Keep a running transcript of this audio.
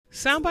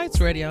Soundbites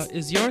Radio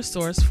is your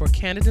source for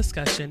candid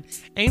discussion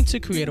aimed to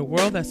create a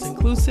world that's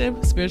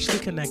inclusive, spiritually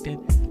connected,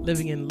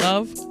 living in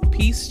love,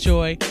 peace,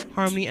 joy,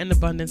 harmony, and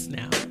abundance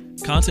now.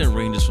 Content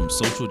ranges from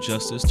social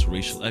justice to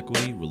racial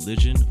equity,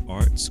 religion,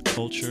 arts,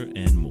 culture,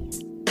 and more.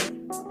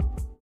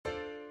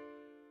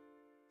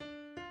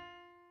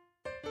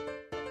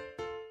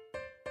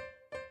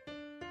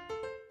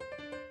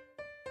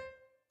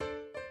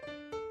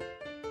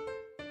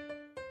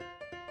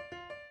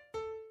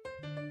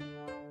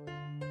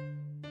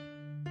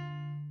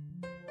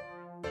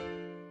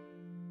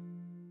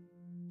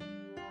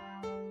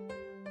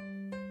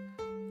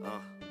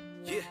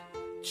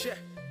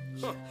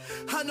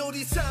 I know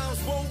these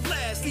times won't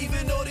last,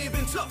 even though they've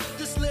been tough.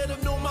 Just let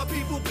them know my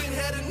people been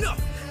had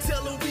enough.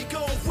 Tell them we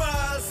gon'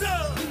 rise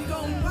up. We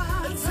gon'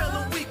 rise Tell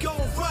them we gon'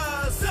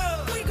 rise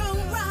up. We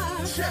gon'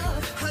 rise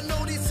up. I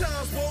know these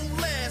times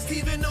won't last,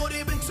 even though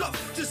they've been tough.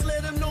 Just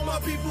let them know my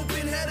people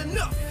been had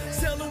enough.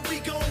 Tell them we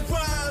gon'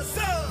 rise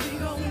up. We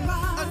gon'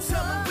 rise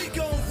Tell them we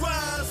gon'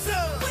 rise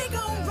up. We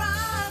gon'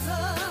 rise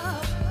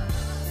up.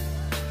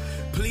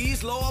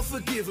 Please, Lord,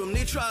 forgive them.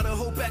 They try to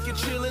hold back and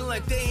chillin'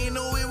 like they ain't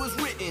know it was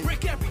written.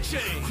 Break every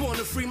chain.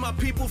 Wanna free my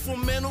people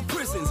from mental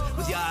prisons.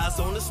 With your eyes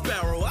on the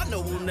sparrow, I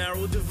know we'll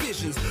narrow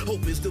divisions.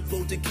 Hope is the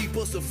boat to keep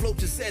us afloat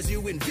just as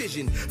you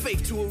envision.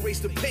 Faith to erase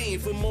the pain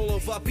from all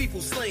of our people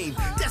slain.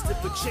 Destined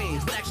for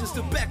change, with actions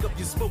to back up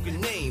your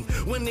spoken name.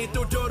 When they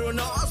throw dirt on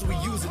ours, we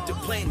use it to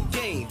plan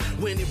gain.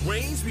 When it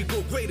rains, we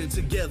grow greater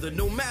together,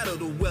 no matter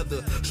the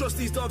weather. Trust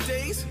these dark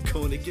days,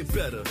 gonna get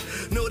better.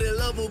 Know that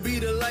love will be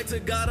the light to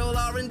guide all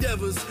our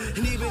endeavors.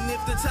 And even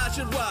if the tide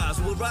should rise,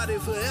 we'll ride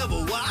it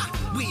forever. Why?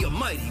 We are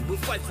mighty, we'll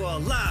fight for our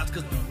lives,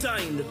 cause we're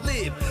dying to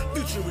live.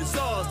 Future is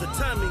ours, the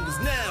timing is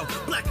now.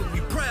 Black and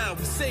we proud,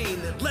 we saying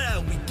it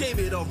loud, we gave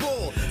it our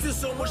all. There's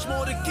so much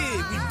more to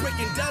give, we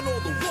breaking down all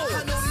the walls.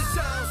 I know these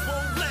times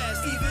won't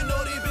last, even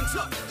though they've been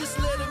tough. Just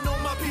let them know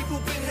my people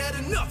been had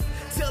enough.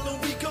 Tell them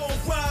we gon'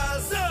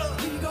 rise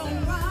up. We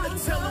gon'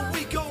 rise Tell them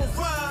we gon'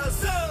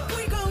 rise up.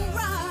 We gon'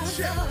 rise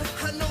up.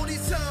 I know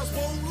these times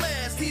won't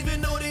last, even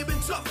though they've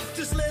been tough.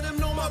 Just let them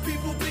know my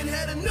people been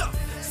had enough.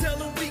 Tell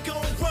them we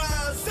gon'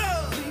 rise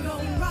up. We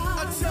gon'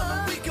 rise Tell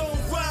them we gon'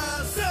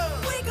 rise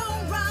up. We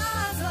gon'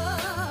 rise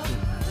up.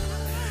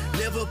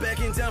 Never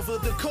backing down for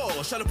the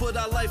cause. Trying to put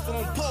our life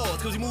on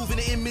pause, cause we move in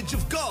the image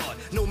of God.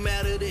 No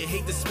matter the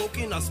hate that's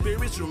smoking, our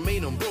spirits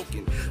remain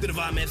unbroken. The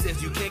divine man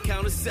says you can't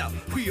count us out.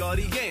 We are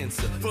the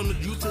answer. From the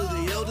youth to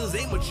the elders,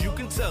 ain't much you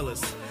can tell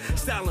us.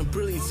 Style and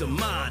brilliance of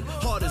mind,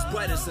 heart is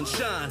bright as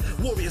sunshine.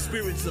 Warrior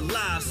spirits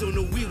alive, so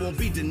no, we won't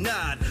be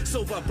denied.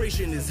 So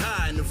vibration is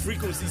high and the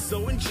frequency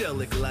so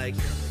angelic, like.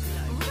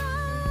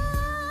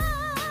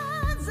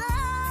 Rise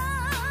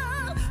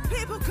up,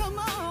 people, come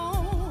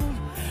on.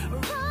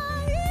 Rise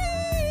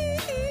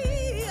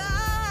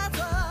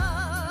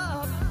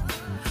up,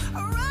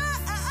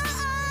 rise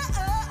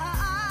up,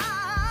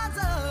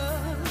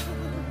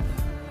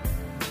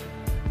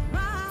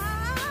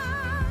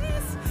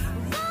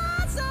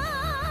 rise up.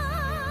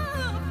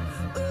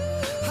 Ooh.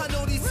 I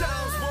know these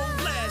times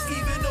won't last,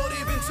 even though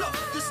they've been tough.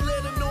 Just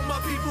let them know my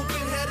people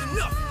been had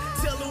enough.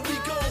 Tell them we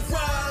gon'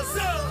 rise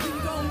up. We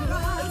gon'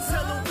 rise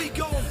Tell them we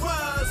gon'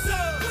 rise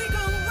up. We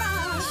gon'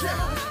 rise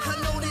up. I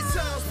know these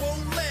times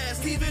won't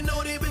last, even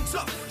though they've been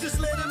tough. Just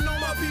let them know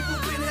my people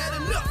been had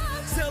enough.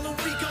 Tell them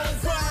we gon'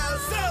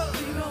 rise up.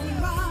 We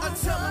gon'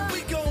 rise Tell them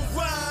we gon'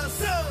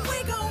 rise up.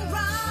 We gon'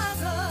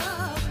 rise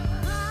up.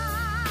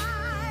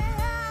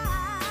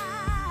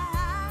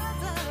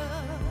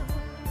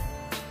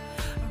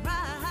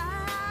 Rise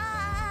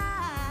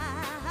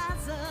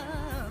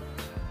up.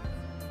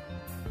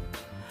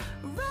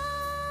 Rise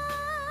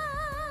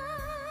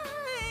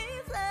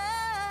up.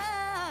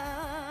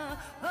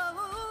 Oh,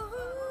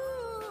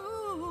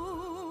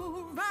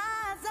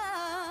 rise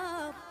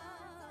up.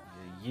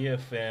 Yeah,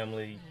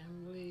 family.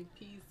 Family,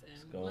 peace, and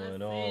What's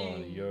going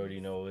on? You already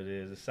know what it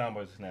is. It's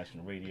Soundbites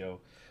International Radio.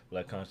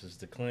 Black Conscious is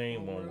the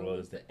claim. One world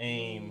is the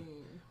aim.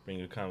 Bring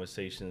you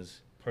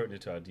conversations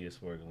pertinent to our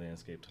diasporic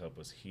landscape to help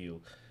us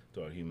heal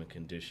through our human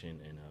condition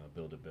and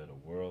build a better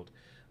world.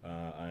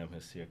 I am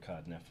Hasir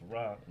Kad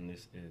Nefarah, and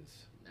this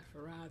is...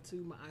 Nefarah to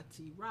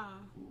Ma'ati Ra.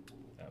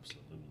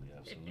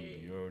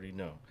 Absolutely. You already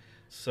know.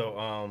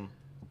 So,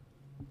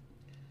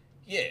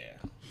 yeah.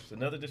 It's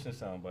another edition of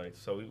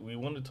Soundbites. So we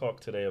want to talk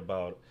today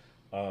about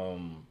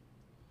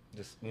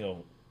just,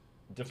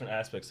 different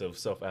aspects of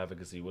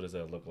self-advocacy. What does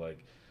that look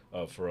like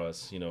for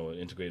us,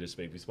 integrative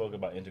space? We spoke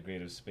about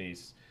integrative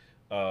space,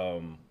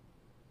 was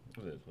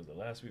it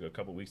last week or a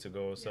couple weeks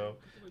ago or so?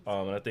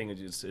 And I think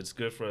it's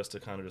good for us to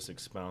kind of just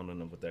expound on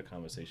what that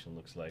conversation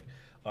looks like.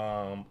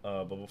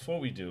 But before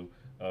we do,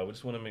 we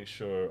just want to make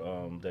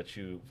sure that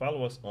you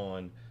follow us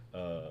on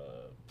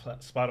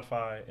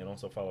Spotify and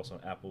also follow us on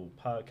Apple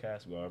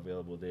Podcasts. We are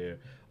available there.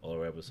 All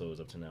our episodes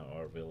up to now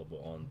are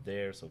available on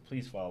there. So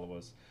please follow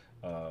us.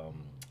 What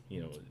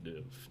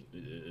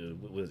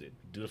is it?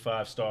 Do the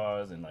 5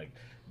 stars and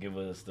give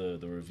us the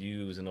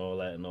reviews and all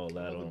that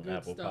on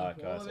Apple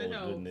Podcasts. All the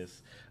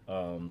goodness.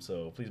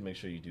 So please make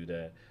sure you do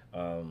that.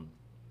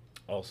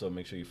 Also,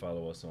 make sure you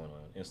follow us on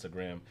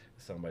Instagram,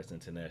 Soundbites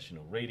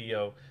International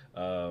Radio,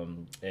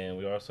 and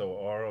we also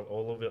are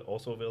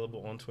also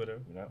available on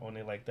Twitter. We're not on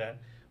it like that,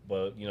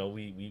 but you know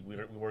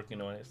we're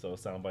working on it. So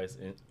Soundbites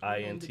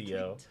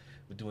INTL.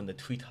 We're doing the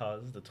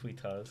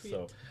tweeters.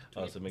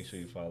 So make sure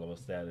you follow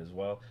us that as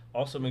well.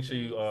 Also, make sure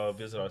you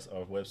visit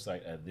our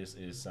website at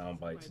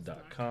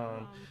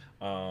thisissoundbites.com,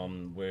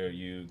 where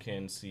you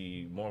can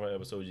see more of our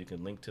episodes. You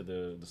can link to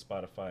the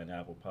Spotify and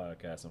Apple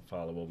Podcasts and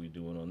follow what we're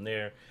doing on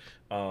there.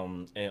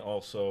 And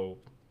also,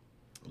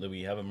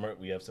 we have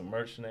some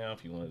merch now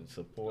if you want to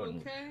support.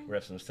 Okay. And we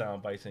have some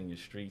sound bites in your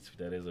streets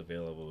that is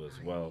available as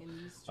well.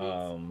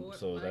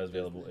 So that's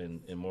available,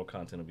 and more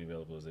content will be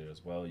available there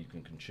as well. You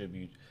can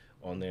contribute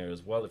on there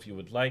as well if you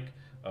would like.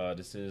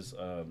 This is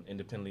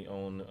independently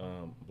owned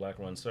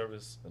Black-run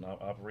service and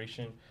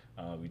operation.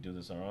 We do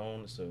this on our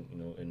own, so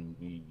and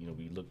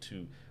we look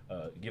to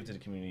give to the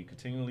community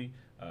continually.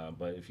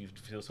 But if you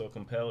feel so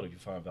compelled, if you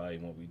find value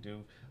in what we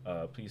do,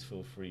 please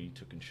feel free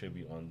to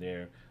contribute on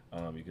there.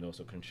 You can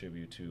also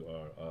contribute to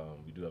our.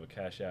 We do have a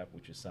Cash App,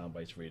 which is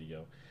Soundbites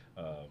Radio.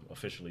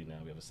 Officially now,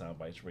 we have a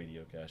Soundbites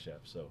Radio Cash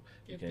App, so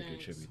you can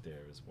contribute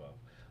there as well.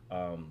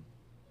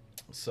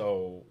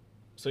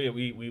 So yeah,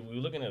 we were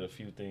looking at a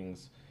few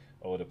things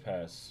over the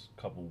past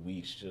couple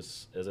weeks.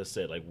 Just as I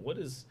said, like what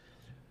does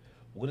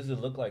it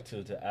look like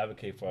to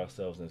advocate for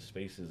ourselves in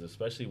spaces,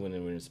 especially when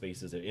we're in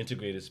spaces, they're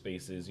integrated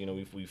spaces.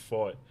 We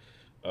fought,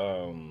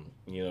 through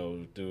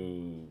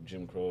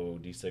Jim Crow,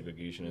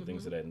 desegregation, and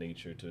things of that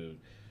nature to,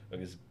 I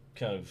guess,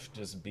 kind of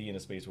just be in a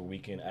space where we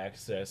can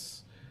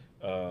access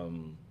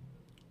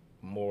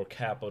more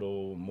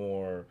capital,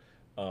 more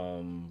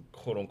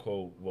quote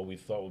unquote what we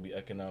thought would be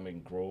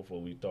economic growth,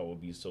 what we thought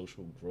would be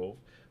social growth,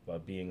 by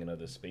being in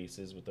other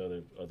spaces with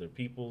other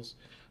peoples.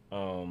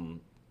 In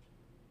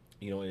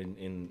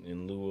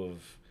lieu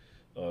of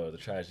the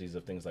tragedies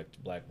of things like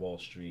Black Wall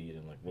Street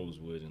and like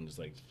Rosewood and just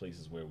like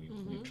places where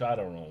we've tried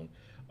our own,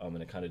 and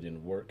it kind of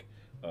didn't work.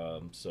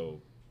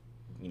 So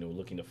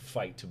looking to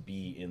fight to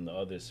be in the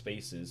other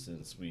spaces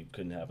since we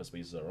couldn't have a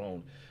space of our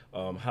own.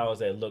 How has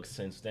that looked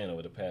since then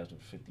over the past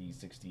 50,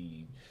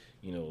 60,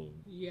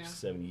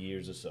 70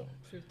 years or so?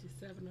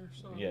 57 or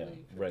so. Yeah,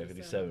 right,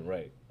 57,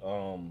 right.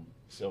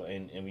 So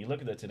and we look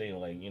at that today,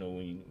 like,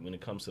 when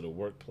it comes to the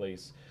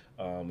workplace,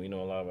 we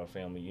know a lot of our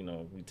family,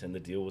 we tend to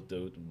deal with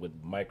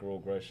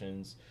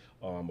microaggressions,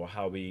 or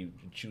how we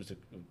choose to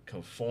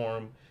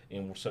conform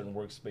in certain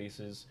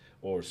workspaces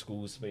or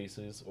school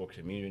spaces or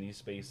community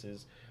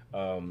spaces,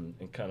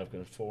 and kind of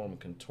conform and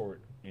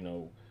contort,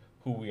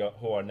 who we are,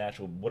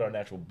 what our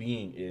natural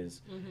being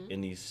is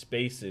in these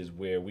spaces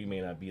where we may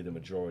not be the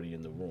majority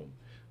in the room.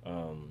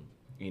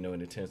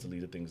 And it tends to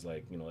lead to things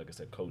like, like I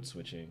said, code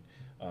switching,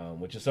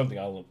 which is something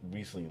I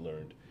recently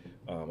learned.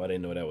 I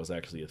didn't know that was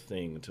actually a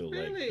thing until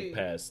like the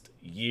past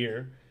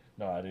year.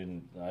 No, I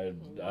didn't. I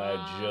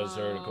just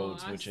heard of code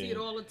switching. I see it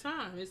all the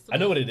time. It's the I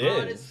know what it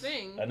hardest is.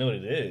 thing. I know what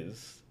it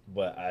is,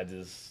 but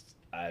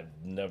I've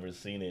never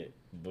seen it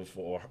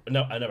before.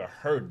 No, I never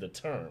heard the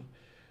term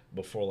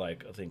before. I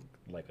think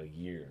a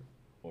year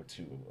or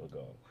two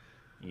ago.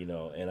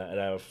 And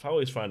I've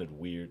always found it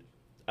weird.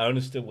 I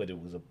understood what it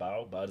was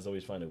about, but I just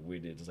always find it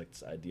weird. It's like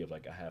this idea of I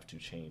have to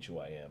change who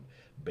I am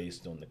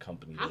based on the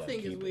company that I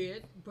think I'm it's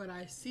weird, but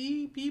I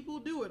see people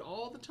do it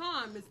all the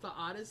time. It's the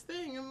oddest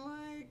thing. I'm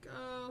like,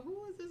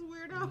 who is this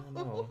weirdo? I don't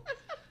know.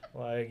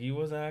 Like, you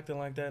wasn't acting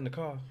like that in the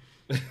car.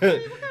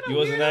 Hey, You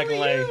wasn't acting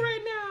like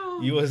right now.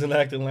 you wasn't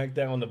acting like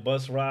that on the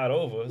bus ride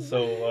over.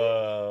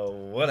 So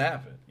what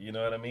happened? You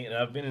know what I mean? And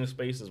I've been in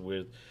spaces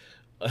with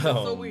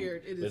so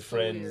weird. It is with so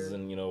friends weird.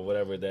 and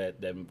whatever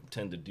that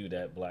tend to do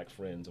that, Black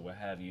friends or what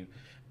have you.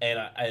 And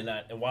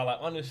while I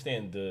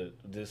understand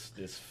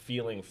this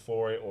feeling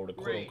for it or the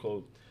quote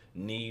unquote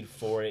need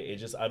for it,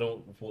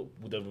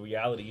 the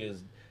reality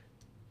is,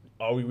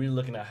 are we really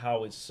looking at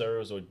how it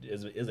serves or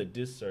is a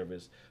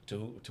disservice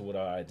to what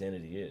our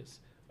identity is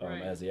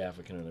as the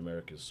African and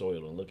American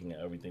soil, and looking at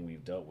everything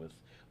we've dealt with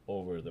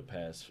over the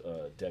past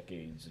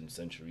decades and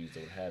centuries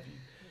or what have you.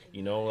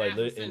 Half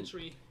a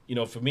century.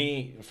 For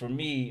me,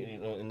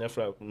 and that's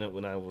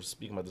when I was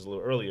speaking about this a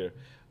little earlier,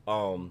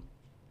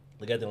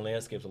 look at the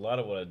landscapes. A lot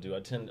of what I do,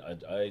 I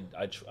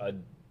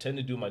tend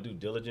to do my due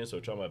diligence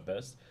or try my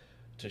best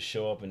to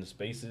show up in the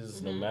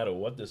spaces, no matter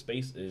what the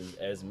space is,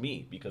 as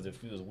me, because it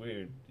feels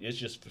weird. It's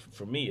just,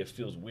 for me, it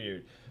feels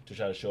weird to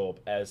try to show up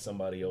as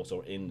somebody else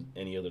or in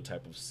any other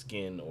type of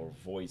skin or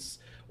voice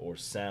or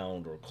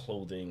sound or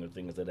clothing or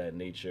things of that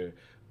nature.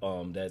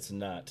 That's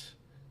not,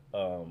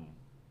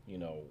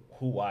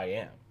 who I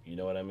am. You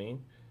know what I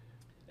mean?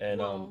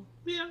 And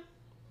yeah.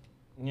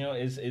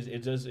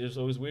 It's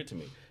always weird to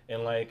me.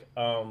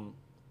 And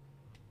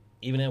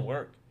even at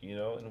work,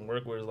 in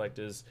work where it's like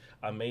this,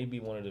 I may be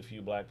one of the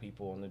few Black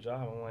people on the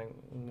job. I'm like,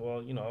 well,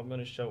 I'm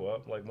gonna show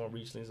up. Like more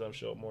recently, I've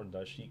shown up more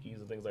dashikis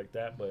and things like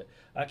that. But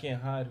I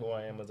can't hide who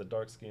I am as a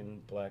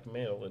dark-skinned Black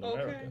male in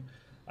America.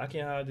 I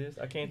can't hide this.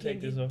 I can't take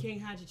this off. You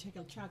can't hide your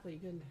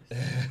chocolatey goodness.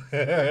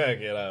 I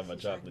can't hide my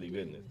chocolatey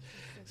goodness.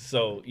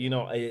 So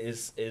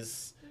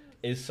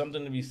it's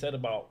something to be said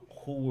about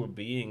who we're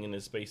being in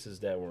the spaces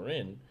that we're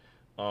in,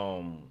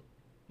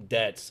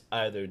 that's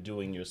either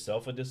doing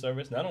yourself a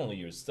disservice, not only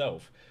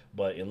yourself,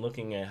 but in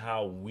looking at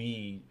how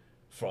we,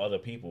 for other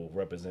people,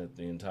 represent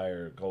the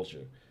entire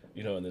culture,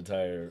 you know, and the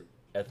entire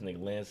ethnic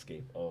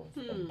landscape of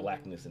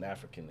blackness and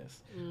Africanness,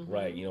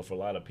 right? You know, for a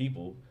lot of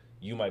people,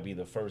 you might be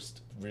the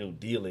first real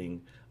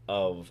dealing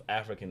of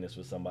Africanness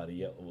with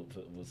somebody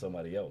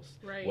else,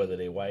 Right. Whether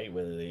they're white,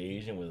 whether they're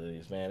Asian, whether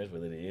they're Spanish,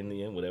 whether they're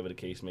Indian, whatever the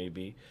case may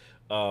be.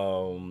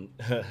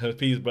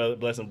 Peace, brother,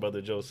 blessing,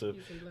 brother Joseph.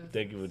 Peace and blessings.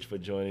 Thank you for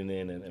joining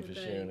in and for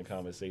sharing the Thanks.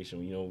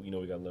 conversation. You know,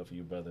 we got love for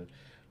you, brother.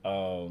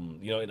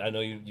 You know, and I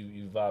know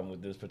you vibe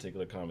with this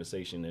particular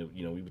conversation. And,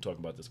 you know, we were talking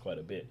about this quite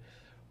a bit,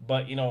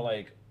 but you know,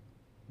 like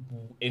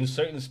in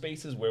certain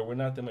spaces where we're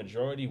not the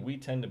majority, we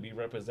tend to be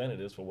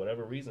representatives for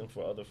whatever reason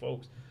for other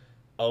folks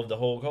of the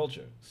whole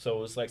culture.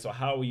 So it's like, so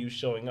how are you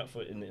showing up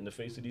for in the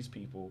face of these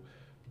people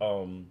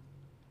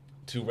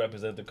to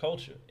represent the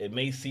culture? It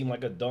may seem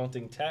like a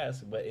daunting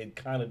task, but it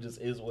kind of just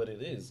is what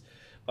it is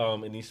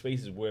in these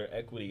spaces where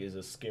equity is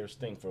a scarce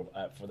thing for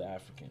the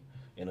African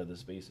in other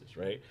spaces,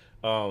 right?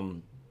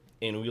 And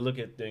we look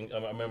at things. I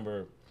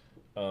remember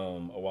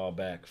a while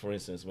back, for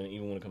instance, when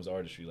it comes to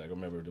artistry, like I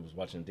remember I was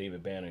watching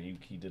David Banner.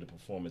 He did a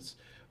performance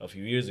a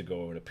few years ago,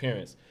 or an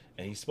appearance,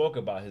 and he spoke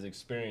about his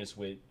experience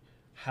with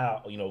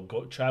how, you know,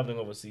 traveling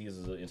overseas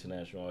as an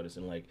international artist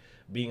and like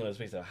being in a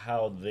space of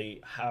how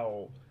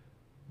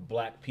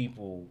black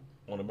people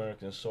on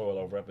American soil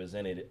are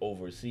represented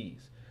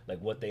overseas,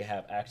 like what they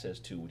have access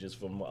to, which is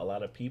from a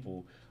lot of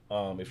people.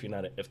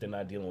 If they're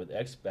not dealing with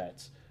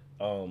expats,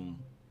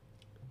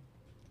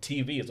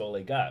 TV is all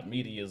they got,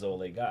 media is all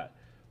they got,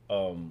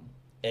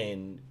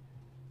 and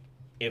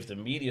if the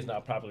media is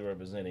not properly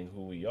representing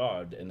who we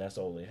are, and that's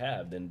all they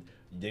have, then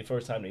the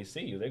first time they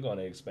see you, they're going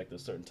to expect a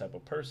certain type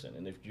of person.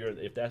 And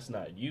if that's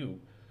not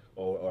you,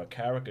 or a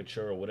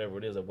caricature or whatever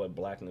it is of what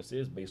blackness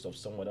is based off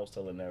someone else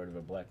telling the narrative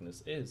of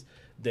blackness is,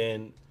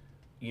 then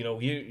you know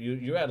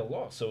you're at a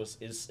loss. So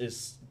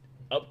it's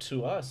up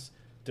to us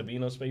to be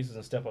in those spaces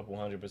and step up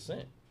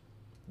 100%.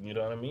 You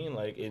know what I mean?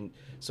 Like,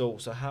 so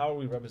how are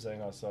we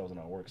representing ourselves in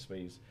our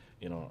workspace,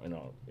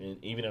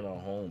 even in our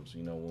homes?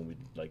 You know, when we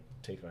like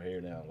take our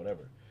hair down,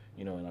 whatever.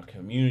 You know, in our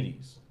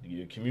communities,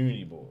 your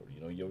community board.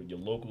 You know, your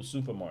local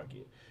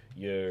supermarket.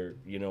 The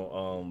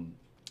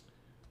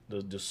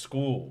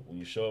school, when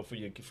you show up for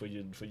your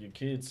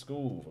kids'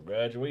 school, for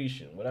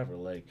graduation, whatever.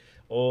 Like,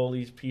 all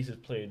these pieces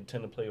tend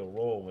to play a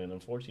role, and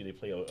unfortunately they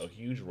play a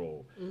huge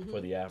role for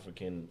the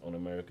African on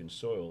American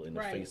soil in the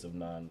Right. face of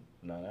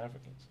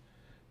non-Africans,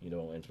 you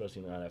know, and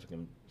especially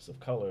non-Africans of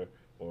color,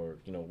 or,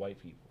 you know, white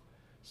people.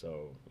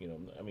 So, you know,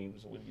 I mean,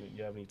 so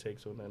you have any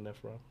takes on that,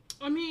 Nephra?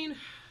 I mean,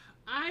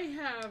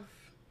 I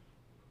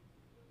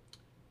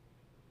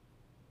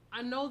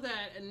know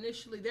that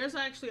initially there's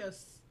actually a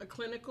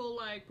clinical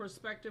like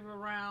perspective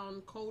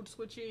around code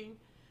switching,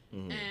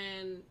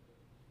 and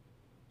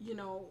you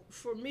know,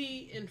 for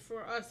me and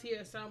for us here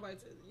at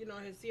Soundbites, you know,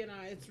 at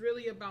CNI, it's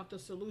really about the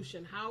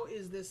solution. How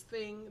is this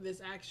thing,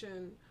 this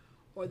action,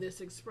 or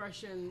this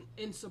expression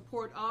in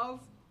support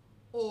of,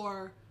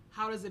 or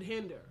how does it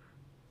hinder?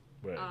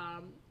 Right.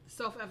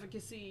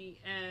 Self-efficacy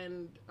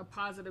and a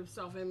positive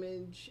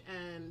self-image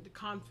and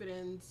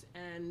confidence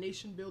and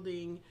nation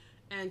building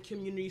and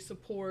community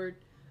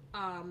support.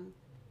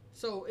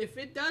 So if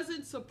it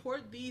doesn't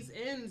support these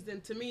ends,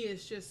 then to me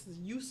it's just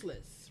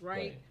useless,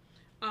 right?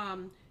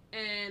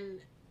 And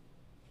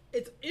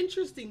it's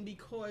interesting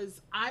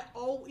because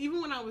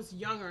even when I was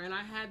younger and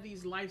I had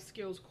these life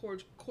skills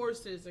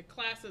courses and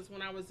classes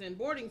when I was in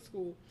boarding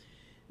school,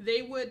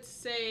 they would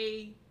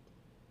say,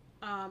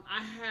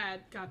 I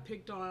got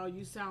picked on, oh,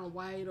 you sound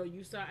white, or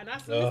you sound, and I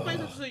said, let me explain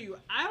this to you.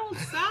 I don't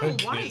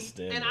sound white,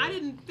 and I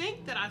didn't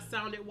think that I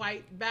sounded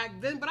white back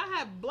then, but I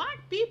had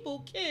black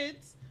people,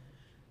 kids,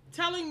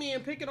 telling me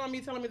and picking on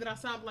me, telling me that I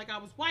sounded like I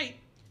was white,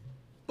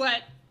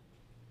 but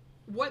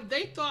what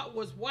they thought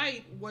was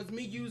white was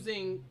me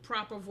using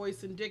proper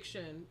voice and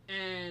diction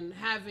and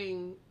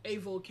having a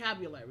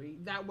vocabulary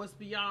that was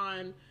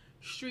beyond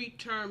street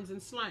terms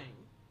and slang.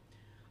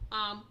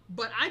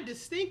 But I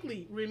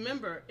distinctly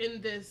remember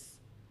in this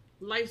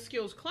life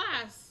skills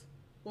class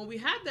when we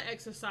had the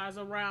exercise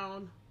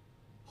around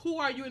who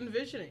are you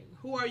envisioning?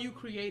 Who are you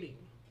creating?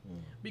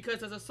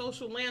 Because as a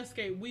social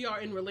landscape, we are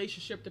in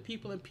relationship to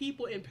people, and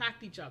people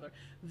impact each other.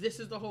 This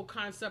is the whole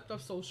concept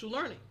of social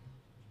learning.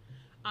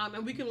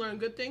 And we can learn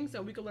good things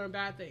and we can learn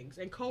bad things.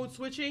 And code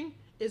switching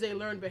is a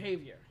learned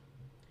behavior.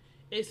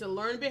 It's a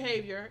learned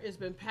behavior. It's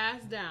been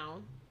passed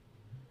down.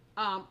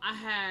 I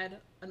had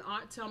an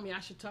aunt tell me I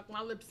should tuck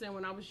my lips in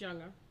when I was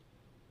younger.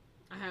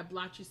 I had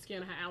blotchy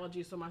skin, I had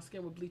allergies, so my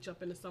skin would bleach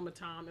up in the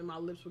summertime and my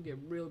lips would get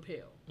real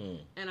pale.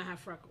 And I had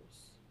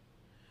freckles.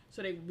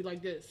 So they would be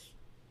like this.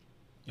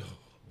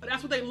 But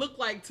that's what they looked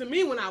like to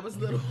me when I was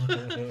little.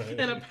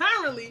 And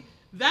apparently,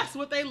 that's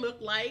what they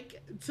looked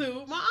like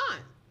to my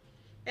aunt.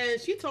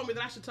 And she told me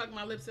that I should tuck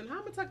my lips in. How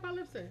am I tuck my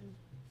lips in?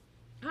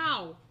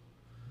 How?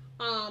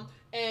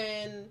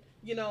 And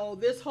you know,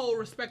 this whole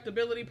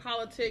respectability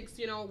politics,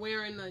 you know,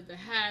 wearing the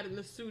hat and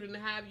the suit and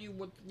have you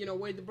with, you know,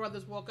 way the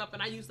brothers walk up.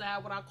 And I used to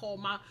have what I call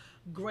my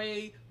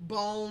gray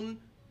bone,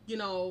 you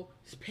know,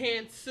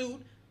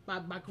 pantsuit,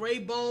 my gray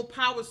bone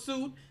power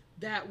suit.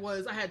 That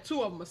was, I had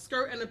two of them, a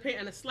skirt and a pant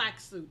and a slack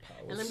suit.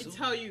 And let me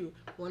tell you,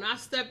 when I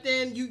stepped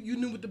in, you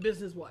knew what the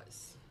business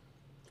was.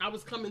 I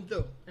was coming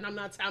through, and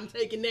I'm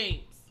taking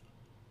names,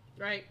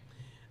 right?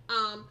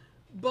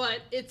 But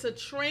it's a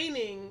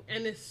training,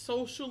 and it's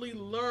socially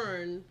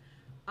learned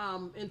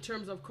in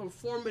terms of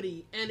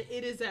conformity, and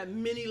it is at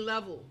many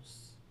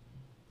levels.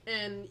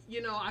 And,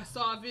 you know, I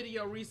saw a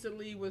video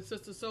recently with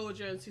Sister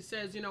Soldier, and she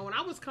says, you know, when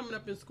I was coming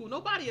up in school,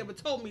 nobody ever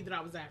told me that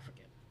I was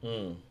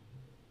African.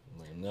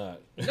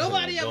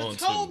 Nobody ever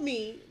told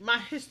me my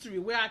history,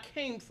 where I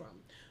came from.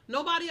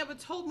 Nobody ever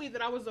told me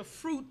that I was a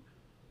fruit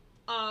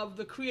of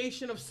the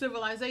creation of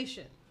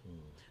civilization.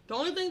 The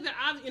only thing that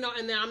you know,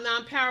 and now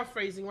I'm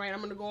paraphrasing, right? I'm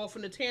going to go off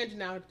on a tangent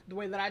now, the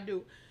way that I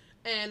do.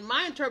 And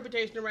my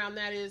interpretation around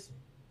that is,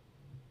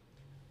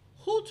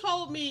 who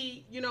told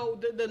me, you know,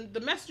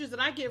 the messages that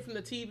I get from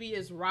the TV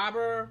is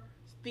robber,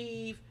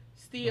 thief,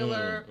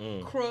 stealer,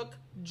 crook,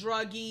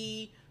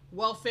 druggie,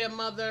 welfare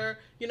mother.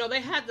 You know,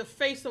 they had the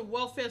face of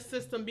welfare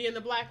system being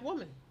the black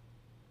woman.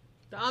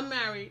 The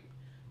unmarried,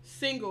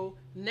 single,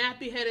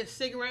 nappy-headed,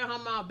 cigarette in her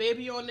mouth,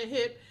 baby on the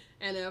hip,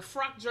 and a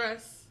frock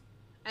dress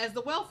as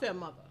the welfare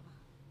mother.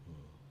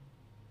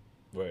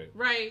 Right.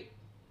 Right.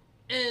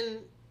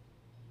 And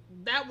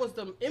that was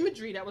the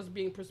imagery that was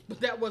being, but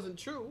that wasn't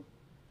true.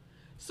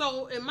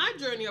 So in my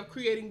journey of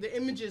creating the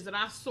images that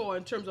I saw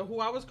in terms of who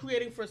I was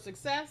creating for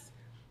success,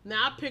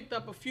 now I picked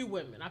up a few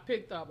women. I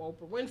picked up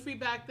Oprah Winfrey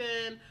back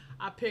then.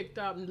 I picked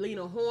up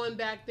Lena Horne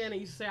back then. I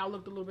used to say I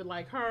looked a little bit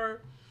like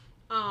her.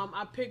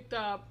 I picked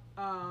up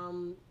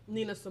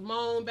Nina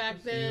Simone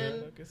back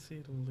then. I can see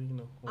the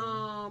Lena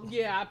Horne.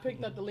 Yeah, I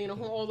picked up the Lena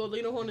Horne, although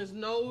Lena Horne is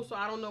no, so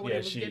I don't know where they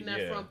was getting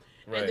that from.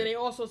 Right. And then they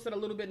also said a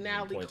little bit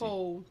Natalie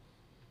Cole.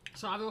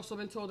 So I've also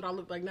been told that I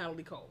look like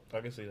Natalie Cole. I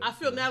can see that. I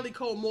feel Natalie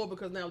Cole more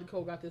because Natalie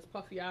Cole got this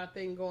puffy eye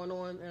thing going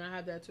on, and I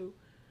had that too.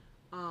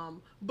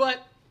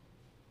 But,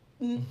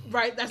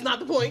 right, that's not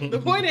the point. The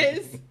point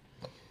is,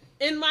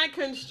 in my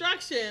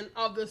construction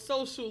of the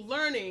social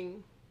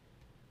learning,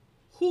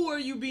 who are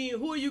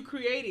you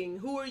creating?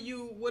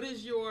 What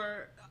is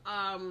your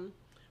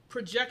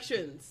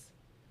projections,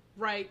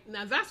 right?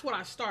 Now, that's what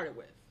I started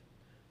with.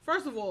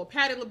 First of all,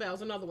 Patti LaBelle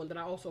is another one that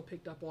I also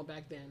picked up on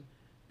back then.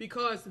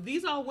 Because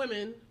these are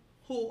women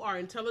who are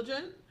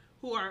intelligent,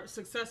 who are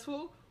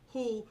successful,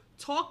 who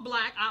talk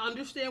black. I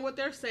understand what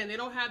they're saying. They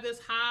don't have this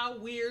high,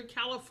 weird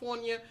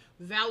California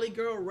Valley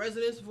Girl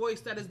residence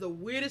voice that is the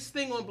weirdest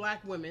thing on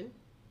black women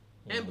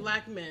and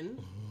black men.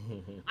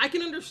 I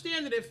can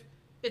understand that if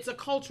it's a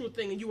cultural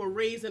thing and you were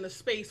raised in a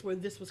space where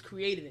this was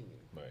created in you.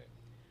 Right.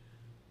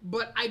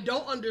 But I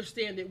don't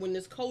understand it when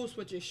this code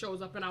switching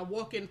shows up and I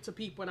walk into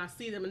people and I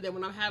see them, and then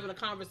when I'm having a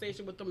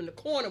conversation with them in the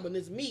corner when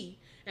it's me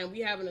and we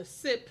having a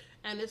sip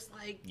and it's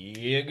like,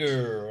 yeah,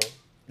 girl.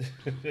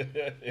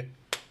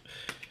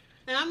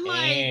 And I'm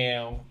like, where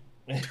are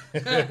you?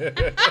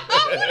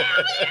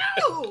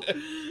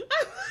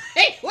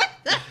 Hey, what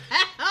the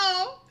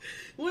hell?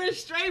 We're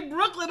straight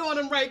Brooklyn on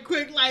them right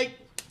quick, like,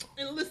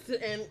 and listen,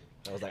 and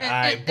I was like, all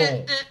right,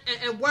 boom.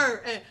 And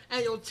word,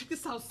 and yo, check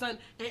this out, son,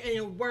 and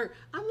your word.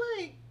 I'm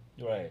like,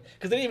 right,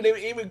 because they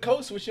even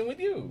code switching with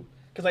you.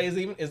 Because like,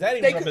 is that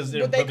even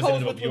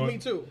representative of your? With me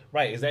too.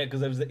 Right, is that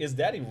because is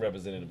that even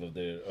representative of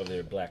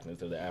their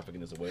blackness, of their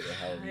Africanness, or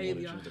however you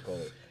want to choose to call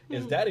it?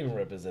 Is that even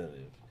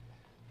representative?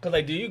 Because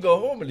like, do you go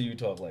home or do you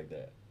talk like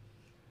that?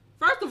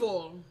 First of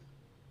all,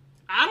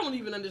 I don't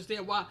even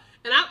understand why.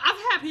 And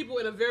I've had people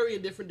in a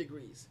varying different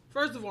degrees.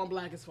 First of all, I'm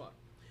black as fuck.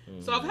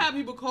 So I've had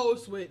people code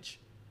switch,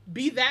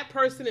 be that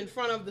person in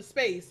front of the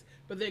space,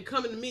 but then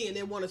coming to me and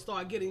they want to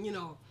start getting, you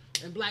know,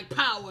 and black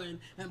power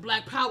and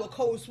black power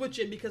code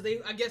switching because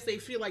I guess they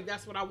feel like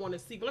that's what I want to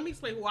see. But let me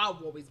explain who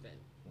I've always been.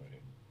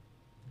 Right.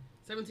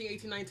 17,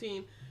 18,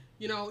 19,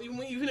 you know,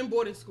 even in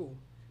boarding school.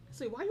 I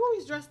say, why you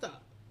always dressed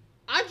up?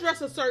 I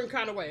dress a certain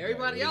kind of way.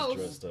 Everybody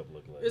else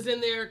is in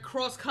their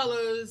cross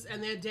colors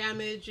and they're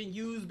damaged and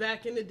used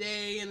back in the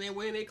day, and they're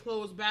wearing their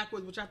clothes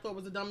backwards, which I thought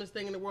was the dumbest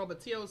thing in the world.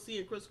 But TLC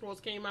and Criss Cross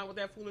came out with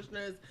that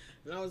foolishness,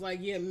 and I was like,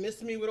 yeah,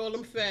 miss me with all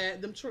them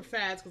fads,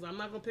 because I'm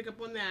not gonna pick up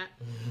on that.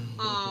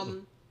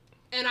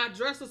 And I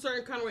dress a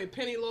certain kind of way,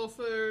 penny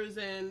loafers,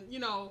 and you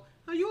know,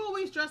 oh, you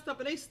always dressed up,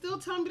 and they still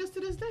tell me this to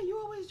this day. You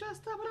always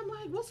dressed up, and I'm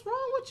like, what's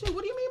wrong with you?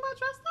 What do you mean by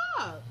dressed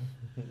up?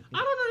 I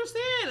don't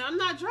understand. I'm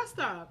not dressed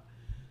up.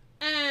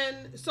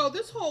 And so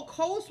this whole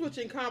code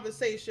switching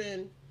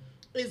conversation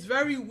is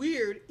very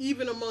weird,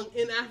 even among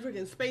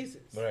in-African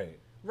spaces. Right.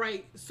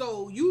 Right.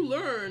 So you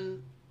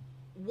learn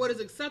what is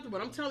acceptable.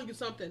 I'm telling you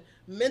something.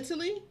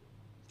 Mentally,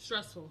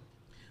 stressful.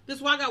 This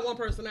is why I got one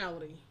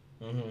personality.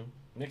 Mm-hmm.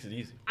 Makes it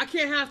easy. I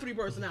can't have three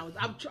personalities.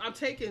 I've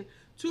taken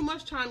too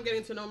much time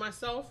getting to know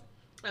myself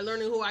and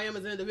learning who I am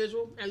as an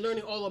individual and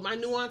learning all of my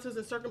nuances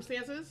and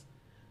circumstances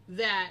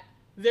that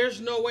there's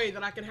no way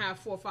that I can have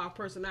 4 or 5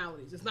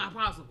 personalities. It's not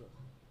possible.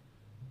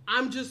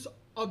 I'm just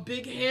a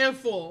big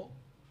handful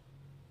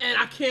and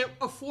I can't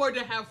afford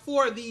to have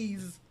 4 of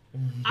these,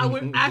 I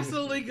would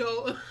absolutely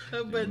go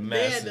bananas.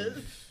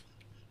 Massive.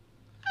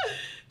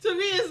 To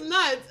me, it's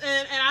nuts,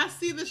 and I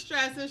see the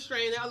stress and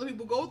strain that other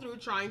people go through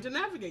trying to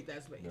navigate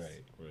that space.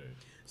 Right.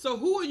 So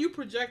who are you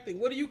projecting?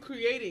 What are you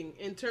creating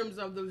in terms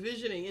of the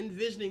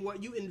envisioning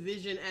what you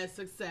envision as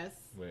success?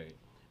 Right.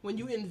 When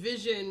you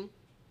envision,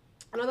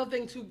 another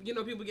thing too,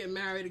 people get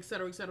married, et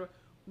cetera, et cetera.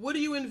 What do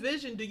you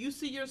envision? Do you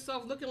see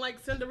yourself looking like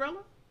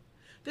Cinderella?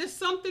 There's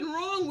something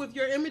wrong with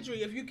your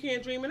imagery if you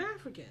can't dream in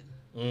African.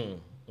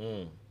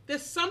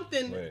 There's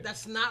something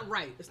that's not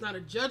right. It's not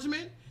a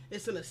judgment.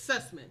 It's an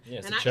assessment. Yeah,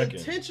 it's and I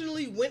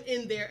intentionally went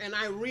in there and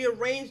I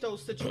rearranged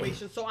those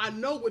situations so I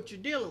know what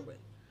you're dealing with.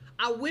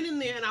 I went in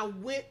there and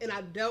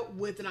I dealt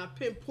with and I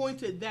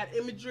pinpointed that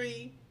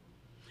imagery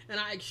and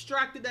I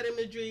extracted that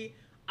imagery.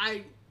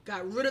 I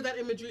got rid of that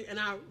imagery and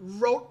I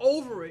wrote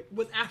over it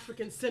with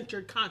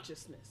African-centered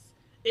consciousness.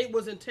 It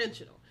was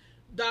intentional.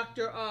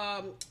 Dr.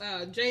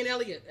 Jane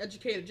Elliott,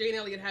 educator Jane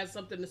Elliott, has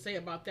something to say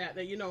about that.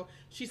 That,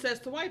 she says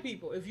to white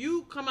people, if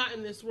you come out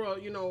in this world,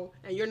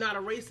 and you're not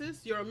a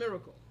racist, you're a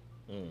miracle.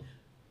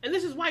 And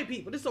this is white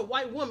people. This is a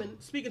white woman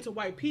speaking to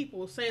white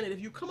people saying that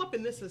if you come up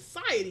in this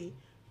society,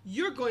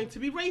 you're going to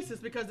be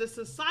racist because the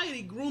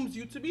society grooms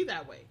you to be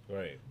that way.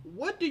 Right.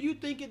 What do you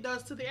think it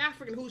does to the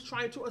African who's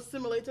trying to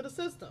assimilate to the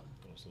system?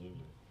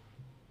 Absolutely.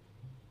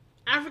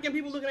 African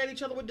people looking at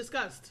each other with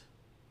disgust,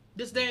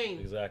 disdain,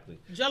 Exactly.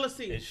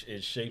 jealousy.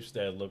 It shapes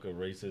that look of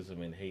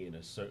racism and hate in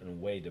a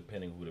certain way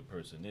depending who the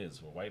person is.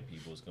 For white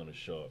people, it's going to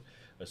show up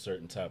a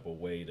certain type of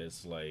way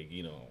that's like,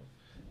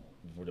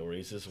 for the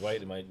racist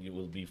white, it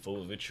will be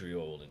full of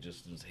vitriol and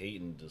just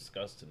hate and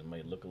disgust, and it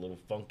might look a little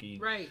funky,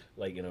 Right.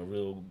 like in a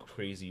real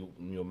crazy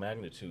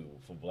magnitude.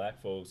 For black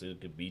folks,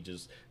 it could be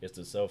just it's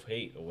the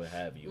self-hate or what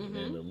have you, and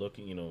then the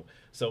looking,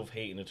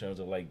 self-hate in the terms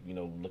of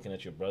looking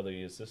at your brother or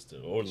your sister,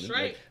 or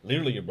Right.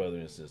 literally your brother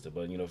and sister,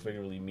 but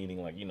figuratively meaning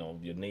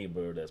your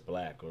neighbor that's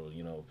black, or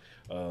your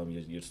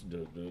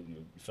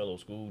fellow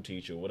school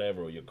teacher, or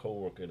whatever, or your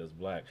coworker that's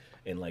black,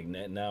 and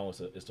now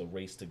it's a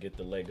race to get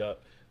the leg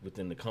up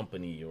within the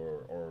company,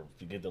 or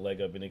to get the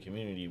leg up in the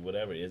community,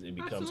 whatever it is. It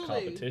becomes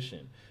Absolutely.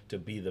 competition to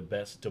be the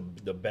best, to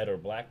the better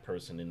black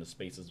person in the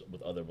spaces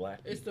with other black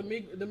people. It's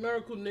the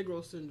miracle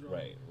Negro syndrome.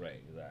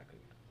 Right, exactly.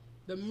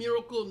 The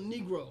miracle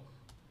Negro,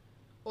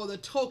 or the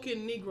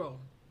token Negro.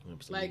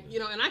 Absolutely.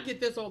 And I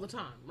get this all the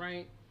time,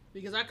 right?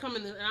 Because I come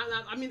in, and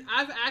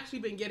I've actually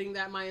been getting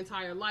that my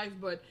entire life,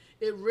 but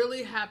it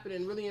really happened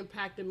and really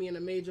impacted me in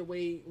a major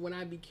way when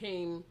I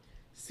became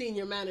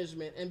senior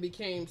management and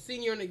became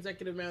senior and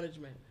executive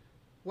management.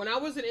 When I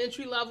was at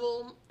entry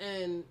level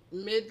and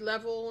mid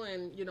level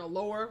and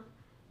lower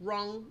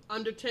rung,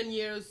 under 10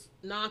 years,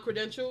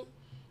 non-credentialed,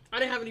 I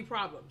didn't have any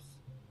problems.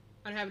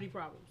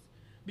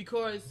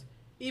 Because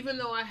even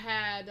though I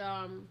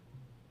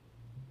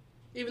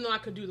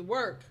could do the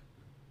work,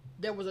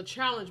 there was a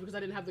challenge because I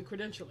didn't have the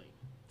credentialing.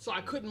 So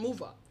I couldn't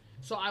move up.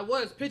 So I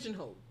was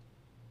pigeonholed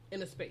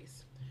in a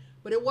space.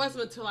 But it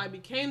wasn't until I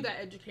became that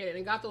educated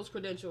and got those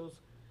credentials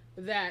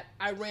that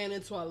I ran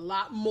into a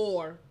lot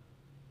more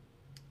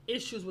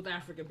issues with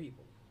African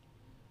people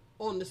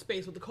on the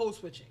space with the code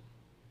switching.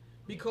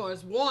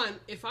 Because one,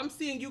 if I'm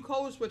seeing you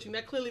code switching,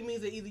 that clearly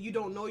means that either you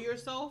don't know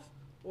yourself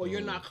or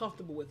you're not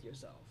comfortable with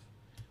yourself,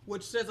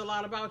 which says a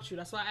lot about you.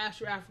 That's why I asked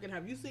you, African,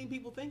 have you seen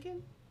people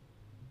thinking?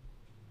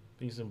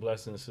 Peace and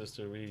blessings,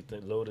 Sister Reed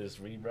Lotus.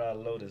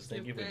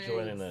 Thank you for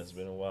joining us. It's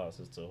been a while,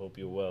 Sister. Hope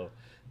you're well.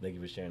 Thank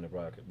you for sharing the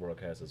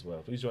broadcast as well.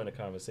 Please join the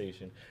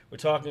conversation. We're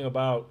talking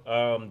about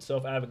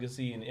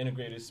self-advocacy in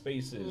integrated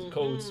spaces,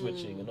 code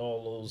switching, and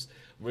all those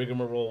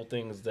rigmarole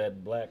things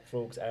that black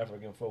folks,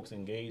 African folks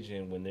engage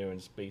in when they're in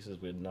spaces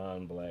with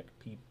non-black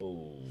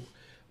people.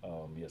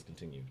 Yes,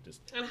 continue.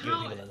 Just and give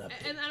how, people an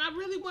update. and I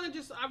really want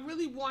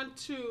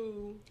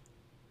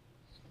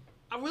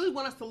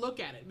us to look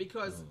at it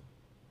because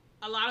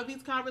a lot of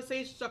these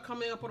conversations are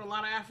coming up with a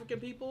lot of African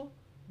people,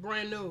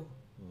 brand new.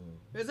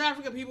 There's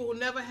African people who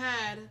never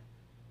had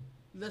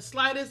the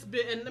slightest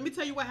bit, and let me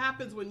tell you what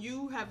happens when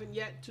you haven't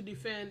yet to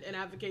defend and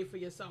advocate for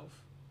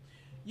yourself.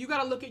 You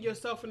got to look at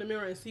yourself in the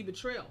mirror and see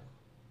betrayal.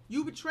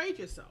 You betrayed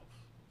yourself.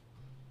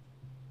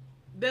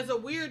 There's a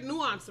weird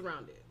nuance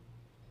around it.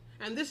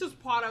 And this is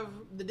part of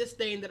the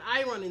disdain that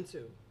I run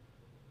into,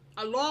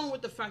 along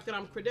with the fact that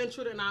I'm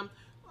credentialed and I'm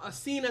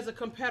seen as a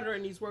competitor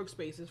in these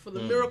workspaces for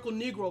the Miracle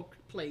Negro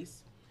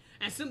place,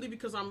 and simply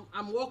because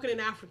I'm walking in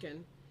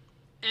African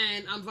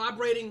and I'm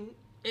vibrating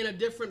in a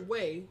different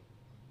way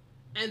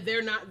and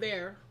they're not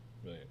there,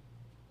 Right.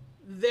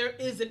 there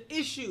is an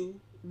issue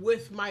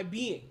with my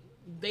being.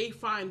 They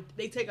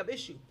take up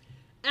issue.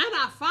 And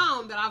I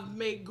found that I've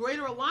made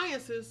greater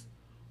alliances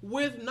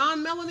with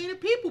non-melanated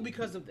people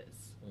because of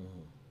this.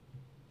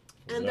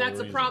 And that's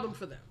a problem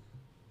for them.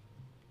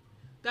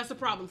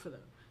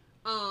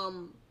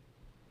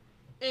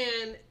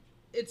 And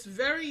it's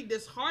very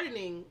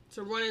disheartening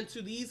to run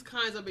into these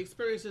kinds of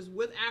experiences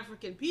with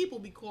African people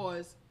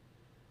because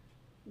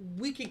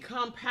we can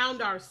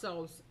compound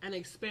ourselves and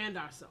expand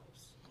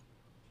ourselves.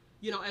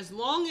 You know, as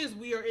long as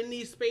we are in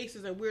these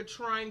spaces and we're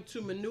trying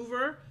to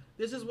maneuver,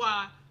 this is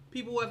why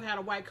people who have had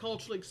a white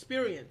cultural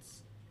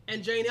experience,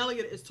 and Jane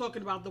Elliott is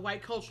talking about the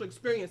white cultural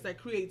experience that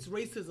creates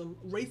racism,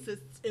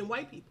 racists in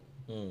white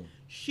people.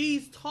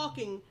 She's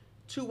talking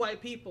to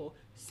white people,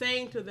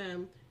 saying to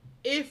them,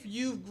 if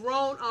you've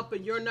grown up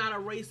and you're not a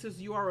racist,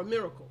 you are a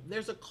miracle.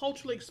 There's a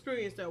cultural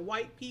experience that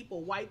white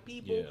people,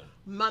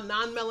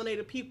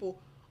 non-melanated people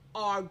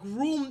are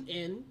groomed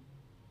in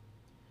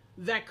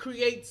that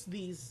creates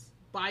these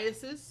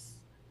biases.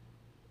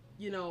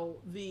 You know,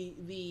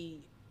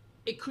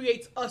 it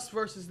creates us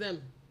versus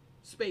them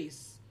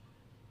space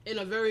in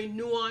a very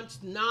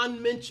nuanced,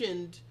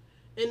 non-mentioned,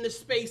 in the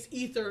space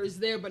ether is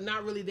there but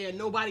not really there.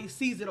 Nobody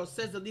sees it or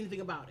says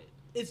anything about it.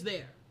 It's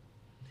there.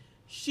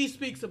 She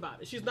speaks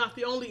about it. She's not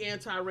the only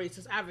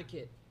anti-racist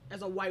advocate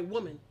as a white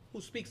woman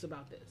who speaks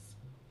about this.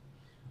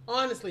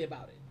 Honestly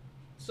about it.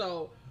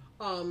 So,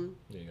 you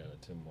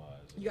got Tim Wise.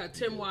 You got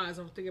Tim Wise.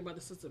 I'm thinking about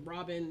the sister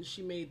Robin.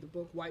 She made the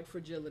book White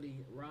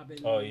Fragility. Robin.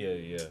 Oh,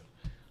 yeah.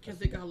 Can't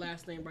think of her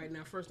last name right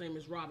now. First name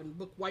is Robin.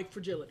 Book White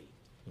Fragility.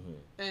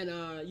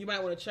 And you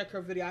might want to check her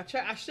video.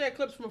 I share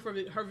clips from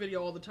her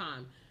video all the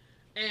time.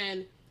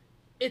 And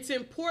it's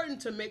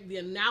important to make the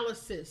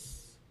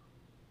analysis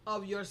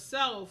of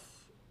yourself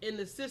in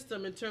the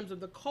system in terms of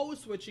the code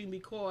switching,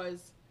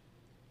 because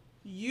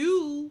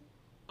you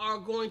are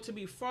going to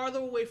be farther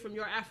away from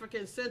your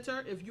African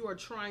center if you are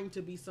trying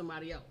to be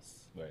somebody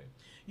else. Right.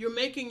 You're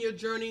making your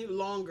journey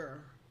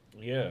longer.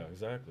 Yeah,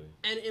 exactly.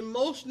 And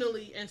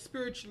emotionally and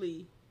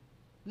spiritually,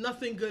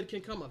 nothing good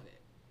can come of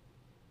it.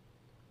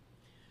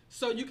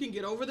 So you can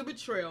get over the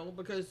betrayal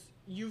because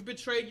you've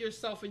betrayed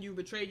yourself and you've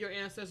betrayed your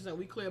ancestors, and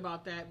we clear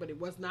about that, but it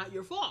was not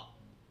your fault.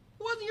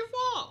 It wasn't your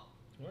fault.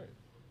 Right.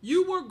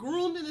 You were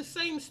groomed in the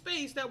same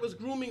space that was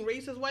grooming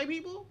racist white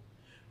people.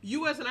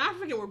 You as an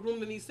African were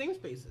groomed in these same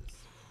spaces.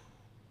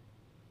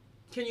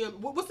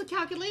 What's the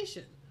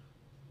calculation?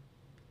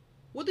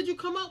 What did you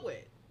come up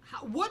with?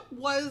 What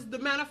was the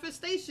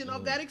manifestation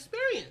of that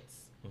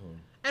experience?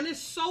 And it's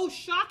so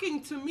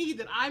shocking to me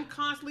that I'm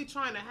constantly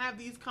trying to have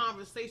these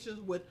conversations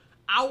with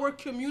our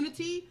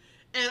community,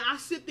 and I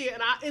sit there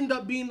and I end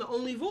up being the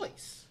only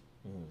voice.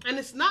 And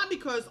it's not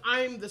because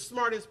I'm the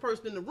smartest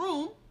person in the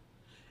room.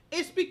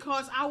 It's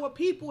because our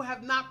people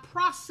have not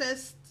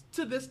processed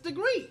to this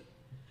degree,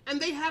 and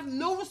they have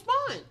no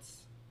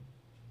response.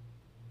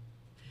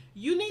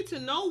 You need to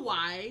know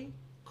why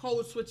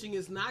code switching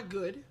is not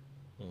good.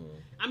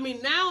 I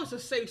mean, now it's a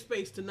safe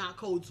space to not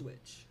code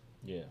switch.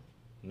 Yeah.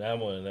 Now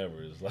more than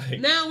ever, it's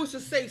like... Now it's a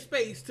safe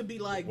space to be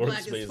like black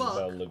as fuck.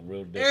 About to look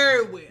real different.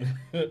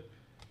 Everywhere.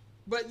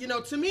 But, you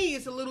know, to me,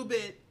 it's a little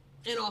bit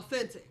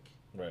inauthentic.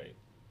 Right.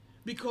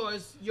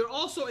 Because you're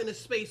also in a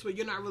space where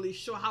you're not really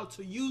sure how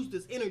to use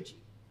this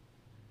energy.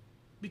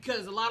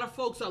 Because a lot of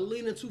folks are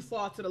leaning too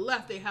far to the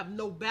left. They have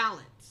no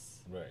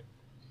balance. Right.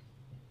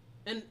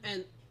 And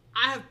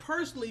I have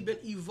personally been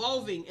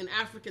evolving in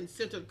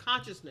African-centered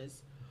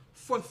consciousness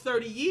for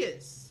 30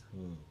 years.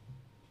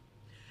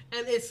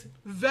 And it's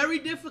very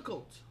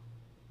difficult.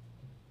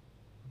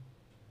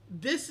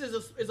 This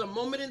is a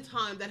moment in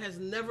time that has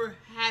never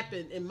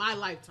happened in my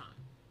lifetime.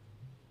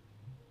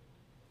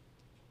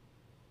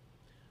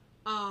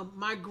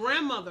 My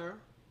grandmother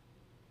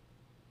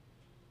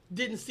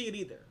didn't see it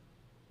either.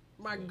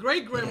 My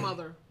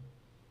great-grandmother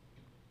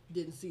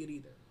didn't see it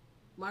either.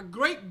 My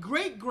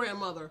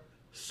great-great-grandmother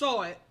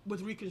saw it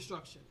with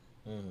Reconstruction.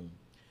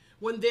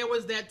 When there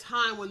was that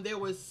time when there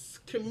was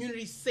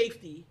community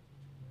safety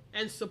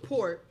and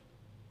support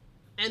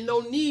and no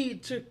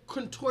need to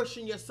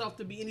contortion yourself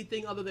to be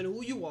anything other than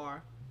who you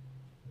are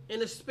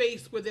in a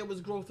space where there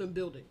was growth and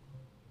building.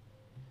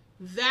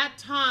 That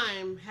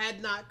time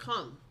had not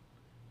come.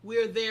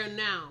 We're there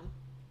now.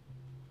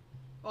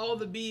 All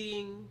the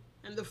beating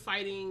and the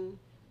fighting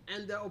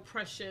and the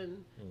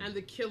oppression and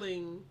the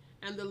killing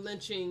and the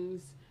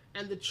lynchings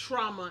and the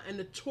trauma and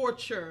the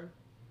torture,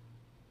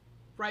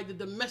 right? The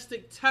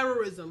domestic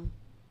terrorism.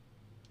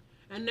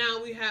 And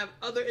now we have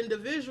other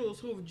individuals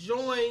who have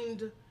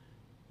joined,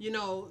 you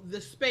know, the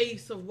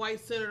space of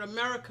white-centered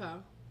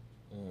America.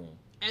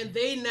 And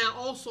they now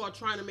also are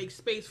trying to make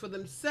space for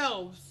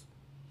themselves.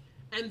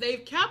 And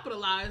they've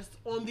capitalized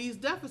on these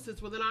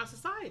deficits within our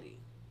society.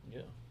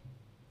 Yeah.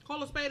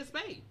 Call a spade a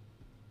spade.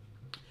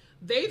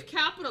 They've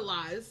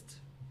capitalized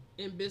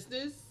in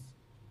business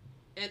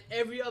and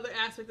every other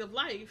aspect of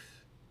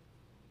life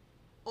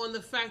on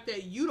the fact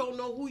that you don't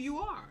know who you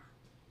are.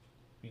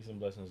 Peace and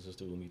blessings,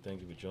 Sister Umi.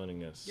 Thank you for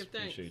joining us. Give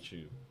thanks. Appreciate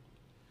you.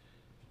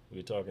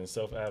 We're talking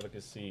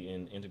self-advocacy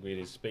in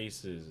integrated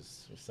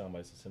spaces with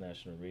Soundbites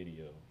International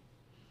Radio.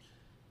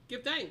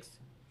 Give thanks.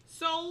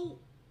 So,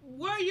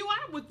 where are you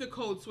at with the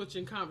code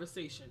switching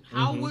conversation?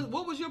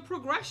 What was your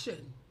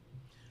progression?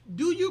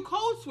 Do you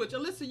code switch?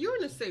 And listen, you're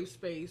in a safe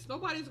space.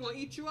 Nobody's gonna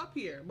eat you up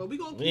here, but we're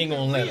gonna keep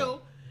it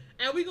real,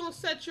 and we're gonna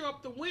set you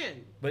up to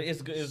win. But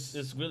it's good.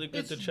 It's really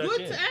good to check in. It's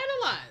good to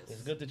analyze.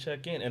 It's good to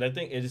check in, and I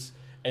think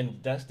and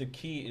that's the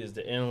key is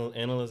the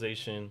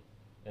analyzation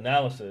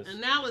analysis,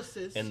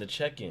 and the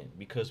check-in,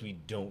 because we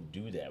don't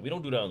do that. We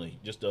don't do that on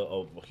just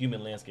a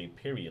human landscape,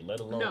 period, let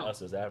alone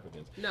us as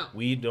Africans. No.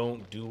 We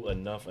don't do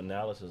enough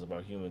analysis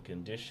about human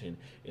condition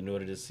in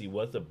order to see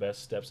what the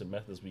best steps and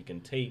methods we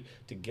can take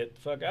to get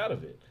the fuck out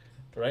of it.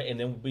 Right? And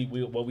then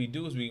what we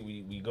do is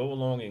we go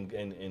along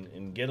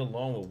and get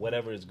along with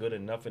whatever is good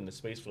enough in the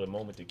space for the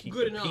moment to keep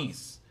the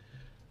peace,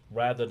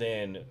 rather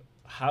than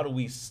how do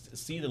we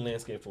see the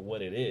landscape for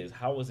what it is?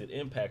 How is it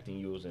impacting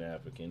you as an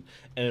African?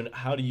 And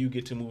how do you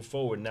get to move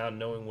forward now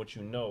knowing what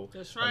you know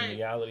and the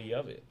reality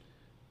of it?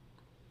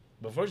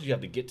 But first you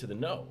have to get to the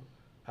know.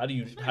 How do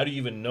you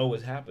even know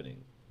what's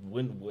happening?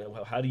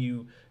 How do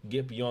you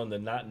get beyond the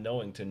not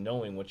knowing to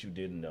knowing what you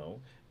didn't know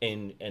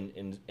and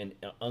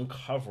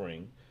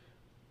uncovering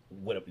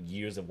what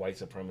years of white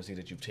supremacy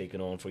that you've taken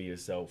on for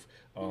yourself,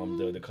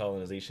 the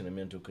colonization and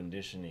mental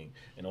conditioning,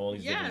 and all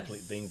these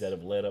different things that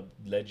have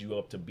led you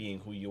up to being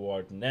who you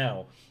are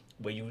now,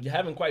 where you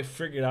haven't quite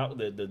figured out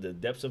the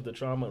depths of the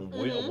trauma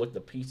and what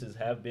the pieces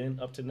have been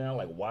up to now,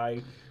 like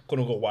why, quote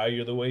unquote, why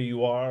you're the way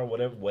you are,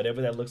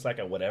 whatever that looks like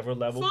at whatever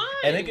level. Fine.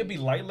 And it could be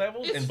light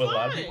levels, but a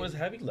lot of people it's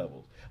heavy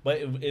levels. But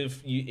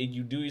if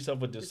you do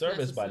yourself a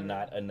disservice by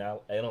not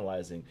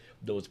analyzing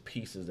those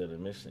pieces that are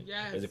missing.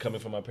 Yes. Is it coming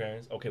from my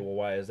parents? Okay, well,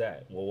 why is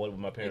that? Well, what did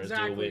my parents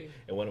deal with?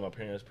 And what did my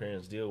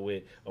parents deal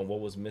with? And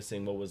what was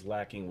missing? What was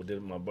lacking? What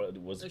did my brother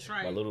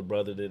my little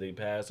brother, did they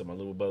pass? Or my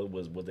little brother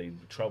was they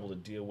trouble to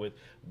deal with?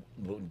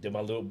 What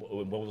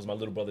was my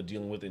little brother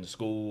dealing with in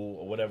school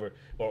or whatever,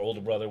 or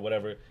older brother,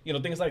 whatever?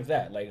 Things like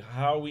that. Like,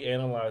 how are we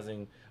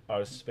analyzing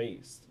our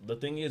space? The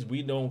thing is,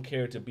 we don't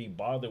care to be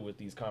bothered with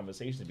these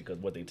conversations because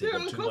they take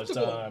up too much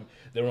time.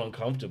 They're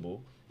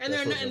uncomfortable. And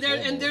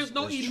there's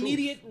no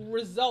immediate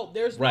result.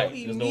 There's no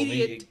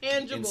immediate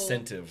tangible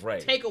incentive,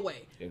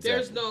 takeaway. Exactly.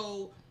 There's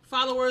no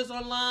followers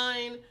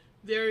online.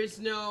 There is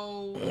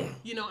no,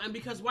 and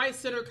because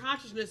white-centered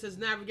consciousness is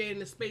navigating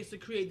the space to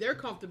create their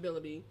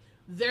comfortability,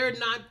 they're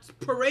not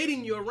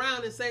parading you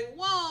around and saying,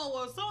 whoa,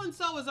 well,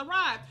 so-and-so has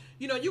arrived.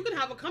 You can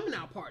have a coming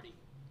out party.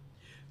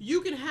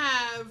 You can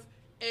have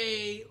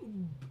a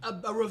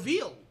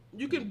reveal.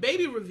 You can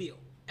baby reveal.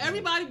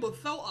 Everybody will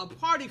throw a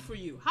party for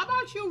you. How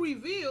about you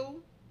reveal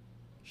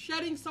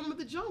shedding some of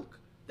the junk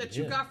that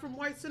you got from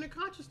white-centered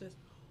consciousness?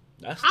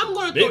 I'm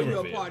going to throw you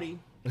a party.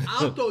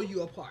 I'll throw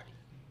you a party.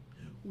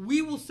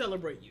 We will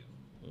celebrate you.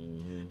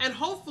 Mm-hmm. And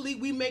hopefully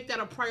we make that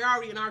a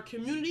priority in our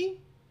community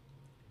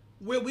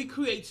where we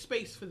create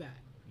space for that.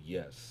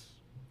 Yes.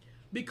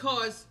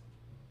 Because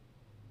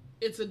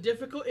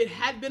it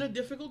had been a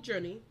difficult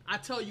journey. I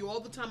tell you all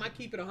the time, I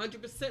keep it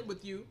 100%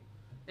 with you.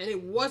 And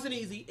it wasn't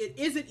easy. It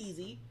isn't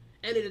easy.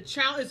 And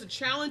it's a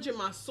challenge in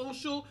my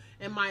social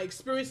and my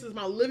experiences,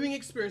 my living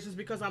experiences,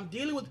 because I'm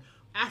dealing with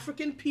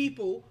African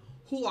people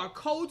who are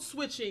code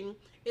switching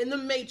in the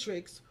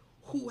matrix,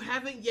 who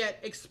haven't yet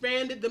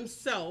expanded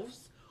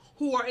themselves,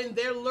 who are in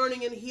their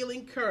learning and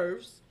healing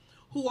curves,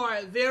 who are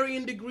at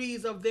varying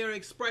degrees of their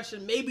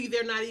expression. Maybe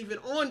they're not even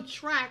on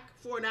track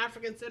for an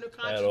African-centered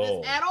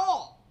consciousness at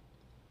all.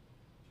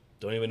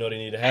 Don't even know they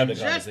need to have the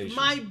conversation. Just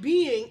my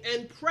being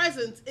and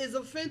presence is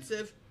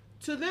offensive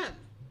to them.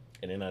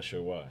 And they're not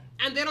sure why.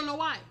 And they don't know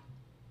why.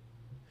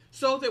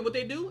 So what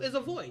they do is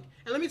avoid.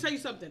 And let me tell you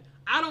something.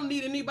 I don't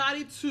need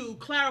anybody to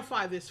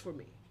clarify this for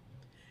me.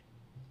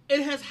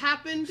 It has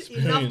happened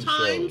enough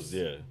times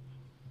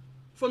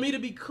for me to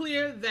be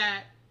clear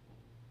that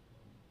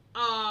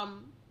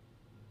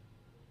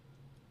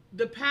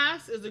the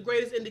past is the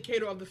greatest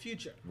indicator of the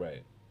future.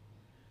 Right.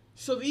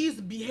 So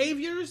these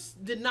behaviors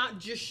did not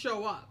just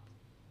show up.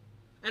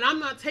 And I'm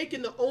not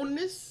taking the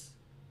onus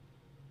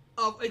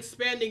of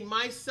expanding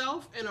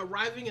myself and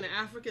arriving in an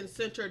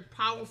African-centered,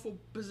 powerful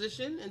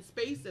position and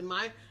space in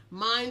my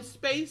mind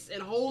space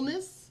and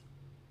wholeness.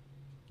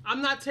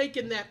 I'm not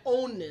taking that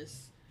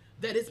onus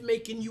that it's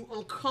making you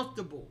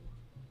uncomfortable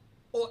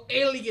or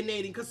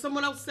alienating. Because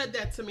someone else said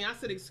that to me. I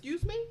said,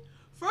 excuse me?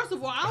 First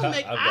of all,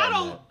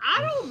 I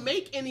don't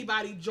make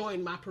anybody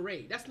join my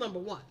parade. That's number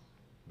one.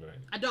 Right.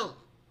 I don't.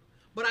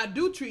 But I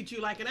do treat you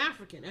like an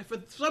African. And for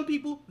some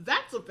people,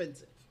 that's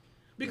offensive.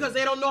 Because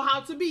they don't know how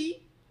to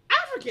be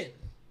African.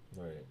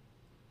 Right.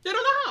 They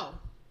don't know how.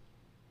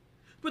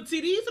 But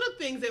see, these are the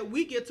things that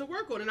we get to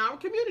work on in our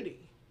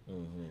community.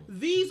 Mm-hmm.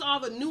 These are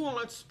the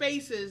nuanced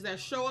spaces that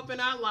show up in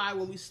our life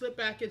when we slip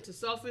back into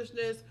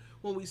selfishness,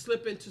 when we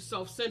slip into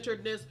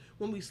self-centeredness,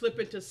 when we slip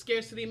into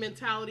scarcity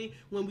mentality,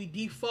 when we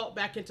default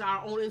back into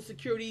our own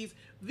insecurities.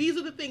 These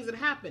are the things that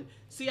happen.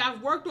 See,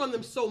 I've worked on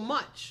them so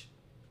much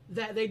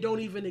that they don't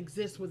even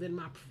exist within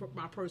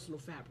my personal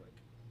fabric.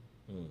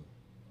 Mm.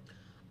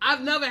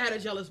 I've never had a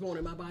jealous bone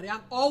in my body.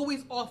 I've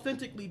always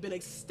authentically been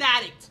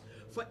ecstatic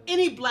for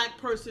any black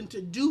person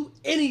to do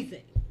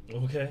anything.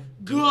 Okay.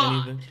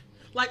 God. Anything.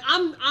 Like,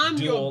 I'm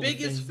your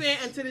biggest fan,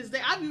 and to this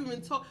day, I've even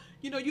been told,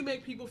 you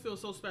make people feel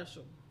so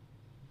special.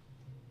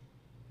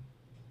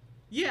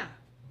 Yeah.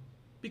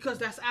 Because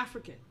that's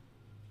African.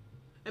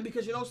 And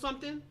because you know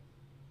something?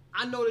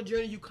 I know the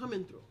journey you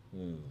coming through.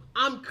 Mm.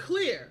 I'm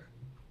clear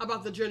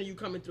about the journey you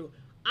coming through.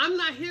 I'm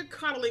not here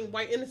coddling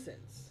white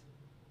innocence.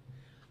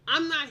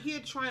 I'm not here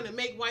trying to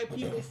make white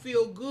people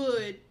feel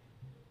good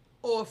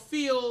or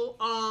feel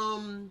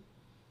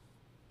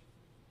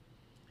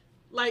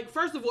like,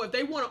 first of all, if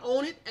they want to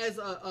own it as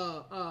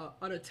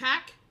an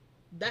attack,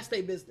 that's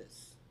their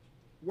business.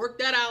 Work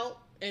that out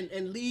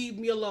and leave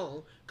me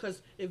alone.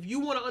 Because if you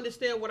want to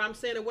understand what I'm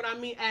saying and what I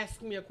mean, ask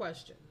me a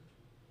question.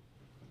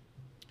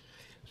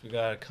 We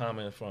got a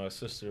comment from our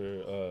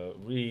sister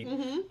Reed.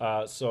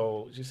 Mm-hmm.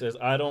 So she says,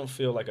 "I don't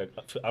feel like I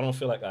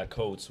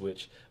code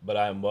switch, but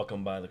I am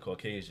welcomed by the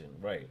Caucasian."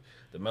 Right.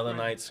 The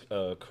Melanites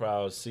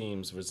crowd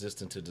seems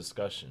resistant to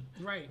discussion.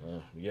 Right.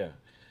 Yeah.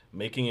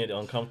 Making it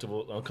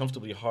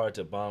uncomfortably hard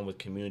to bond with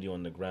community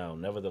on the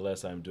ground.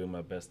 Nevertheless, I'm doing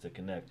my best to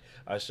connect.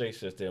 I say,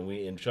 sister, and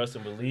we trust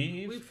and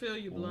believe. We feel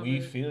you, beloved.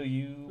 We feel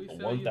you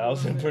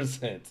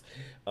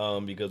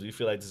 1,000%. Because we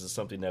feel like this is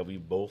something that we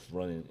both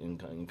run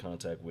in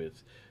contact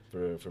with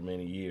for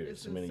many years.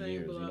 It's insane,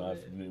 You know,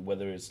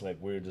 whether it's like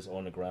we're just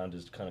on the ground,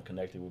 just kind of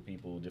connected with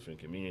people, different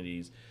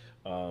communities.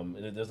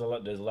 And there's a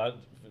lot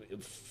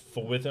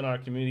for within our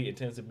community. It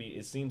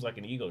seems like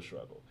an ego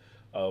struggle.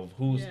 Of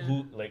who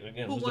like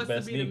again who who's wants the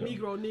best to be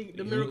Negro?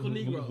 the miracle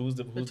Negro? Who's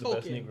the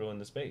best Negro in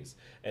the space?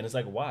 And it's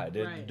like, why?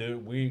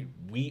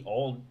 We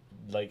all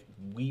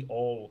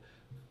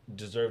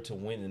deserve to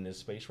win in this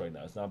space right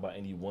now. It's not about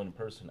any one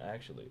person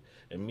actually.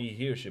 And me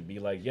here should be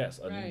like, yes,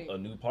 a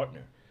new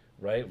partner.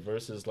 Right,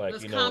 versus like,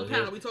 Let's you know,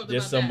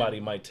 there's somebody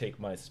might take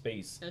my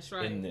space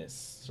in this,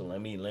 so let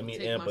me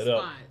amp it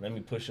up. Let me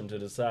push them to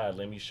the side.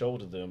 Let me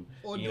shoulder them,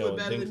 or do it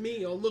better than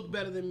me, or look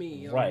better than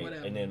me, or right?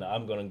 whatever. And then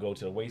I'm gonna go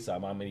to the wayside.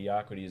 My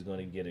mediocrity is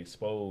gonna get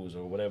exposed,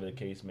 or whatever the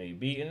case may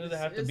be. And it doesn't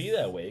have to be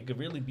that way. It could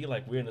really be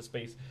like we're in a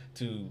space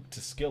to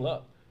skill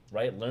up.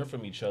 Right, learn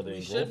from each other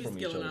and grow from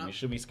each other. We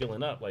should be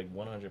skilling up, like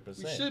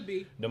 100%. We should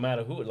be. No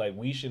matter who, like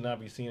we should not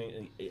be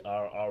seeing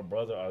our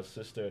brother, our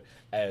sister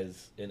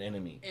as an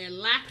enemy. And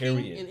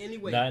lacking in any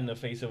way. Not in the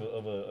face of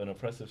an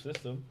oppressive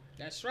system.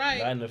 That's right.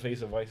 Not in the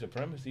face of white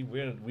supremacy.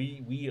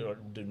 We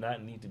do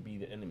not need to be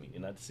the enemy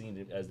and not seen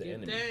it as the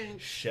enemy.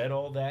 Thanks. Shed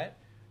all that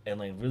and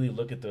like really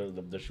look at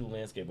the true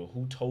landscape of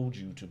who told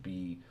you to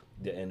be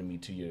the enemy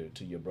to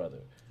your brother.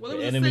 Well, it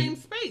was the same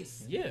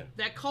space. Yeah.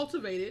 That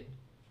cultivated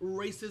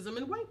racism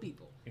in white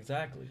people.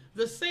 Exactly.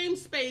 The same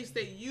space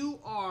that you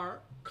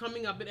are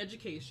coming up in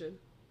education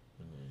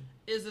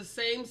is the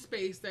same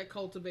space that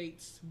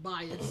cultivates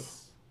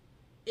bias,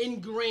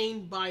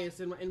 ingrained bias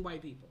in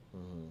white people.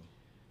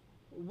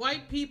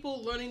 White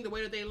people learning the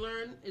way that they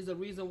learn is a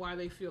reason why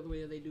they feel the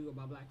way that they do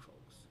about black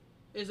folks.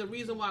 Is a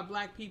reason why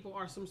black people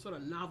are some sort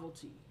of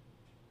novelty,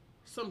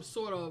 some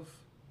sort of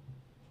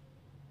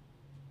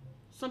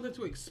something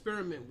to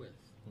experiment with.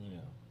 Yeah.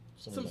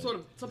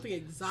 Something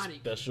exotic.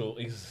 Special,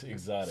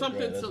 exotic.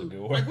 Something right, that's a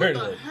good word. Like what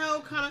the hell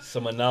kind of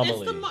some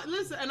anomaly.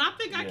 Listen, and I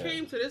think I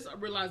came to this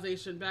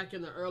realization back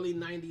in the early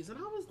 '90s, and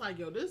I was like,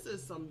 "Yo, this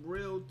is some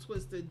real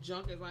twisted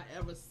junk if I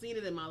ever seen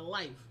it in my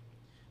life."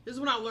 This is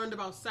when I learned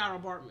about Sarah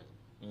Bartman,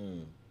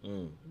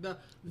 the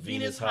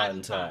Venus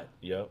Hottentot.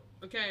 Yep.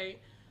 Okay,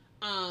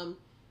 and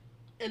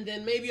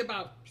then maybe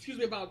about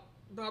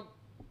a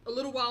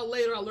little while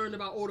later, I learned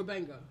about Oda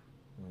Benga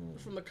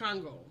from the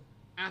Congo.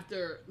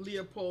 After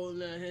Leopold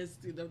and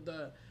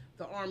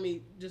the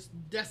army just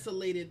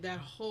desecrated that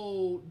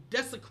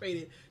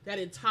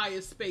entire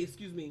space,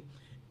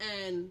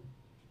 and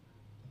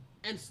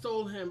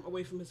stole him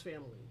away from his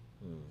family.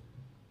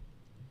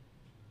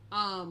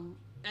 And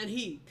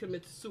he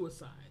commits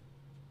suicide.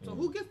 So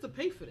who gets to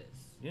pay for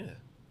this? Yeah.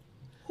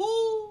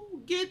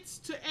 Who gets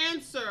to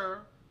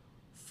answer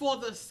for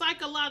the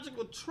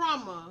psychological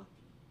trauma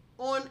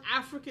on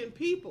African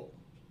people?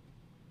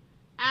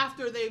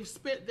 After they've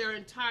spent their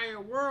entire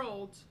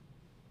world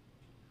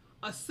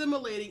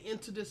assimilating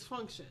into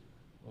dysfunction.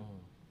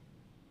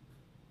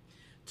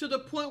 To the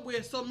point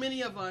where so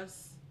many of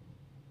us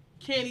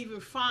can't even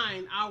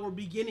find our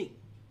beginning.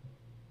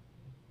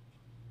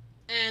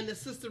 And the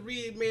Sister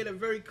Reed made a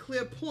very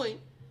clear point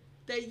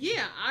that,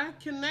 I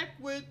connect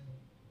with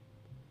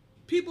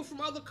people from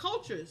other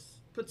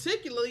cultures,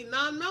 particularly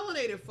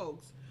non-melanated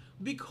folks,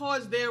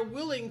 because they're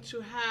willing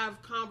to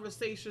have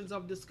conversations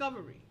of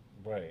discovery.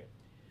 Right.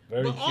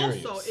 But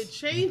also, it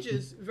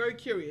changes. Very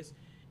curious.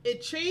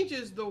 It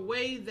changes the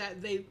way that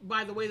they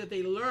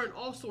learn.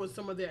 Also, in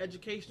some of their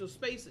educational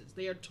spaces,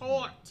 they are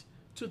taught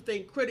to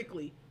think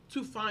critically,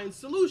 to find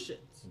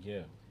solutions.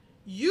 Yeah.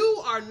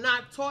 You are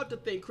not taught to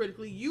think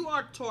critically. You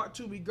are taught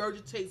to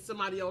regurgitate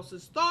somebody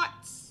else's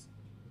thoughts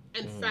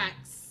and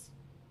facts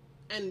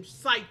and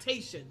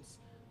citations.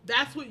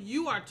 That's what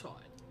you are taught.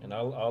 And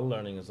our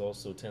learning is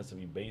also tends to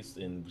be based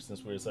in,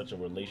 since we're such a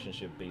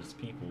relationship-based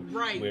people,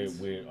 right?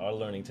 Where our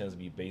learning tends to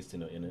be based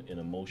in an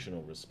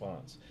emotional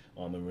response,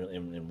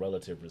 in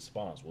relative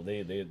response. Well,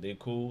 they're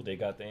cool, they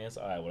got the answer.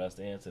 All right, well that's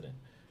the answer then,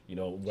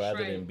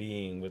 rather than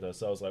being with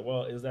ourselves like,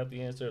 well, is that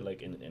the answer?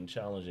 Like and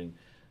challenging,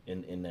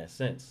 in that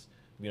sense,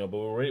 but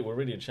we're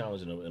really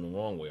challenging in the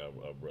wrong way,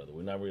 our brother.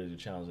 We're not really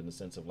challenged in the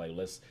sense of like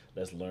let's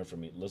learn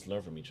from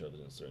each other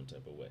in a certain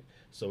type of way.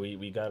 So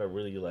we gotta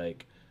really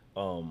like.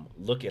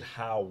 Look at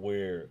how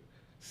we're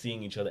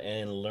seeing each other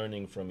and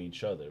learning from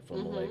each other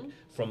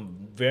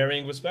from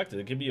varying perspectives.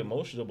 It can be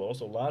emotional, but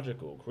also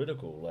logical,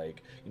 critical.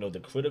 Like, the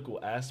critical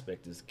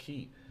aspect is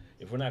key.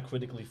 If we're not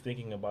critically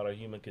thinking about our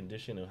human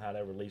condition and how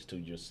that relates to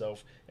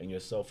yourself and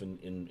yourself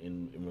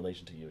in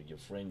relation to your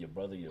friend, your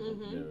brother,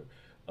 your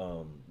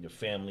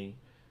family,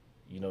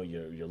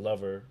 your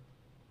lover,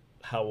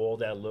 how all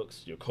that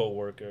looks, your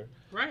coworker,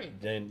 right?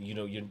 Then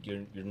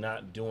you're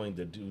not doing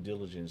the due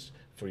diligence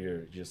for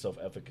your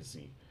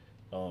self-efficacy,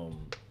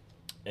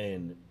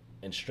 and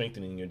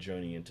strengthening your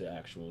journey into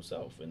actual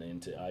self and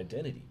into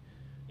identity,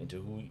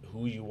 into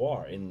who you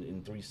are in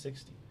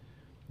 360.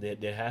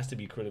 There has to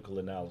be critical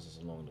analysis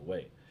along the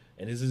way,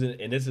 and this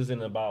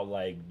isn't about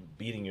like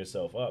beating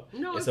yourself up.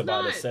 No, it's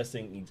about not.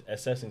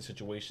 assessing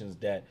situations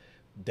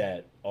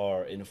that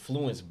are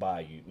influenced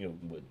by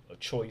with a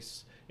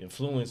choice,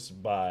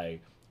 influenced by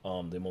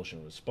the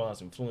emotional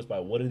response, influenced by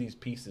what are these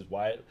pieces,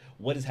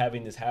 what is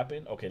having this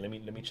happen. Okay, let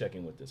me check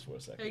in with this for a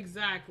second.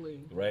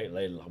 Exactly. Right,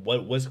 like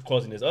what's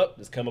causing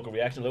this chemical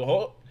reaction?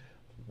 Like,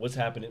 what's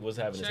happening? What's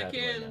happening? Check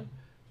in. Right now?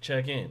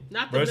 Check in.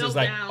 Not the versus meltdown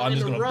like I'm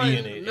just gonna run. be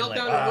in it Meltdown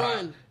and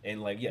run.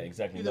 And like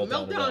exactly. Either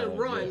meltdown and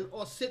run, yeah.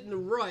 or sit in the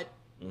rut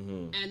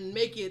and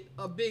make it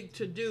a big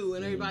to do,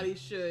 and everybody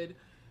should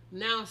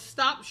now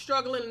stop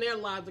struggling in their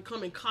lives to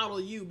come and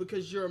coddle you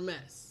because you're a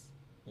mess.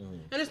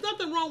 And there's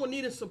nothing wrong with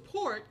needing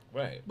support,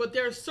 right? But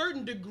there are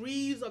certain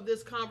degrees of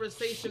this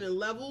conversation and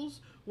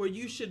levels where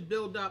you should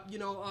build up.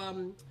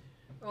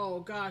 Oh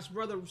gosh,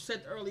 brother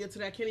said earlier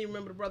today, I can't even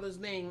remember the brother's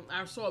name.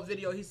 I saw a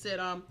video. He said,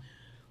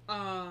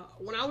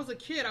 when I was a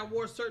kid, I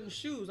wore certain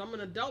shoes. I'm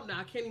an adult now.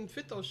 I can't even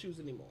fit those shoes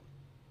anymore.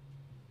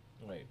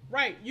 Right.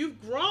 Right. You've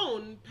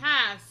grown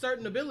past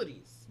certain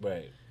abilities.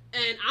 Right.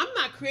 And I'm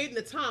not creating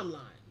a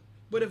timeline.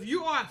 But if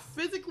you are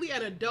physically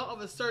an adult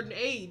of a certain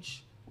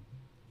age,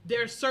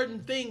 there are certain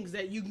things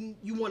that you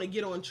want to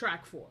get on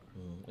track for.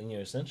 And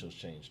your essentials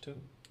change too.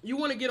 You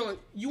want to get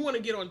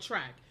on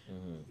track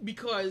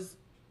because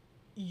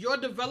your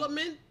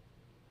development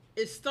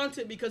is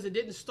stunted because it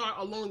didn't start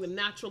along the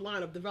natural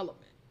line of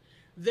development.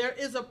 There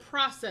is a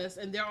process,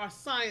 and there are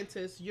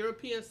scientists,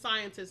 European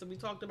scientists, and we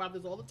talked about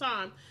this all the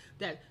time,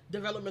 that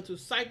developmental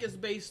psych is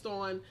based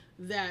on,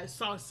 that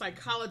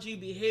psychology,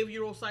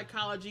 behavioral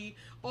psychology,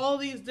 all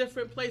these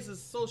different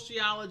places,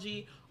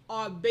 sociology,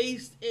 are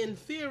based in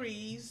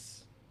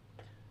theories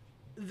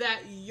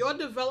that your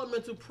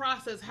developmental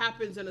process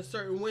happens in a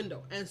certain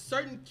window, and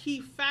certain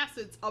key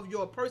facets of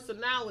your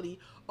personality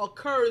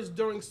occurs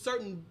during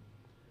certain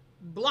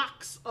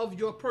blocks of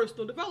your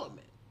personal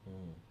development.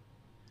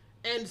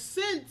 And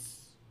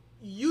since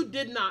you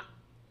did not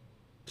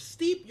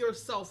steep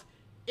yourself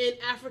in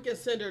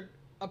African-centered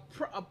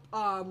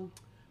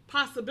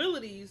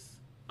possibilities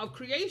of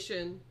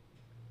creation,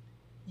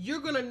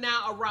 you're going to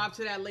now arrive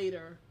to that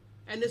later.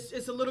 And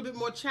it's a little bit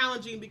more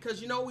challenging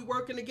because you know what we're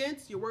working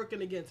against? You're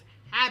working against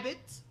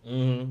habits.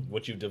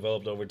 What you've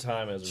developed over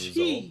time as a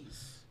result.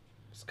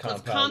 It's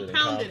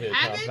compounded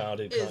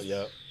habit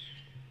yep.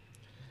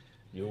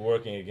 You're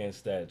working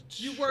against that.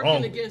 You're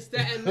working against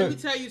that. And let me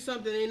tell you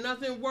something. Ain't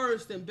nothing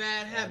worse than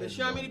bad habits.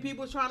 You know how many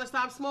people trying to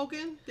stop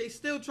smoking? They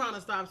still trying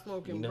to stop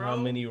smoking, You know bro. how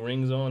many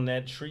rings on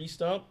that tree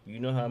stump? You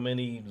know how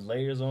many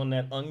layers on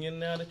that onion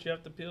now that you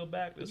have to peel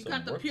back? You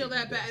got to peel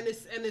that back. And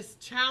it's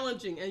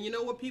challenging. And you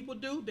know what people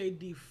do? They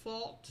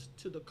default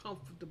to the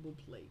comfortable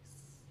place.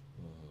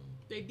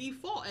 They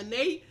default.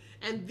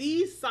 And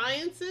these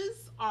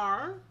sciences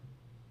are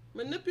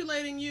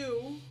manipulating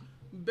you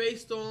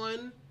based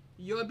on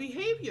your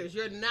behaviors,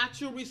 your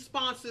natural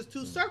responses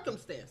to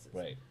circumstances.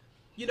 Right.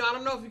 You know, I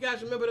don't know if you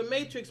guys remember the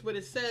Matrix, but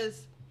it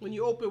says when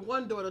you open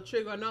one door, it'll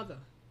trigger another.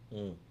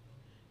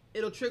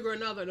 It'll trigger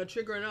another, and it'll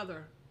trigger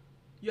another.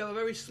 You have a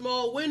very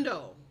small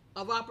window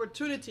of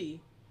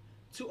opportunity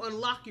to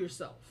unlock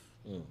yourself,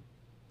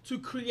 to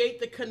create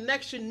the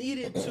connection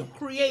needed to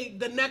create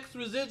the next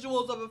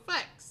residuals of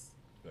effects.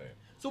 Right.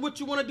 So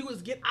what you want to do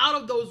is get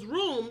out of those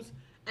rooms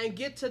and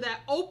get to that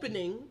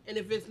opening, and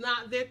if it's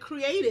not there,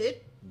 create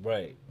it.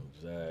 Right.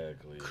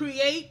 Exactly.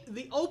 Create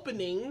the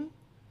opening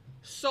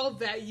so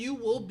that you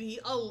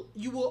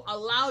will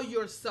allow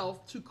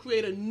yourself to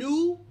create a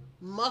new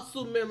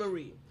muscle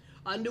memory,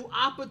 a new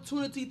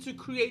opportunity to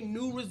create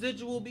new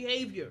residual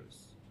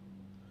behaviors.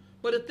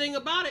 But the thing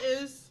about it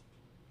is,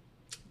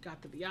 you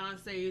got the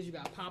Beyoncés, you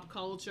got pop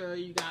culture,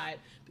 you got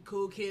the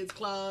cool kids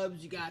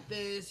clubs, you got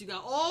this, you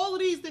got all of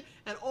these things,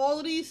 and all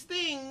of these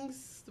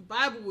things, the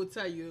Bible will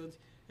tell you,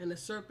 and the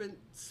serpent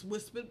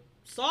whispered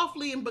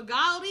softly and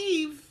beguiled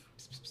Eve.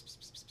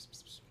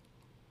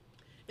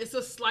 It's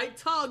a slight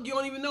tug. You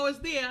don't even know it's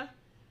there.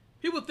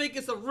 People think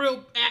it's a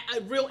real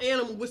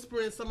animal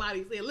whispering in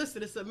somebody's ear.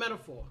 Listen, it's a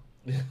metaphor.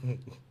 And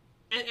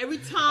every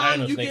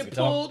time you get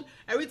pulled,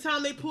 every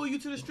time they pull you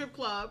to the strip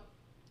club,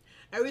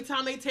 every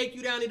time they take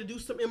you down there to do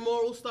some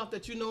immoral stuff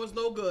that you know is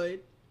no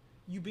good,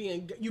 you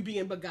being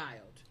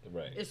beguiled.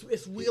 Right.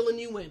 It's wheeling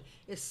you in.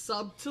 It's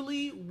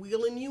subtly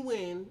wheeling you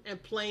in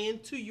and playing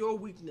to your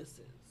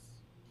weaknesses.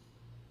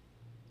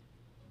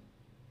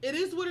 It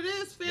is what it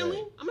is, family.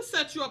 Right. I'm going to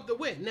set you up to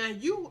win. Now,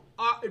 you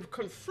are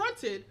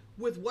confronted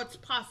with what's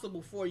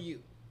possible for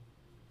you.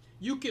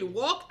 You can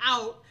walk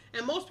out,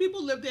 and most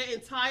people live their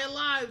entire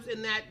lives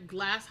in that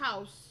glass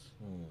house,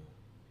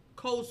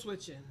 code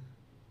switching.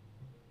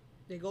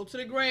 They go to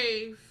the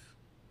grave,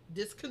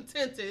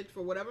 discontented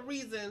for whatever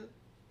reason,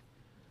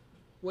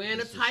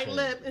 wearing a tight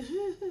lip,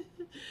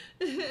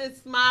 and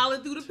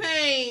smiling through the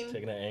pain.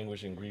 Taking that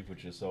anguish and grief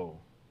with your soul.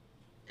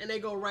 And they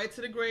go right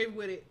to the grave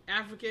with it.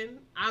 African,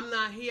 I'm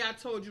not here. I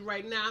told you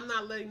right now, I'm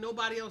not letting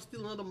nobody else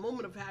steal another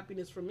moment of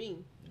happiness from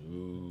me.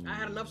 Ooh. I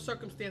had enough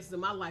circumstances in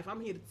my life.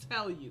 I'm here to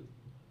tell you.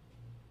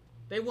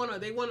 They wanna,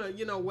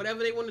 you know, whatever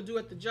they want to do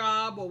at the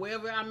job or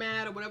wherever I'm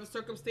at or whatever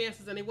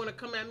circumstances, and they want to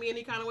come at me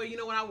any kind of way. You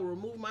know what? I will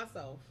remove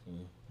myself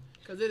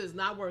because it is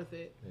not worth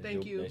it.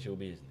 Thank you. That's your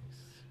business.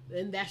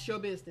 And that's your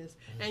business.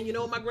 And you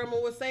know what my grandma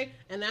would say?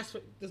 And this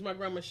is my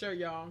grandma's shirt,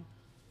 y'all.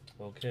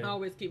 Okay. I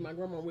always keep my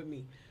grandma with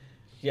me.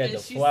 She had And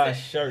the she fly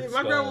said- shirts.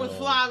 My grandma was going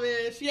fly,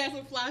 man. She had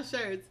some fly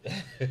shirts.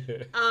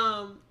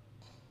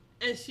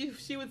 And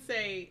she would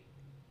say,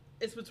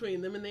 it's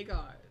between them and their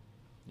God.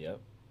 Yep.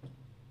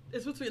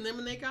 It's between them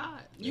and their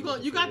God. You gonna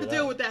got to figure it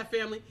deal out. with that,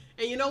 family.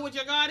 And you know what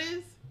your God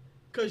is?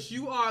 Because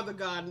you are the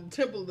God. The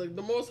temple, the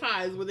Most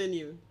High is within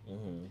you.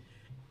 Mm-hmm.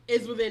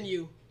 It's within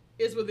you.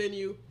 It's within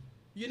you.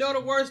 You know the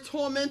worst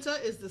tormentor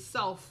is the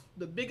self.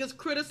 The biggest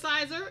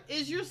criticizer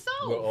is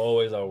yourself. We're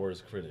always our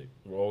worst critic.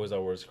 We're always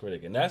our worst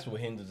critic. And that's what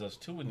hinders us,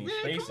 too, in these Man,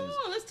 spaces. come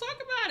on. Let's talk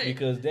about it.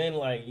 Because then,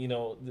 like, you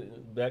know,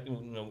 back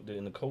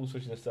in the code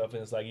switching and stuff,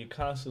 and it's like you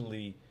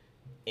constantly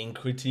in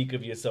critique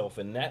of yourself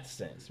in that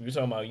sense. We were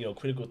talking about, you know,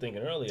 critical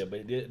thinking earlier,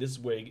 but this is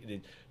where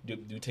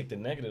you take the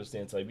negative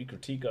stance. Like, we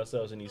critique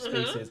ourselves in these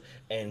spaces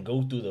and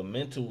go through the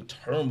mental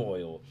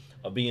turmoil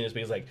of being in a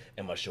space like,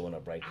 am I showing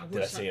up right?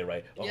 Did I say it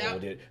right? Oh,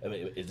 Yep.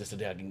 is this the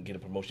day I can get a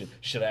promotion?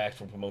 Should I ask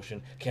for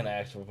promotion? Can I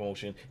ask for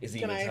promotion? Is it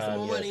Can even I ask for time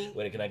more yet? money?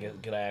 Wait,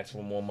 can I ask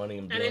for more money?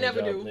 And they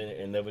never do.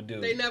 And never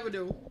do. They never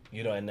do.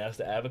 You know, and that's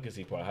the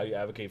advocacy part. How you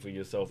advocate for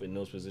yourself in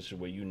those positions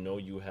where you know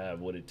you have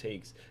what it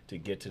takes to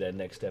get to that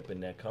next step in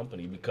that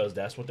company, because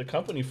that's what the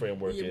company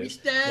framework Yeah, we is.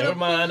 stand Never up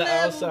mind the the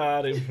level.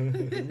 outside.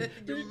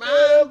 Your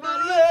mind,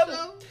 body, and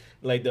soul.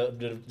 Like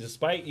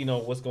despite, you know,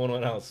 what's going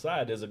on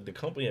outside, the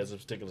company has a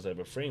particular type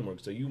of framework.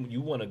 So you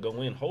want to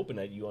go in hoping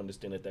that you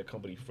understand that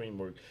company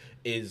framework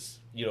is,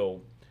 you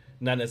know,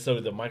 not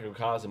necessarily the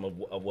microcosm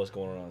of what's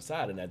going on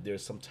outside, and that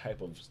there's some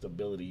type of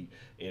stability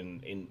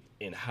in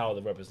how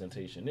the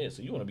representation is.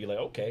 So you want to be like,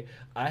 okay,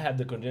 I have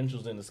the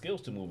credentials and the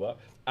skills to move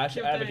up. I should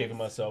Give advocate thanks. for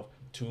myself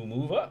to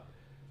move up.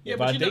 Yeah, If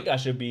but I you think know- I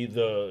should be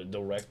the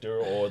director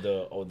or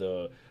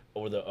the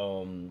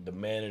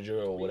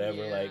manager or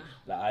whatever, Yeah.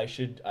 like I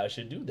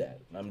should do that.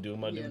 I'm doing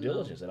my Yeah, due no.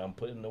 diligence and I'm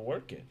putting the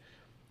work in.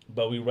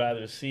 But we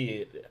rather see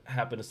it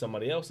happen to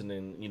somebody else and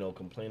then, you know,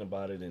 complain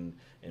about it and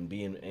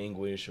be in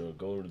anguish, or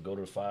go to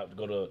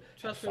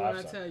Trust me when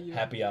I tell you.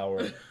 happy hour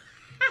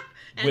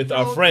And with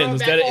our throw friends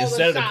back all the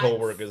instead of the shots.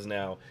 coworkers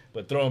now,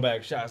 but throwing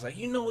back shots like,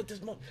 you know what,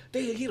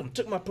 he done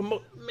took my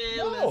promotion. Man,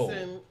 No.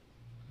 listen.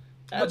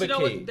 But you know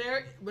Advocate.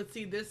 what? But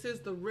see, this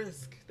is the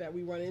risk that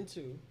we run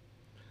into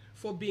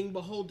for being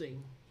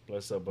beholding.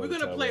 Bless up, We're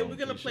brother gonna play. Tyrone. We're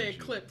gonna play a Appreciate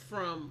you. clip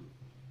from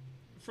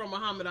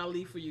Muhammad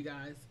Ali for you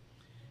guys.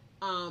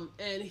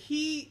 And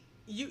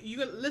you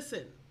gonna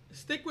listen.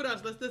 Stick with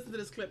us. Let's listen to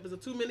this clip. It's a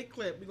 2-minute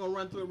clip. We're gonna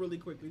run through it really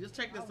quickly. Just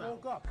check this I out.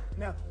 woke up.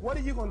 Now, what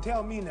are you going to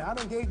tell me now? I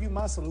done gave you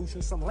my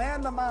solution, some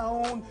land of my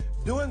own,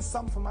 doing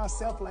something for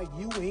myself like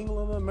you,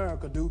 England, and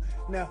America do.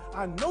 Now,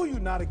 I know you're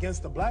not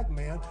against the black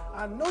man.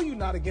 I know you're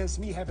not against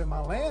me having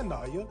my land,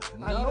 are you?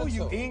 I know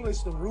you English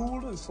the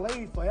ruled and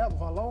slaved forever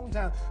for a long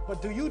time.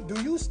 But do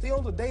you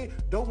still today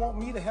don't want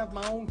me to have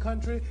my own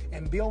country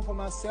and build for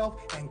myself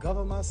and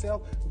govern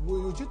myself?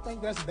 Would you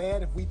think that's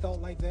bad if we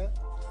thought like that?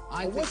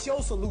 I Well, what's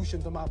your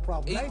solution to my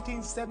problem? It-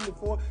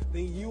 1974,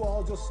 you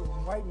all just,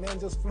 white man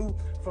just flew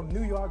from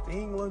New York to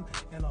England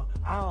in an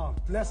hour,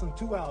 less than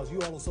 2 hours. You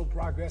all are so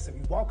progressive.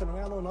 You're walking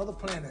around on other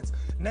planets.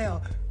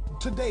 Now,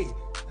 today,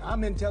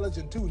 I'm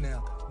intelligent too now.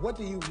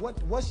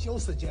 What's your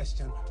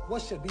suggestion?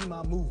 What should be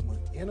my movement?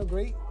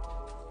 Integrate?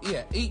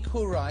 Yeah,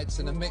 equal rights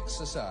in a mixed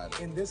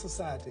society. In this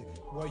society,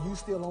 where you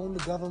still own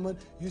the government,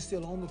 you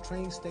still own the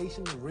train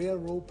station, the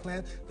railroad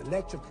plant, the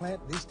lecture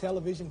plant, these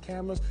television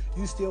cameras,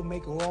 you still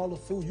make all the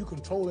food, you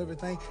control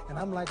everything, and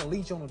I'm like a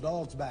leech on a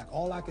dog's back.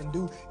 All I can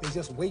do is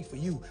just wait for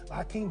you.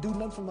 I can't do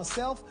nothing for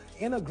myself.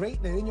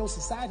 Integrating in your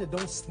society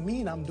don't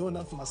mean I'm doing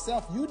nothing for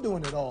myself. You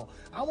doing it all.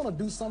 I want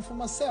to do something for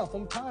myself.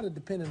 I'm tired of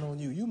depending on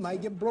you. You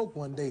might get broke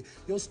one day.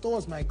 Your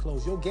stores might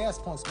close. Your gas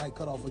pumps might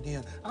cut off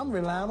again. I'm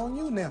relying on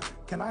you now.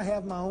 Can I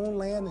have my own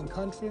land and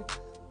country?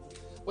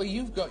 Well,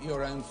 you've got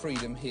your own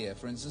freedom here,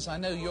 for instance. I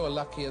know you're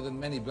luckier than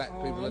many black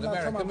people I'm in not talking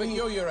America, about but me.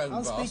 you're your own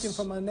I'm boss. speaking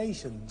for my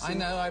nation. I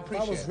know, I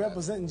appreciate If I was that.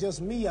 representing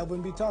just me, I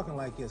wouldn't be talking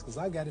like this, because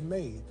I got it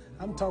made.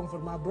 I'm talking for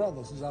my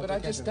brothers who's out But there I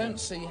just catching don't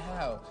see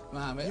how,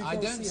 Mohammed, You I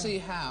don't don't see see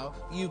how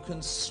you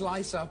can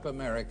slice up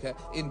America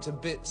into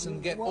bits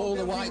and get Well, all the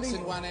then we whites in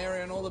leave. one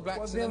area and all the Well,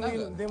 blacks in then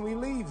another. then we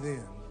leave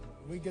then.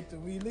 We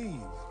leave.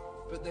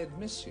 But they'd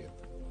miss you.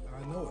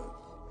 I know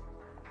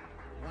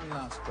it. One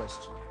last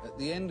question. At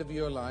the end of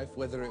your life,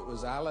 whether it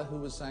was Allah who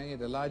was saying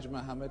it, Elijah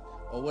Muhammad,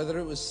 or whether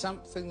it was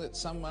something that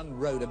someone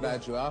wrote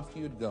about you after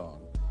you'd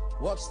gone,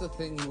 what's the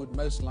thing you would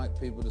most like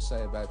people to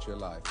say about your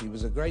life? He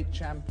was a great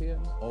champion,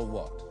 or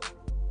what?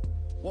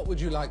 What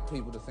would you like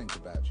people to think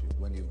about you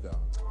when you've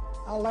gone?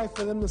 I'd like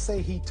for them to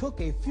say he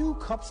took a few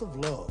cups of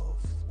love.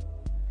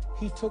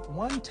 He took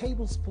 1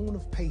 tablespoon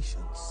of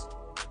patience,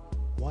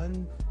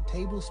 1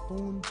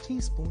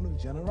 teaspoon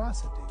of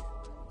generosity,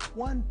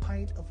 1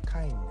 pint of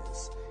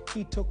kindness.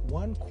 He took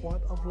 1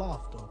 quart of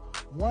laughter,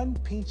 1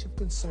 pinch of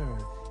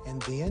concern, and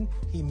then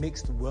he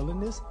mixed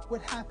willingness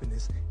with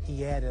happiness.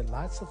 He added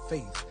lots of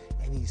faith,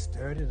 and he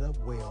stirred it up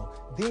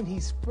well. Then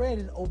he spread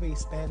it over a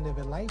span of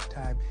a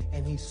lifetime,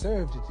 and he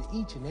served it to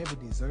each and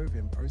every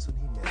deserving person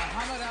he met.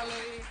 Muhammad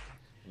Ali.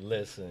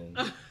 Listen.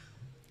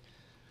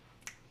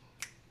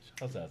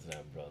 Shouts out to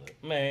that brother.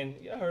 Man,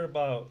 y'all heard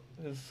about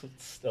his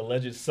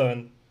alleged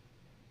son?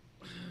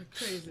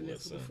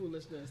 Craziness with the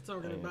foolishness.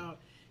 Talking about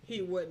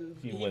he wouldn't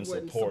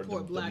support the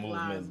Black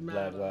Lives movement,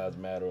 Matter. Black Lives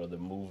Matter, or the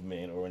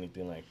movement, or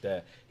anything like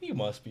that. He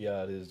must be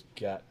out of his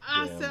goddamn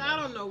I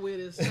don't know where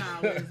this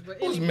child is, but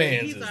Whose anyway,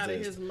 mans he's is out this?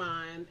 of his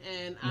mind,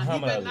 and he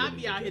Muhammad better Ali, not be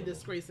ladies out and here gentlemen.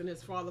 disgracing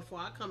his father. For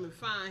I come and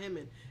find him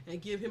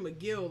and give him a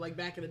gill like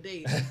back in the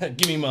day.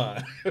 Give me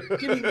mine.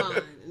 Give me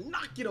mine and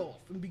knock it off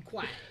and be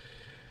quiet.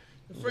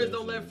 The friends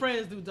don't let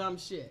friends do dumb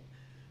shit.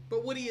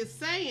 But what he is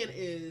saying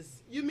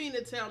is, you mean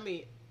to tell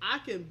me I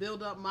can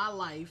build up my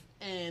life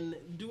and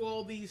do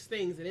all these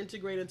things and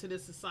integrate into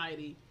this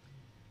society,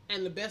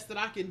 and the best that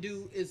I can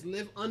do is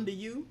live under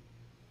you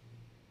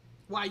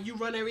while you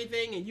run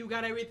everything and you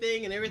got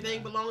everything and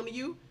everything belong to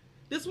you?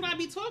 This is what I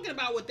be talking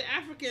about with the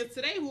Africans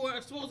today who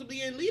are supposed to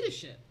be in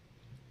leadership.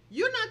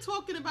 You're not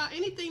talking about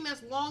anything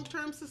that's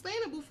long-term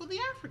sustainable for the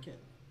African.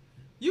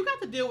 You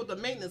got to deal with the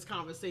maintenance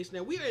conversation,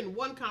 and we are in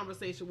one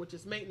conversation, which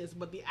is maintenance,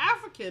 but the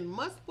African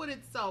must put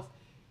itself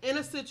in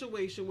a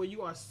situation where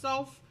you are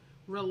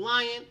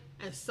self-reliant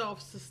and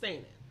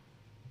self-sustaining.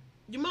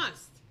 You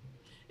must.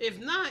 If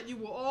not, you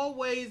will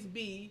always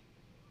be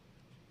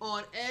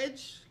on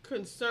edge,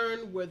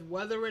 concerned with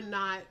whether or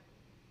not,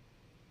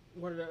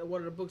 one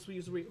of the books we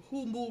used to read,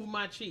 Who Moved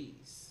My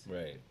Cheese?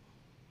 Right.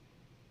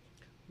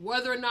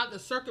 Whether or not the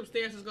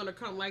circumstance is going to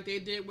come like they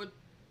did with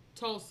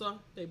Tulsa.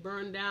 They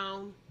burned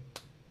down.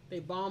 They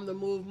bombed the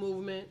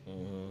movement.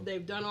 Mm-hmm.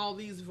 They've done all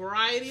these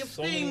variety of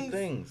so things. Many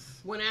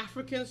things. When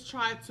Africans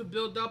tried to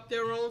build up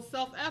their own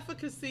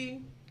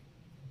self-efficacy.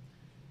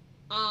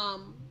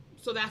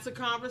 So that's a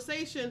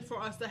conversation for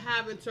us to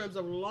have in terms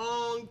of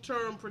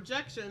long-term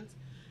projections.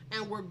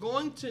 And we're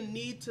going to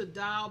need to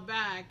dial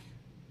back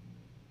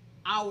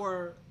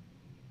our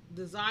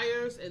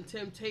desires and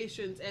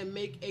temptations and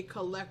make a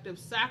collective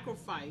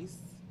sacrifice.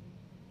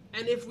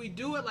 And if we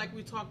do it like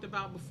we talked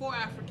about before,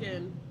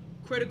 African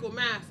critical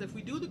mass, if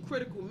we do the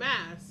critical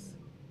mass,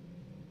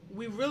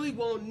 we really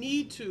won't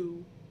need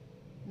to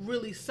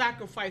really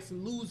sacrifice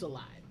and lose a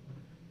lot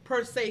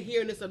per se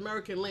here in this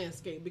American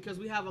landscape, because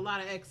we have a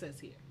lot of excess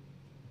here.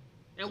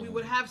 And we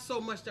would have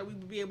so much that we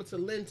would be able to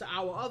lend to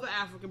our other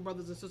African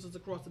brothers and sisters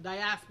across the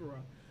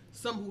diaspora,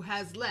 some who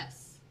has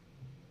less.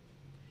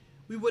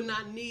 We would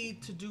not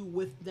need to do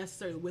with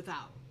necessarily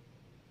without.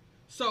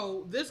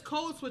 So this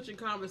code switching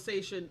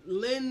conversation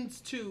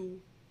lends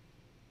to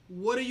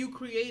what are you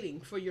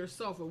creating for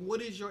yourself, and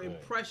what is your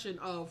impression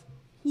of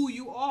who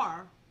you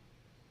are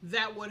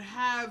that would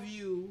have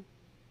you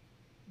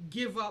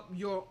give up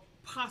your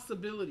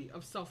possibility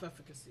of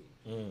self-efficacy.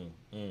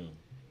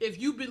 If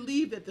you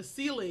believe that the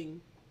ceiling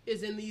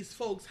is in these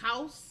folks'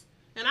 house,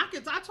 and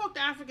I talk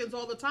to Africans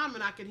all the time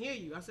and I can hear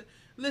you. I said,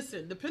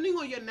 listen, depending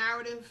on your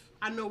narrative,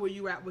 I know where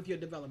you're at with your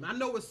development. I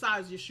know what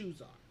size your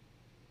shoes are.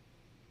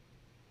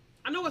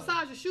 I know what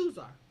size your shoes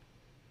are.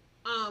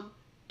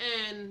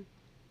 And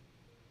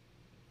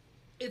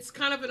it's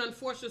kind of an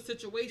unfortunate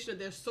situation that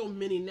there's so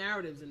many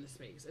narratives in the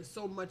space and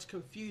so much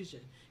confusion.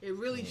 It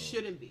really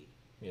shouldn't be.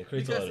 Yeah, it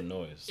creates a lot of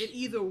noise. It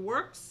either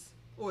works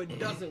or it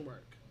doesn't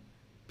work.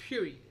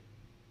 Period.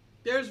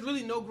 There's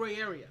really no gray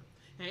area.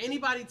 And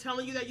anybody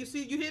telling you that you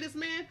hear this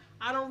man,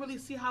 I don't really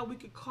see how we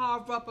could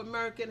carve up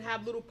America and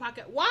have little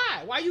pocket.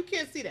 Why? Why you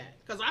can't see that?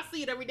 Because I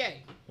see it every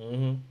day.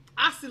 Mm-hmm.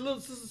 I see little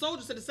sister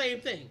soldiers say the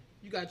same thing.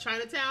 You got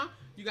Chinatown,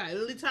 you got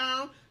Italy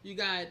Town, you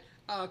got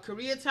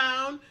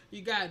Koreatown,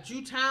 you got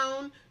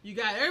Jewtown,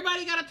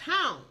 everybody got a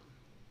town.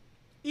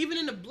 Even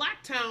in the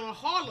black town or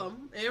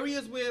Harlem,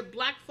 areas where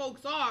black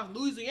folks are,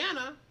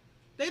 Louisiana,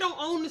 they don't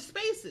own the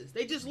spaces.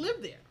 They just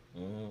live there.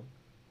 Mm-hmm.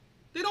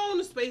 They don't own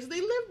the spaces.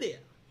 They live there.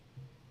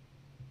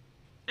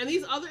 And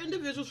these other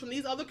individuals from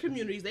these other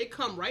communities, they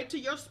come right to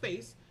your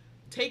space,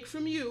 take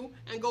from you,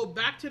 and go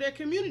back to their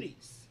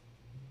communities.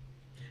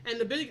 And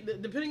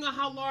depending on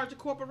how large the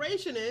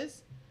corporation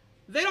is,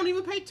 they don't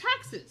even pay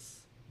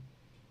taxes.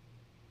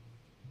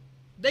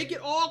 They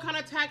get all kind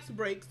of tax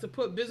breaks to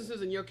put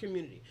businesses in your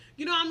community.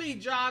 You know how many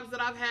jobs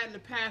that I've had in the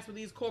past where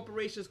these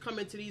corporations come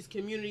into these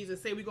communities and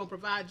say we're going to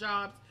provide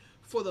jobs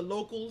for the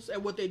locals,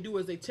 and what they do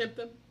is they tempt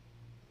them,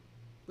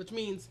 which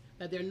means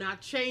that they're not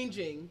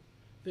changing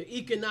the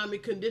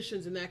economic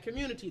conditions in that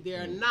community. They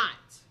are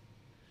not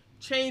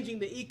changing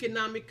the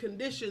economic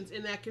conditions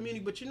in that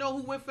community. But you know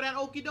who went for that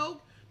okie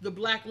doke? The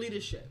black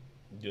leadership.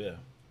 Yeah.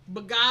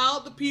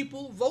 Beguile the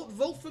people,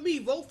 vote for me,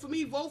 vote for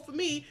me, vote for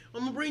me.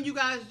 I'm gonna bring you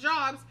guys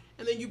jobs,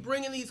 and then you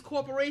bring in these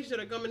corporations that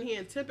are coming here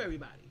and tip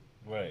everybody.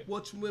 Right.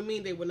 Which will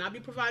mean they will not be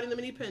providing them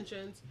any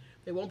pensions.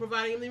 They won't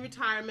provide them any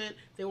retirement.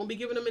 They won't be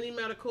giving them any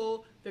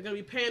medical. They're going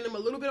to be paying them a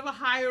little bit of a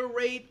higher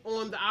rate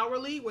on the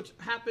hourly, which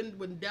happened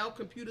when Dell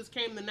Computers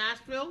came to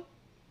Nashville.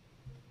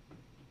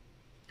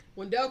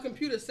 When Dell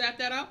Computers set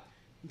that up,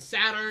 and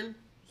Saturn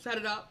set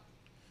it up,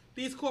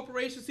 these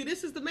corporations, see,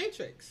 this is the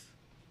matrix.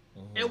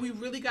 And we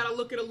really got to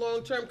look at a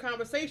long-term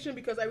conversation,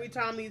 because every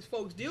time these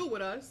folks deal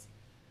with us,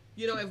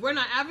 you know, if we're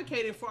not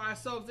advocating for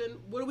ourselves, then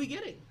what are we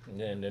getting?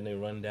 Yeah, and then they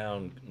run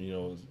down,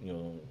 you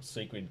know,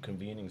 sacred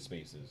convening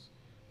spaces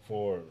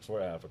for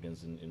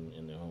Africans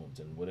in their homes.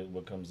 And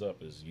what comes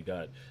up is you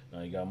got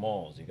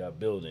malls, you got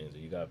buildings,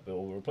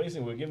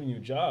 we're giving you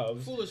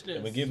jobs. Foolishness.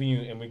 And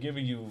we're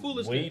giving you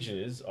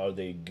wages. Are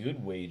they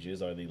good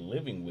wages? Are they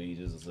living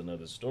wages? Is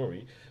another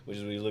story. Which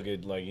is we look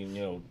at, like, you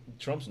know,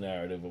 Trump's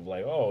narrative of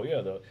like, oh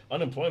yeah, the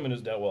unemployment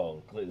is that,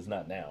 well, it's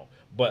not now.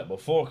 But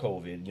before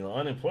COVID, you know,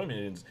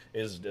 unemployment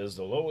is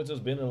the lowest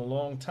it's been in a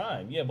long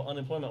time. Yeah, but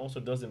unemployment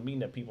also doesn't mean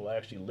that people are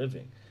actually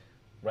living.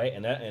 Right,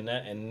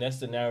 and that's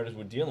the narrative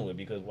we're dealing with,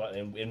 because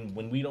and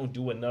when we don't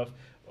do enough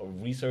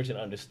research and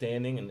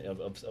understanding and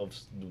of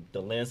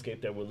the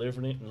landscape that we're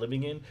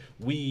living in,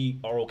 we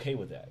are okay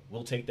with that.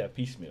 We'll take that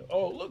piecemeal.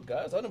 Oh, look,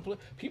 guys, unemployed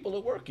people are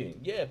working.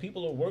 Yeah,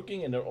 people are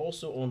working, and they're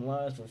also on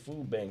lines for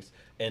food banks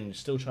and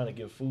still trying to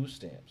give food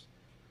stamps.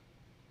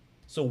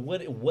 So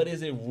what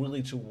is it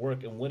really to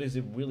work, and what is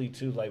it really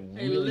to, like,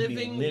 really be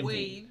living? A living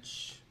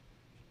wage,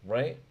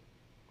 right?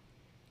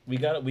 We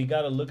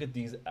gotta look at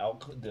these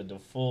the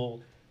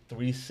full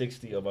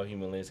 360 of our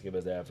human landscape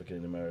as African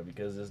in America,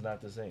 because it's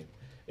not the same.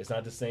 It's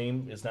not the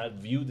same. It's not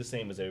viewed the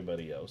same as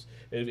everybody else.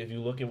 If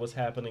you look at what's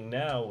happening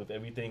now with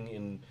everything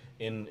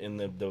in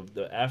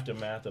the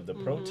aftermath of the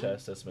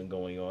protests that's been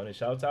going on, and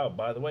shouts out,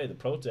 by the way, the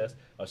protests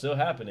are still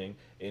happening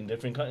in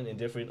different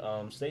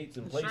states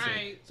and places.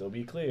 Right. So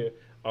be clear.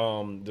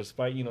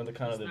 Despite, you know, the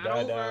kind of the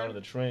die down of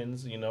the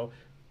trends, you know,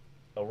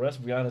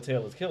 arrest Breonna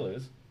Taylor's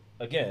killers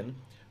again.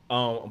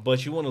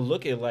 But you want to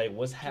look at, like,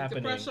 what's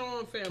happening. Keep the pressure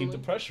on, family. Keep the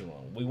pressure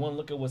on. We want to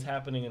look at what's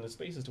happening in the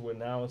spaces to where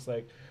now it's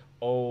like,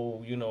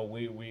 oh, you know,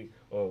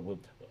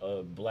 with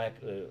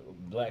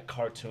black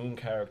cartoon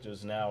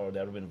characters now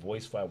that have been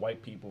voiced by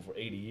white people for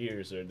 80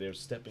 years, or they're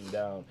stepping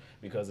down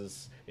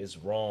because it's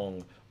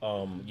wrong.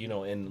 You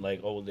know, and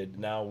like, oh, that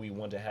now we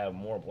want to have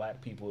more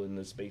black people in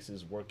the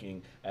spaces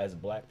working as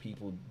black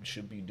people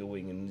should be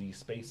doing in these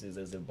spaces,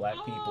 as if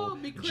black people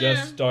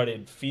just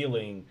started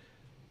feeling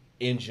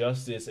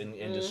injustice and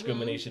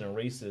discrimination and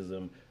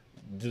racism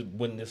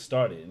when this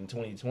started in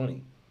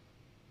 2020.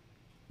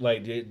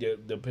 Like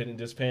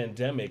this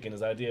pandemic and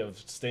this idea of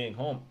staying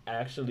home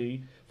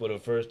actually, for the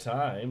first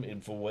time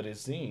and for what it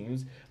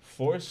seems,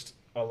 forced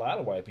a lot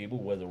of white people,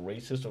 whether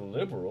racist or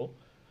liberal,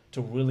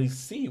 to really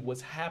see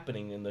what's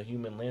happening in the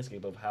human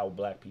landscape of how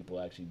black people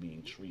are actually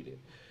being treated.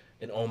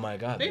 And oh my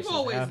God, they've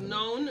always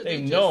known.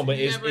 They've known, but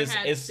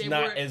it's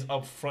not as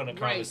upfront a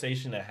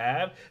conversation to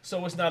have,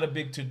 so it's not a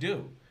big to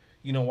do.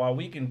 You know, while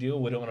we can deal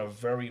with it on a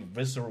very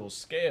visceral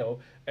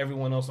scale,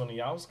 everyone else on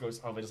the outskirts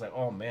of it is like,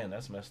 oh man,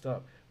 that's messed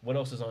up. What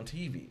else is on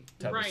TV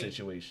type of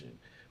situation?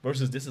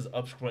 Versus this is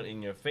upfront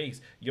in your face.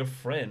 Your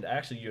friend,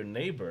 actually your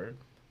neighbor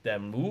that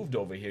moved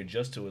over here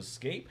just to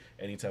escape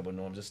any type of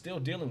norms is still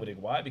dealing with it.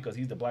 Why? Because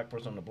he's the black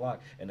person on the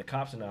block, and the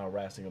cops are now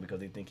harassing him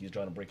because they think he's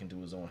trying to break into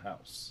his own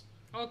house.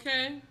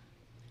 Okay.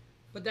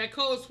 But that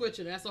code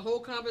switching, that's a whole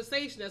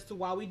conversation as to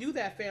why we do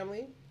that,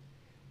 family.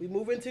 We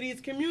move into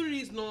these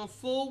communities knowing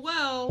full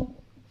well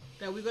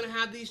that we're going to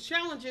have these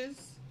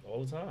challenges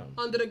all the time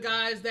under the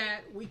guise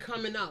that we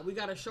coming up. We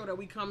got to show that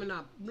we coming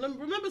up.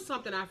 Remember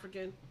something,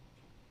 African.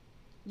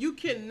 You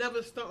can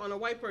never stunt on a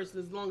white person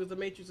as long as the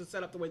matrix is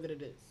set up the way that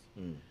it is.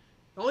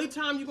 The only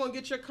time you're going to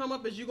get your come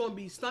up is you're going to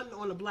be stunting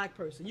on a black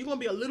person. You're going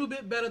to be a little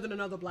bit better than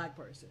another black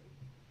person.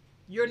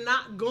 You're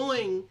not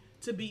going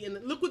to be in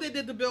look what they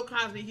did to Bill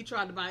Cosby. He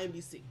tried to buy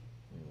NBC.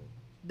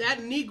 That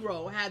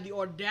Negro had the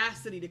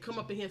audacity to come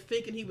up in here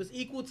thinking he was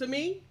equal to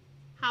me.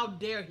 How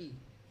dare he?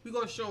 We're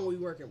going to show him what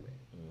we're working with.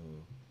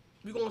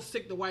 We're going to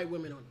stick the white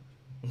women on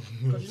him.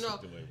 Because,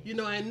 you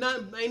know, ain't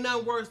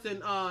nothing worse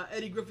than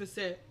Eddie Griffith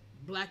said,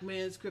 black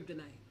man's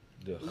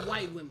kryptonite.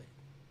 White women.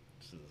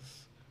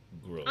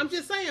 Gross. I'm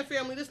just saying,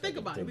 family, just think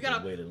about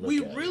it. We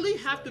really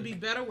have to be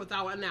better with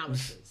our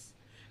analysis.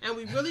 And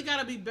we really got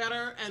to be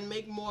better and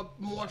make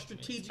more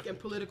strategic and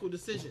political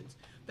decisions.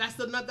 That's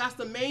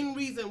the main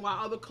reason why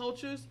other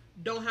cultures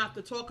don't have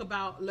to talk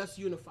about let's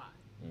unify.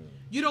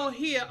 You don't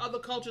hear other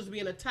cultures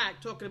being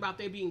attacked talking about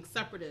they being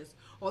separatists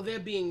or they're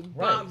being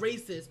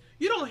racist.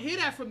 You don't hear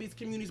that from these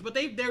communities, but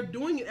they're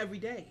doing it every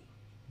day.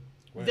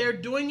 Right. They're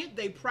doing it.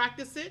 They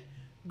practice it.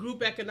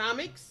 Group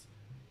economics,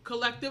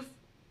 collective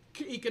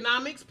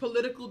economics,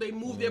 political. They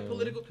move their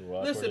political.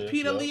 Listen,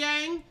 Peter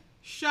Liang,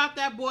 shot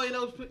that boy in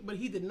those, but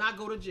he did not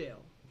go to jail.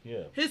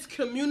 Yeah. His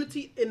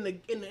community in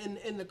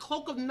the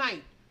cloak of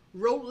night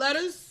wrote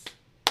letters,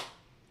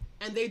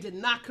 and they did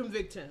not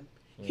convict him.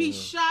 He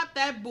shot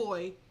that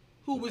boy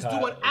who was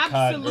doing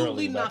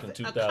absolutely nothing.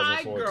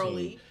 Akai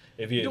Gurley.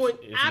 If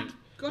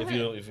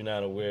you're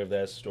not aware of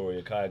that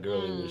story, Akai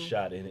Gurley was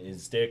shot in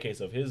his staircase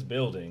of his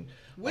building,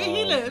 where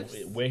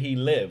he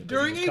lived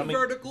during a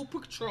vertical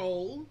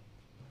patrol.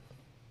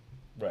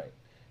 Right.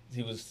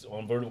 He was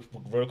on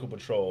vertical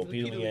patrol.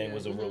 Peter Liang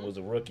was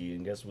a rookie,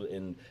 and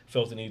and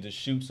felt the need to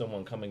shoot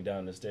someone coming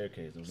down the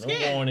staircase. There was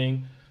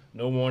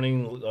no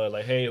warning,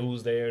 like, hey,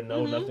 who's there?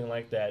 No, nothing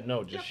like that.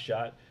 No, just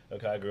shot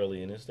Akai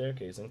Gurley in his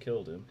staircase and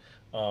killed him.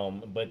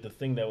 But the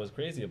thing that was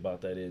crazy about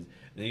that is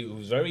he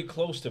was very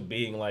close to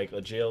being like a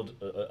jailed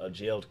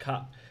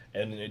cop.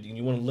 And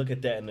you want to look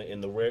at that in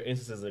the rare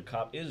instances a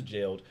cop is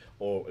jailed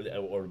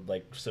or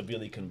like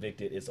severely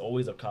convicted. It's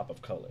always a cop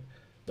of color.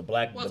 The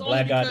black guy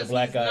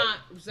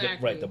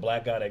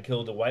that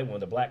killed the white woman,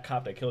 the black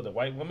cop that killed the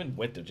white woman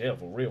went to jail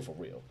for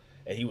real,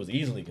 and he was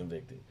easily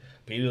convicted.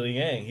 Peter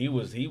Liang,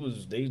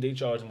 they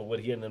charged him with what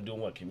he ended up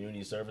doing,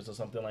 community service or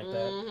something like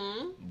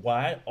that.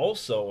 Why?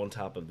 Also, on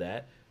top of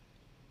that,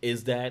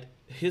 is that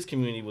his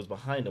community was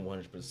behind him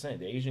 100%.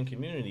 The Asian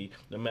community,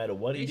 no matter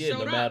what he did,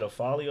 no matter the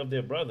folly of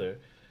their brother,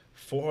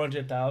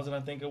 400,000,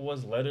 I think it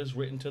was, letters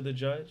written to the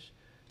judge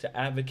to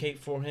advocate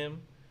for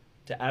him.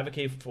 To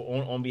advocate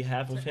for on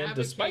behalf of him,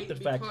 despite the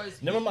fact,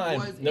 never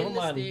mind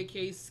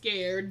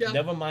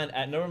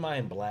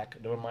black,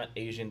 never mind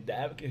Asian, to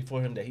advocate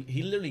for him that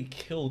he literally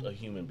killed a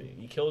human being.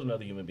 He killed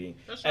another human being.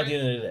 At the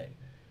end of the day,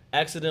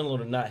 accidental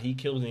or not, he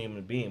killed a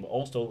human being. But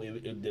also,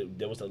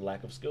 there was a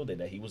lack of skill there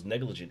that he was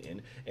negligent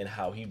in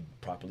how he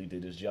properly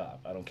did his job.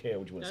 I don't care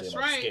what you want to say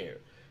about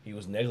scared. He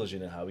was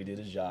negligent in how he did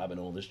his job, and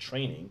all this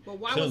training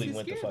clearly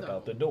went the fuck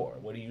out the door.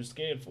 What are you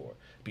scared for?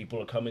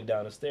 People are coming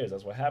down the stairs.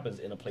 That's what happens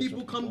in a place where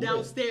people come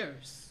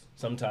downstairs.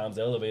 Sometimes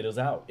the elevator's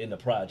out in the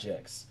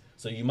projects,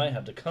 so you might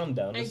have to come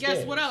down the stairs. And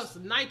guess what else?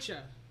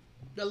 NYCHA.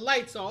 The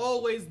lights are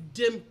always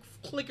dim,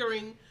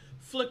 flickering.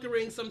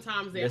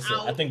 Sometimes they're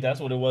out. I think that's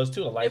what it was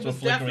too. The lights were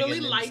flickering definitely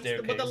in lights,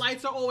 the but the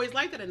lights are always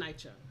like that at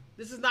NYCHA.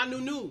 This is not new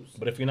news.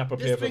 But if you're not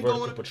prepared for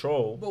vertical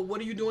patrol, but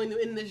what are you doing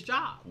in this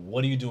job?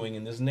 What are you doing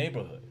in this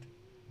neighborhood?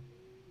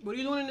 What are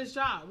you doing in this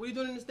job? What are you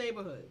doing in this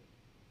neighborhood?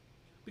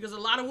 Because a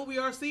lot of what we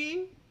are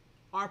seeing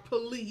are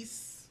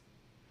police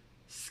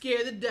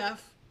scared to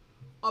death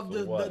of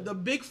the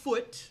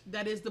Bigfoot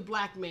that is the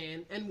black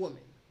man and woman.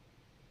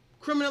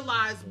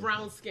 Criminalized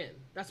brown skin.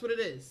 That's what it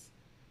is.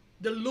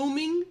 The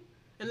looming,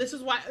 and this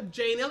is why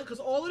Jane Elliott, because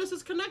all of this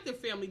is connected,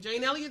 family.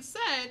 Jane Elliott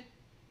said,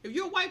 if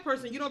you're a white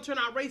person, you don't turn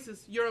out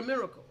racist, you're a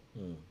miracle.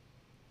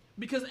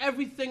 Because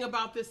everything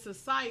about this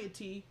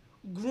society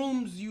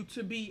grooms you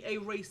to be a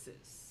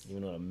racist.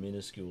 Even on a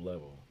minuscule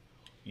level.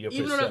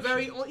 Even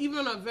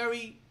on a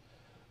very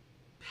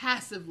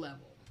passive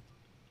level.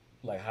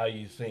 Like how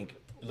you think,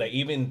 like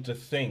even to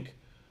think,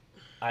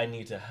 I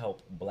need to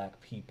help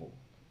black people.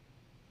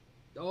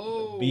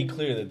 Oh. Be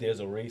clear that there's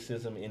a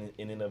racism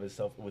in and of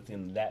itself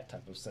within that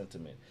type of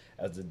sentiment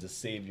as the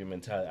savior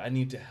mentality. I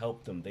need to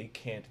help them. They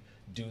can't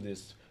do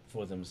this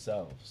for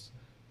themselves.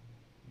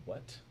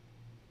 What?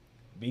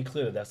 Be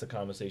clear that that's a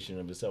conversation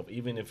of itself.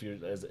 Even if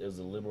you're as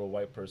a liberal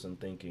white person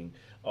thinking,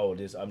 oh,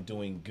 I'm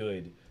doing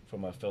good for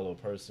my fellow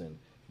person.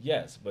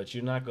 Yes, but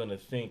you're not going to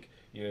think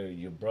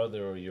your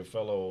brother or your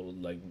fellow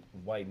like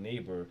white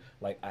neighbor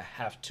like I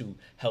have to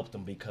help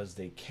them because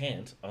they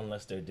can't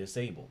unless they're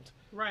disabled.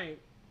 Right.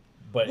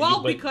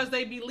 But because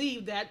they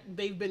believe that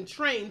they've been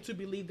trained to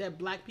believe that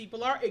black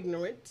people are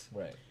ignorant,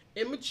 right,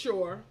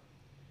 immature,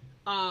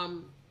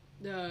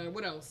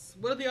 what else?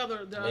 What are the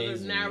other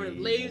narrative?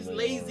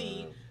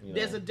 Lazy.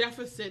 There's a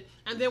deficit,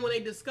 and then when they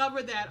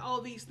discover that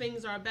all these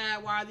things are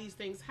bad, why are these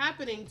things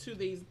happening to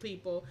these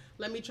people?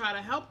 Let me try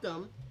to help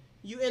them.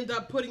 You end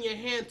up putting your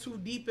hand too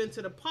deep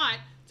into the pot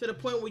to the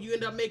point where you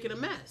end up making a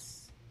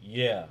mess.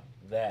 Yeah,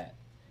 that.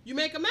 You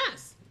make a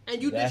mess,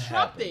 and you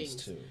disrupt things,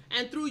 too.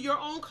 And through your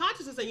own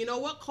consciousness, and you know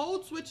what?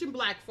 Code switching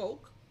black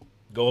folk.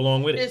 Go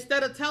along with it.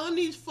 Instead of telling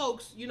these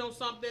folks, you know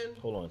something.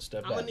 Hold on,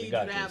 step back. I'm gonna need you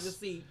to have the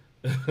seat.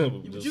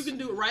 But you can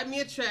do write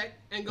me a check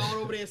and go on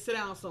over there and sit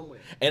down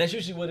somewhere. And that's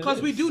usually what it is.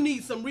 Because we do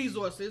need some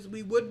resources.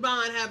 We wouldn't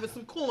mind having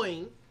some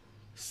coin.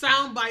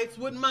 Sound bites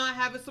wouldn't mind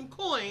having some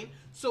coin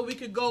so we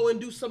could go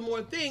and do some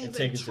more things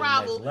and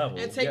travel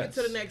and take it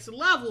to the next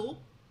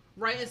level,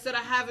 right? Instead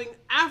of having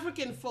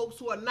African folks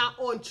who are not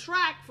on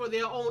track for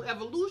their own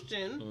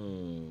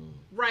evolution,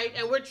 right?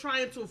 And we're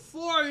trying to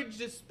forge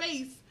the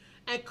space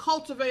and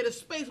cultivate a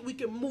space we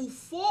can move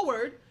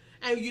forward.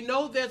 And you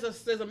know there's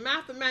a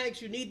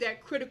mathematics, you need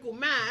that critical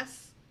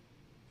mass.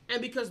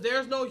 And because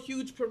there's no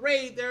huge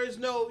parade, there is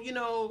no,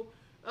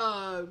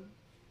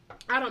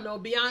 I don't know,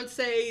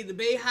 Beyonce, the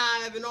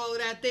Bayhive and all of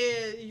that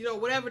there,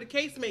 whatever the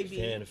case may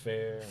be.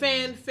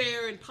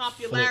 Fanfare and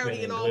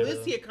popularity and all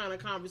this here kind of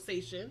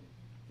conversation,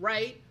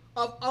 right?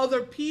 Of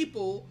other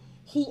people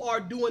who are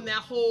doing that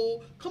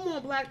whole, come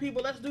on black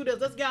people, let's do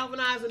this, let's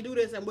galvanize and do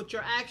this. And what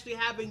you're actually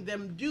having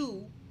them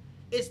do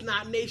it's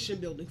not nation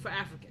building for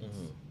Africans.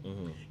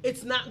 Mm-hmm.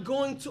 It's not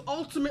going to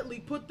ultimately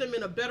put them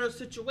in a better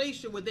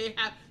situation where they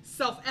have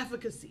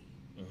self-efficacy.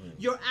 Mm-hmm.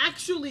 You're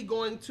actually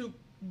going to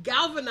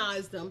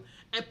galvanize them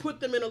and put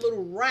them in a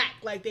little rack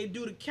like they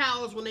do the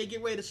cows when they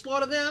get ready to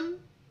slaughter them.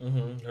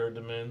 Herd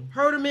them in.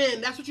 Herd them in.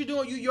 That's what you're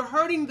doing. You're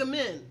herding them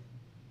in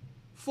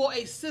for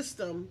a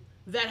system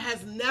that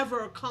has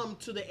never come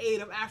to the aid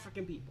of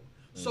African people.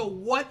 So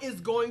what is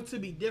going to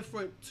be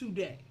different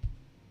today?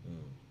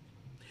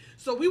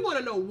 So we want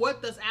to know,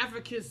 what does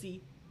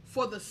advocacy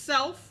for the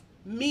self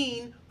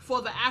mean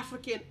for the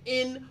African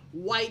in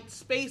white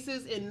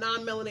spaces, in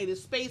non-melanated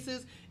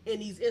spaces, in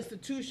these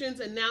institutions?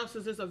 And now,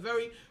 since it's a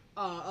very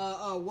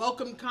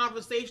welcome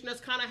conversation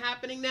that's kind of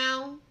happening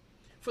now,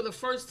 for the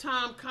first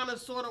time, kind of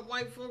sort of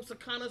white folks are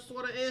kind of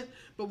sort of in,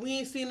 but we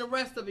ain't seen the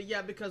rest of it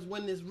yet, because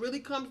when this really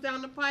comes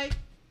down the pipe,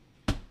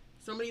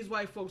 some of these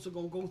white folks are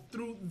gonna go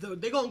through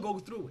they're gonna go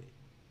through it.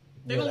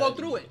 They're gonna go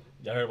through it.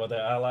 Y'all heard about that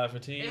ally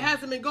fatigue? It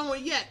hasn't been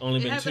going yet. Only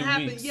it been hasn't 2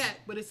 happened weeks.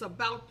 yet, but it's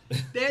about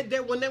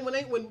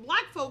when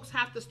black folks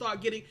have to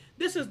start getting,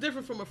 this is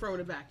different from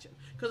affirmative action,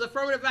 because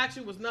affirmative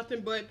action was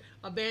nothing but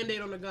a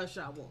Band-Aid on a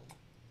gunshot wound.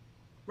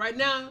 Right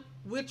now,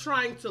 we're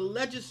trying to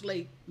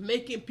legislate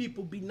making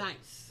people be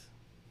nice.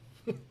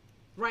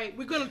 Right?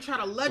 We're gonna try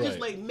to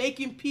legislate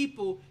making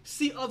people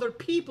see other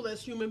people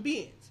as human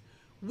beings.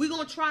 We're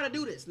gonna try to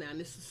do this now in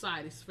this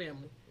society, this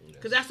family,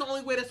 because that's the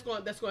only way that's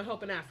going to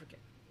help an African.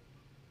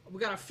 We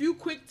got a few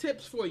quick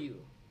tips for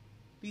you.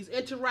 These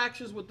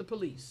interactions with the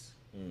police.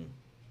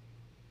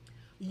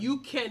 You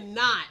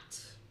cannot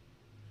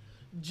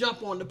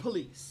jump on the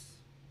police.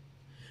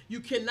 You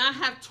cannot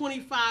have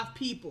 25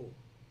 people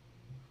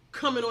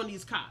coming on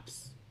these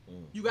cops.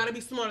 You got to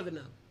be smarter than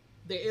them.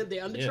 They're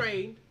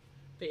undertrained.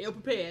 They're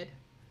ill-prepared.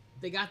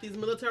 They got these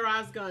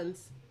militarized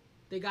guns.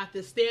 They got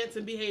this stance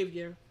and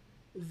behavior.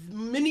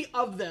 Many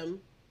of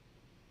them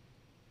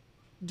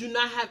do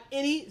not have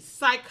any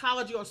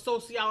psychology or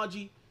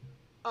sociology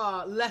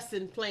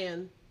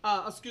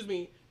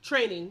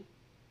training,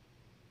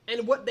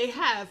 and what they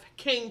have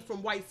came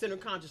from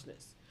white-centered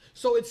consciousness.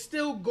 So it's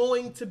still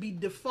going to be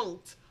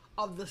defunct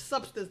of the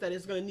substance that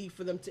it's going to need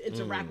for them to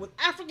interact with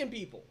African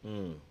people.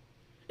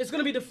 It's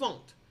going to be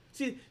defunct.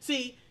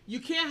 See,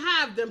 you can't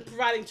have them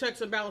providing checks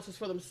and balances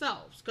for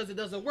themselves, because it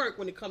doesn't work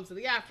when it comes to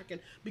the African,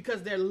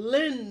 because their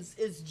lens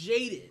is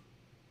jaded.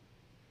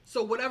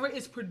 So whatever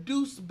is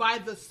produced by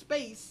the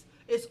space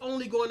is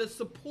only going to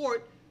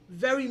support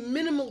very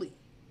minimally.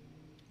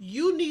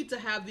 You need to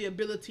have the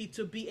ability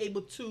to be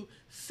able to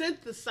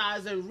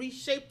synthesize and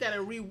reshape that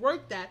and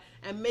rework that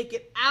and make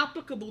it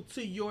applicable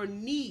to your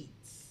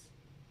needs.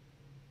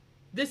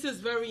 This is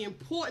very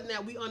important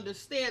that we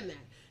understand that.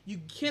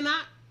 You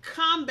cannot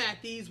combat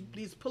these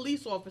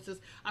police officers.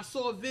 I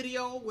saw a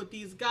video with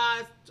these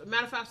guys.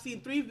 Matter of fact, I've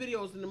seen 3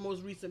 videos in the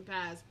most recent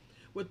past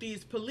with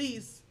these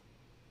police,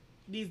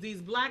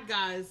 these black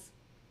guys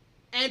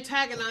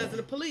antagonizing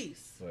the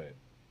police. Right.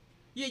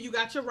 Yeah, you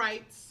got your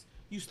rights.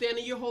 You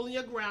standing, you're holding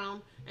your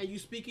ground, and you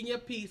speaking your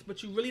piece,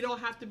 but you really don't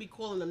have to be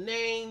calling them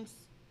names.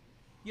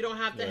 You don't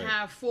have to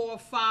have 4 or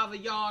 5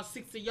 of y'all,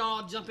 6 of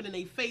y'all jumping in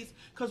their face,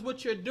 because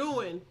what you're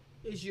doing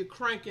is you're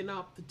cranking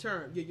up the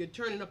turn. You're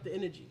turning up the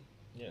energy.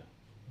 Yeah.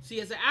 See,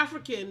 as an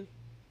African,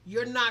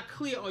 you're not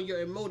clear on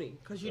your emoting,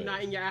 because you're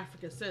not in your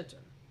African center.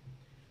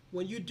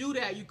 When you do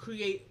that, you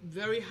create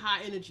very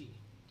high energy.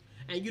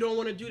 And you don't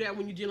want to do that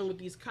when you're dealing with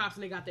these cops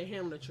and they got their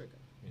hand on the trigger.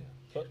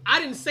 I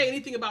didn't say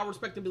anything about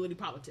respectability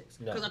politics,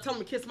 because I tell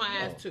them to kiss my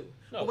ass too.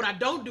 But what I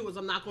don't do is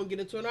I'm not going to get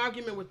into an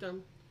argument with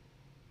them.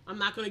 I'm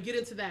not going to get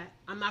into that.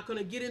 I'm not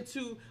going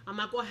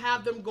to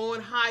have them going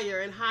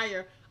higher and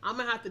higher. I'm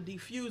going to have to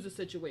defuse the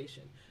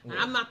situation. And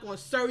I'm not going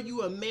to sir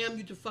you or ma'am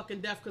you to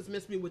fucking death because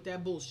miss me with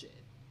that bullshit.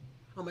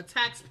 I'm a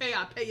taxpayer.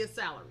 I pay your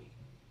salary.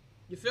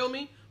 You feel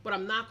me? But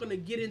I'm not going to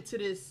get into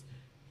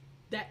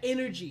that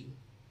energy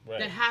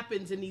that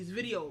happens in these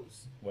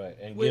videos. Right,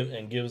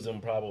 and gives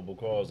them probable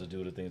cause to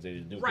do the things they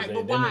do. Right,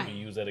 but why? Then they can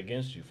use that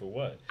against you for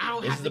what? I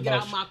don't have to get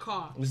out my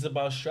car. This is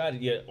about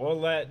strategy. Yeah,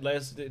 all that.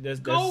 That's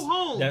go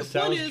home. That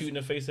sounds cute in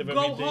the face of go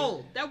everything. Go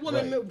home. That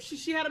woman,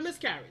 she had a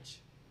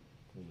miscarriage.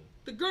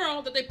 The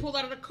girl that they pulled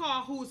out of the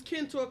car, who was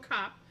kin to a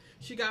cop,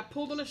 she got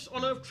pulled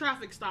on a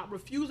traffic stop,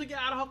 refused to get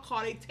out of her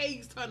car. They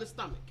tased her in the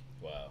stomach.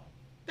 Wow.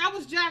 That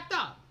was jacked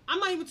up. I'm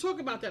not even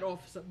talking about that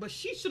officer, but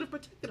she should have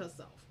protected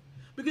herself.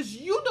 Because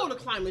you know the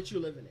climate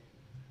you're living in.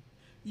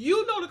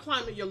 You know the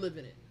climate you're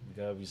living in. You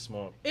gotta be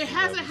smart. It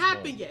hasn't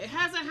happened yet. It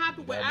hasn't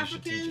happened where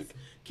Africans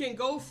can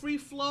go free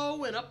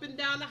flow and up and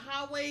down the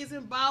highways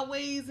and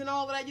byways and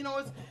all of that. You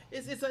know,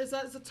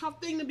 it's a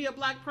tough thing to be a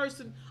black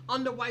person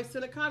under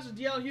white-centered conscience.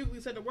 D.L.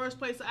 Hughley said the worst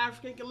place an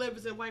African can live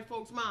is in white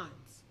folks'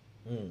 minds.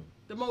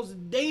 The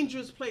most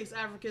dangerous place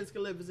Africans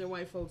can live is in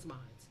white folks'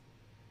 minds.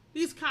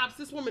 These cops,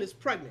 this woman is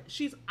pregnant.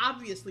 She's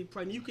obviously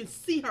pregnant. You can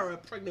see her, a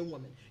pregnant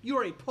woman. You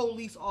are a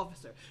police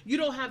officer. You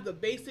don't have the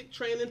basic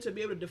training to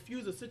be able to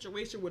diffuse a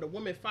situation with a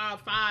woman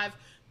 5'5",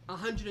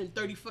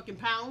 130 fucking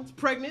pounds,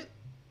 pregnant.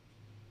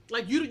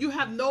 Like you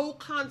have no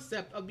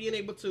concept of being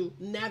able to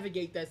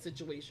navigate that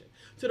situation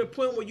to the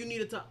point where you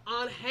needed to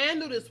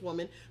unhandle this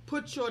woman,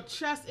 put your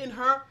chest in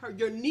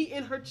your knee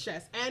in her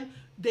chest, and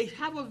they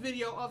have a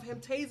video of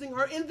him tasing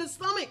her in the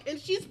stomach,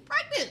 and she's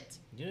pregnant.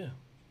 Yeah.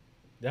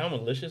 How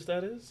malicious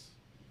that is?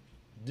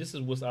 This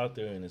is what's out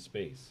there in the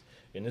space.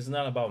 And it's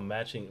not about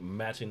matching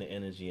the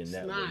energy in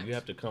that way. You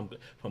have to come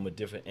from a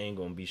different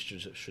angle and be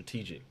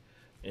strategic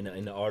in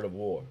the art of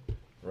war,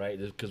 right?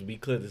 Because be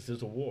clear, this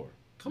is a war.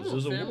 Come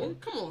on, family.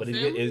 But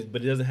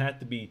it doesn't have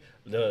to be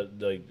the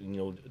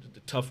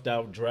toughed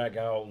out, drag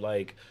out,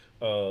 like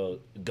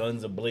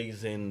guns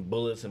ablazing,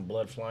 bullets and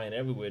blood flying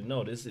everywhere.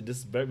 No, this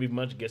very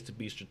much gets to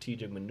be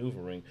strategic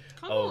maneuvering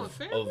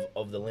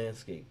of the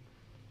landscape.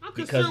 I'm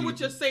concerned with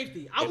your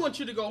safety. I want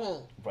you to go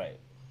home. Right.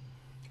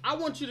 I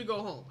want you to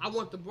go home. I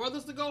want the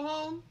brothers to go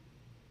home.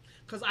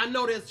 Because I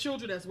know there's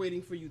children that's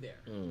waiting for you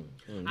there.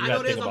 I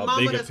know there's a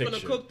mama that's going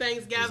to cook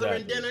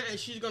Thanksgiving dinner, and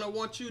she's going to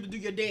want you to do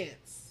your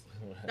dance.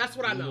 That's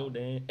what I know.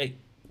 Hey,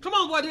 come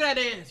on, boy, do that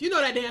dance. You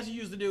know that dance you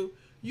used to do.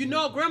 You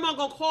know grandma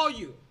going to call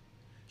you.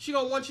 She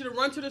going to want you to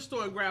run to the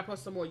store and grab her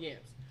some more yams.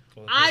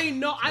 Okay. I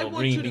know. I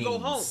want you to go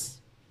home.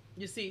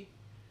 You see,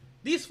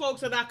 these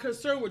folks are not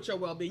concerned with your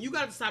well-being. You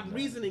got to stop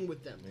reasoning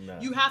with them.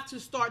 You have to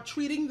start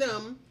treating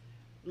them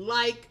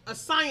like a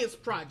science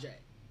project.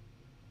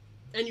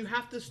 And you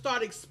have to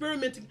start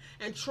experimenting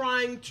and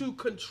trying to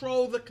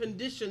control the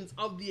conditions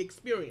of the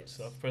experience.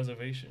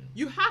 Self-preservation.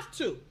 You have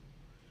to.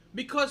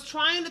 Because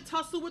trying to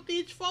tussle with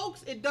these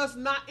folks, it does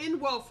not end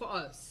well for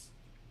us.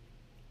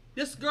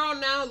 This girl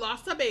now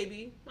lost her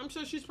baby. I'm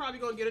sure she's probably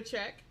going to get a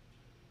check.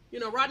 You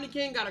know, Rodney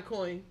King got a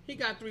coin. He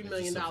got $3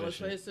 million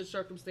for his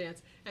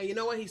circumstance. And you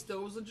know what? He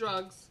still was on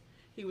drugs.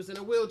 He was in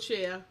a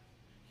wheelchair.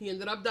 He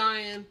ended up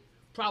dying,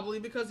 probably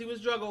because he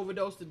was drug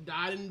overdosed and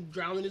died and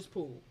drowned in his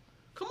pool.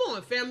 Come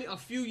on, family, a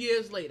few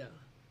years later.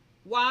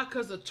 Why?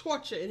 Because the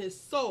torture in his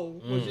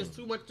soul was just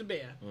too much to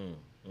bear.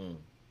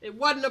 It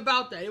wasn't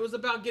about that. It was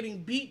about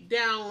getting beat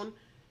down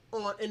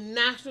in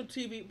national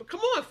TV. But come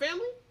on,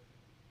 family.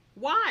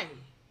 Why?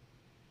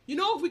 You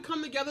know, if we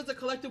come together as a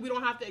collective, we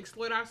don't have to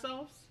exploit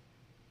ourselves.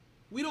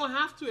 We don't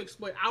have to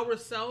exploit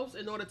ourselves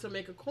in order to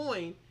make a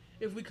coin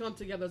if we come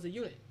together as a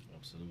unit.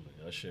 Absolutely.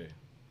 I share.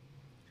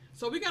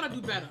 So we got to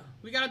do better.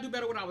 We got to do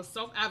better with our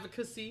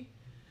self-advocacy.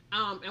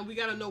 And we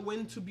got to know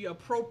when to be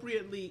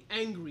appropriately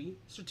angry,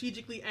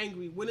 strategically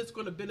angry, when it's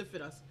going to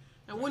benefit us.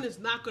 And when it's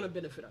not going to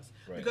benefit us.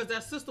 Right. Because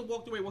that sister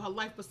walked away with her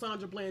life, but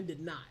Sandra Bland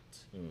did not.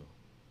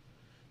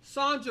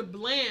 Sandra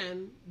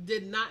Bland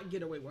did not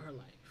get away with her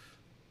life.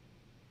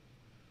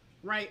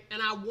 Right?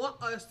 And I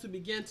want us to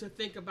begin to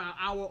think about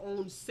our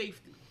own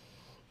safety.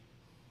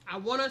 I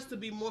want us to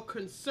be more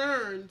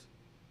concerned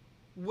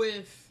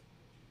with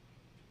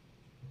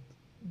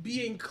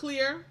being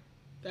clear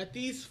that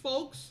these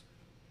folks,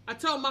 I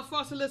tell my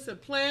foster, listen,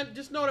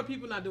 just know that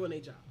people not doing their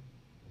job.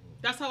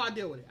 That's how I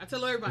deal with it. I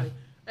tell everybody,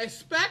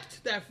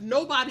 expect that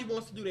nobody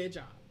wants to do their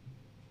job.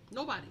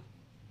 Nobody.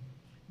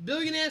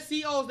 Billionaire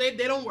CEOs, they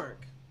don't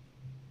work.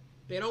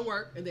 They don't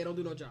work and they don't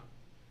do no job.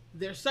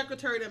 Their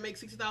secretary that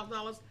makes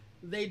 $60,000,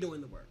 they doing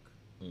the work.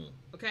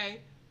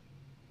 Okay?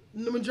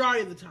 The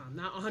majority of the time.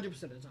 Not 100%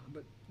 of the time,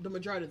 but the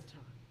majority of the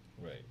time.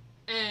 Right.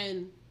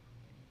 And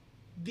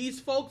these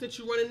folks that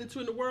you're running into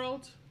in the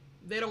world,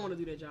 they don't want to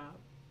do their job.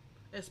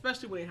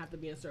 Especially when they have to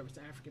be in service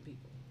to African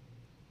people.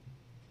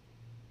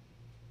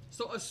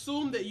 So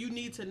assume that you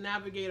need to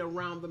navigate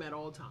around them at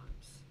all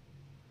times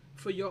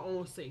for your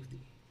own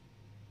safety,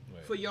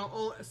 for your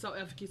own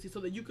self-efficacy, so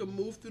that you can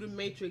move through the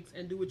matrix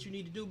and do what you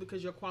need to do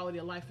because your quality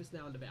of life is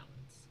now in the balance.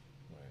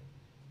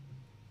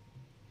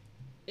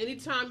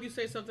 Anytime you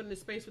say something in the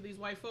space with these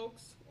white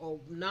folks, or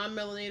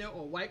non-melanated,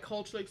 or white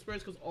cultural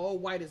experience, because all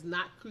white is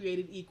not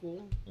created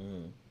equal,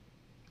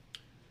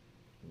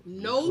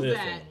 know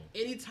that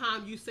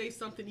anytime you say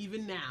something,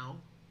 even now,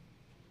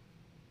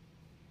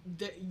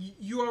 that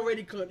you're going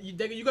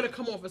to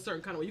come off a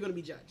certain kind of way. You're going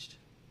to be judged.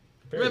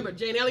 Remember,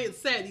 Jane Elliott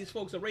said these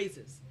folks are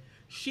racist.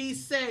 She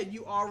said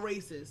you are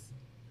racist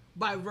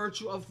by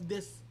virtue of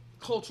this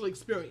cultural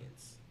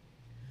experience.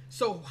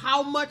 So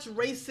how much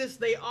racist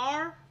they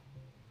are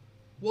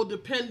will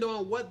depend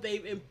on what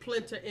they've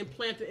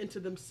implanted into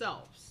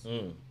themselves.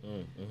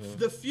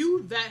 The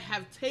few that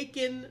have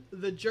taken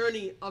the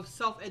journey of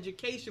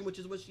self-education, which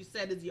is what she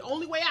said is the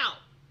only way out.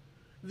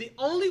 The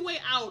only way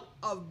out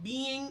of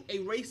being a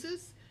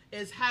racist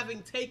is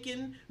having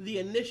taken the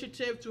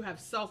initiative to have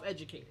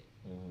self-educated.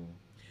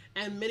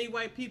 And many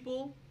white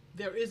people,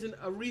 there isn't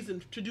a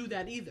reason to do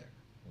that either.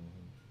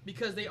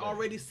 Because they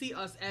already see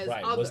us as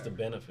other. What's the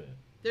benefit?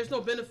 There's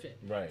no benefit.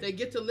 Right. They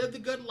get to live the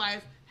good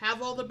life,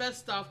 have all the best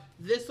stuff,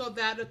 this or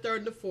that, the third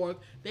and the fourth.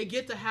 They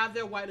get to have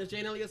their whiteness.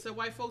 Jane Elliott said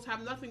white folks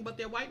have nothing but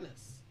their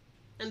whiteness.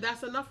 And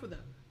that's enough for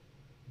them.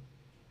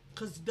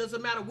 Because it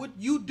doesn't matter what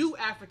you do,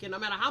 African, no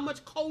matter how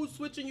much code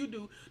switching you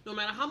do, no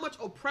matter how much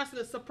oppressing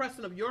and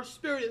suppressing of your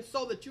spirit and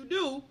soul that you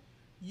do,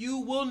 you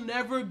will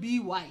never be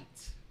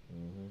white.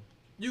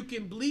 You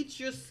can bleach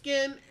your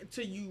skin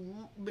till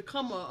you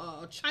become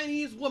a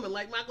Chinese woman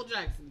like Michael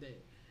Jackson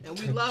did. And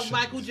we love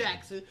Michael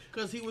Jackson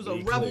because he was a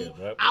Be rebel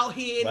clear, right? out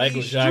here in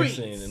Michael these Jackson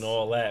streets. and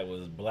all that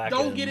was blacker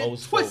Don't than get it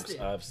most twisted.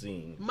 folks I've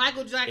seen.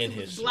 Michael Jackson in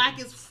was history. black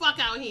as fuck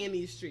out here in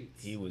these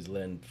streets. He was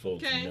letting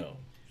folks Okay. know.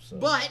 So.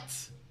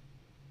 But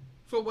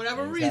for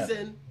whatever Things reason,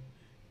 happen.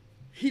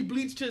 he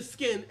bleached his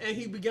skin and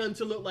he began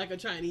to look like a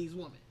Chinese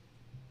woman.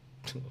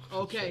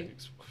 Okay.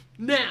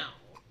 Now,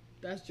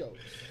 that's jokes.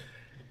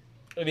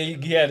 I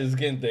mean, he had his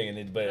skin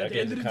thing, but I At the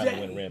guess end it of the kind of day,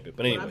 went rampant.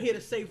 But what anyway, I'm here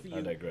to say for I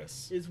you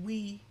digress. is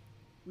we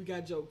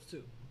got jokes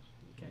too.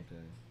 Okay.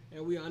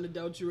 And we are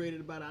unadulterated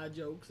about our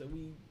jokes and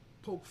we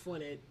poke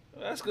fun at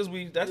That's because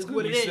we it's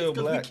what it is, still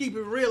because we black. keep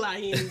it real out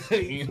here in the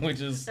streets.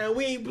 Which is And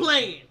we ain't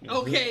playing,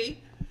 okay?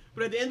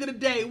 But at the end of the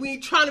day, we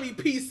ain't trying to be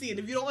PC. And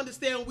if you don't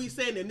understand what we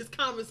saying, then this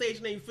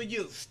conversation ain't for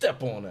you.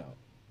 step on out.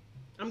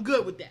 I'm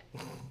good with that.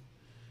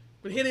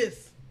 But here it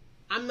is.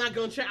 I'm not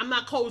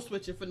code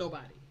switching for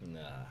nobody. Nah,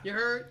 You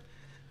heard?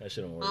 that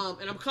shouldn't work.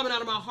 And I'm coming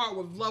out of my heart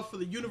with love for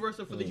the universe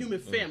and for the human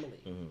family.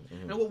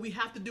 And what we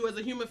have to do as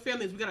a human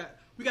family is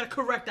we gotta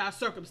correct our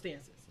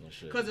circumstances.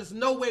 should. Because there's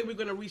no way we're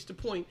gonna reach the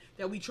point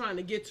that we're trying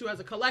to get to as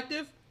a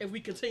collective if we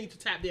continue to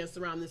tap dance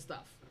around this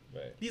stuff.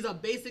 Right. These are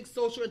basic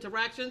social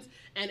interactions,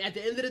 and at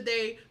the end of the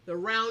day, the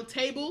round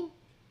table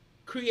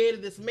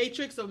created this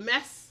matrix of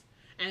mess,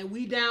 and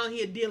we down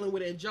here dealing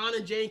with it. And John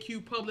and Jane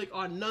Q Public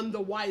are none the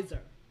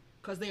wiser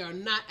because they are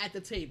not at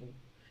the table.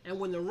 And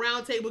when the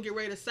round table get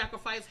ready to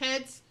sacrifice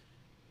heads,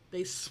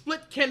 they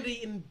split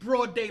Kennedy in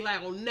broad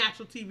daylight on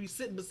national TV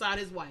sitting beside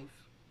his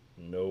wife.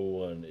 No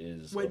one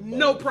is With above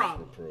no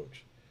problem.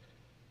 reproach.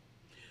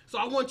 So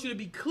I want you to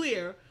be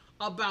clear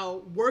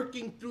about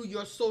working through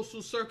your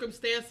social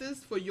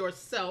circumstances for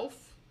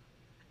yourself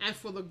and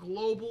for the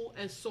global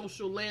and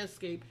social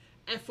landscape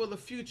and for the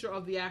future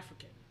of the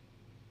African.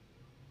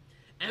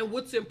 And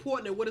what's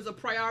important and what is a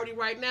priority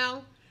right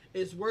now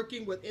is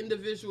working with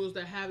individuals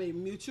that have a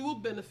mutual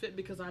benefit,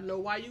 because I know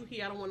why you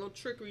here. I don't want no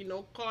trickery,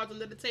 no cards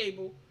under the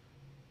table,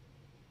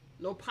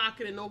 no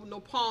pocketing, no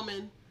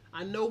palming.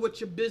 I know what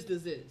your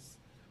business is.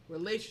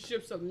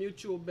 Relationships of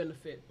mutual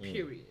benefit,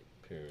 period.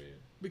 Period.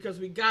 Because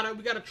we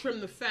gotta trim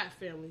the fat,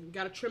 family. We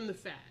gotta trim the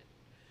fat.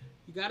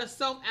 You gotta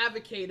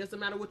self-advocate. Doesn't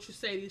matter what you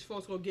say. These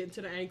folks gonna get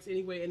into the angst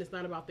anyway, and it's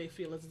not about their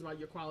feelings. It's about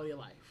your quality of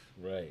life.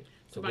 Right.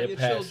 So about get your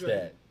past children.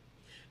 that.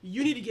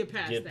 You need to get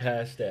past that. Get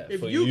past that. If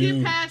For you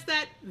get past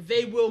that,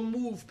 they will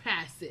move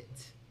past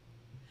it.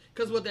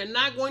 Because what they're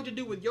not going to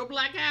do with your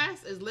black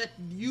ass is let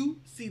you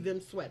see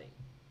them sweating.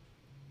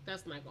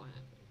 That's not gonna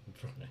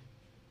happen. Right.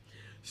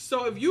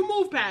 So if you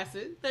move past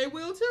it, they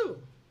will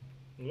too.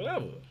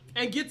 Whatever.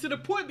 And get to the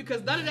point,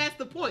 because none of that's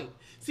the point.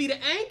 See, the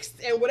angst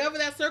and whatever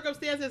that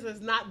circumstance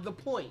is not the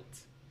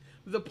point.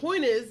 The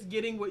point is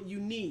getting what you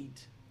need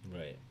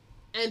Right.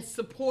 and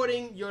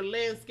supporting your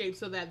landscape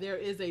so that there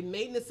is a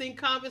maintenancing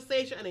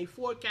conversation and a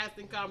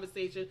forecasting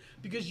conversation,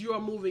 because you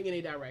are moving in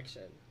a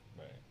direction.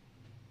 Right.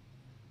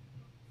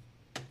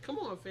 Come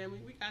on, family.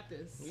 We got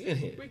this. We in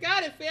here. We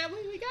got it,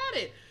 family. We got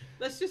it.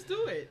 Let's just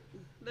do it.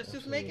 Let's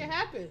just make it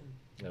happen.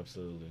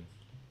 Absolutely.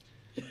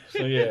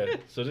 So yeah.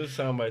 So this is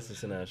Soundbites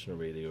International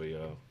Radio,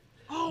 y'all.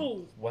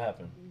 Oh, What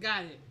happened?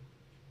 got it.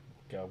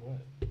 Got what?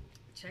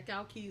 Check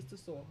out Keys to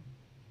Soar.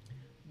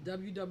 I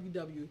ain't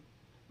www.keys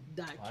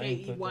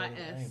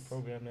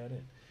programmed that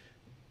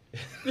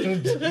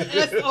in.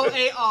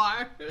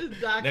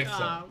 SOAR.com. Next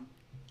time.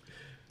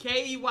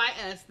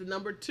 KEYS, the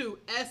number 2,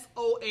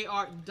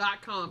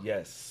 SOAR.com.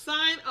 Yes.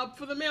 Sign up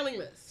for the mailing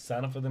list.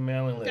 Sign up for the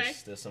mailing Okay.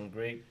 list. There's some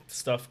great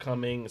stuff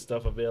coming,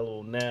 stuff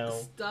available now.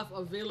 Stuff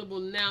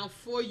available now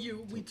for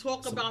you. We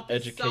talk Some about the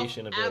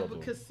education available.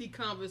 self-advocacy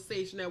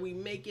conversation, that we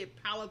make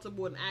it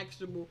palatable and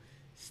actionable,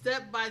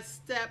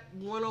 step-by-step,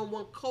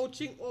 one-on-one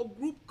coaching or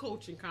group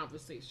coaching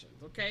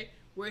conversations, okay?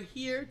 We're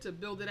here to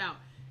build it out.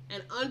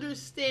 And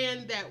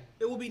understand that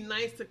it will be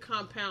nice to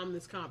compound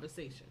this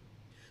conversation.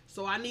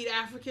 So I need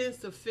Africans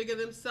to figure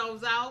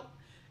themselves out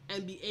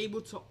and be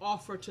able to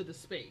offer to the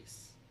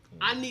space.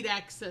 I need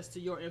access to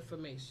your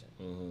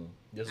information.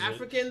 This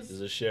Africans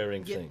is a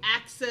sharing get thing.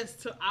 access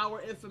to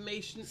our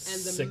information and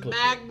the Cyclical.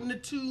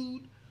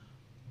 magnitude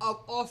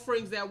of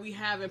offerings that we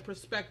have and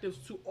perspectives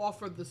to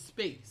offer the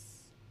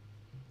space.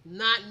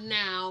 Not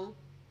now,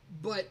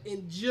 but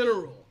in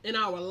general, in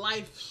our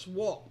life's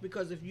walk.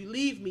 Because if you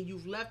leave me,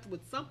 you've left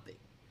with something.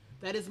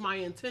 That is my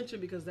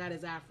intention, because that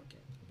is African.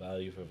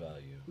 Value for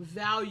value.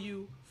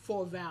 Value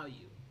for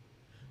value.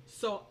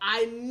 So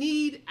I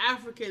need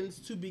Africans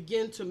to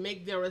begin to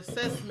make their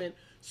assessment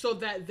so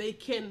that they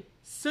can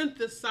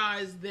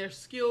synthesize their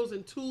skills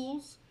and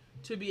tools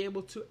to be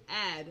able to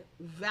add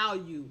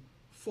value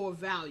for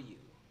value.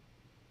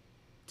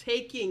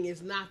 Taking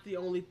is not the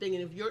only thing.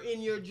 And if you're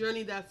in your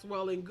journey, that's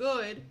well and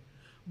good.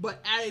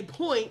 But at a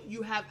point,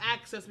 you have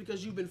access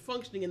because you've been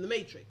functioning in the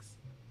matrix.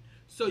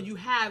 So you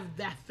have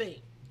that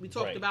thing. We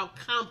talked Right. about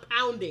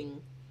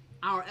compounding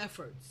our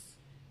efforts.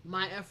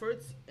 My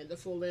efforts and the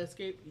full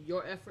landscape,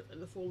 your effort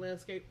and the full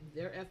landscape,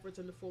 their efforts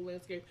and the full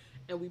landscape,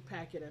 and we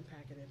pack it and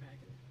pack it and pack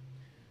it in.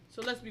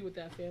 So let's be with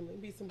that family.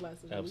 Peace and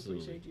blessings. Absolutely.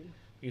 We appreciate you.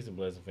 Peace and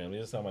blessing, family.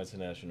 This is Soundbites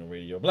International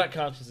Radio. Black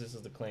consciousness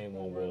is the claim,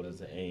 one world is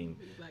the aim.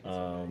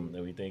 And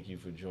we thank you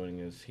for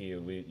joining us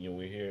here. We're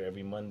here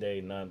every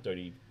Monday,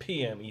 9:30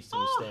 p.m.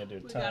 Eastern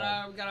Standard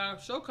Time. We got our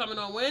show coming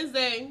on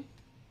Wednesday.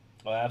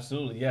 Oh,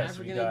 absolutely, yes.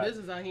 African in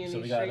Business out here in so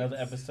these we got streets.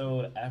 another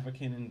episode,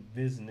 African in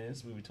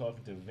Business. We'll be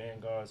talking to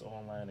Vanguard's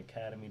Online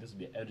Academy. This will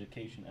be an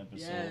education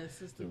episode. Yes,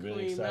 Sister We're really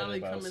Queen excited Melly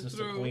about coming Sister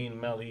through. Queen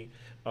Melly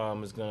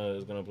is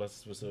gonna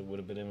bless us with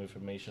a bit of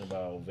information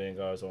about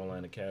Vanguard's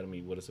Online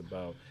Academy, what it's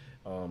about.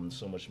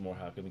 So much more.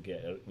 How can we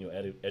get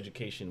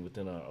education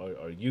within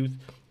our youth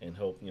and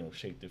help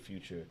shape the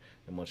future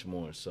and much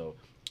more. So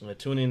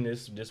tune in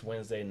this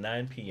Wednesday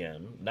 9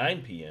 p.m.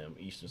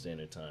 Eastern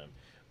Standard Time,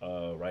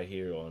 right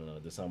here on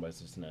the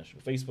Soundbites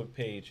International Facebook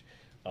page,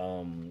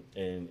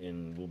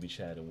 and we'll be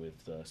chatting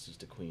with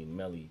Sister Queen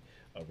Melly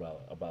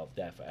about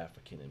that for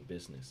African in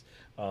Business.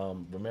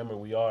 Remember,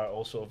 we are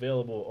also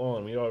available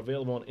on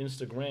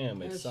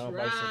Instagram at That's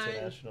Soundbites right.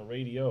 International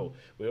Radio.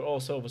 We're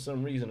also, for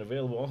some reason,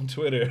 available on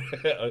Twitter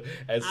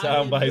at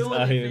How you Soundbites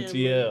doing,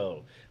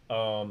 INTL.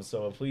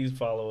 So please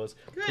follow us.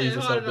 Good. Please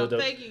let's Heart help it build up.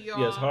 up. Thank you, y'all.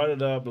 Yes, heart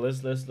it up.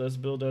 Let's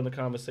build on the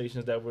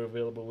conversations that we're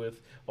available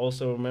with.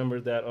 Also remember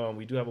that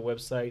we do have a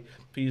website.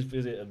 Please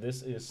visit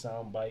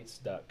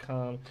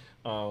thisissoundbites.com.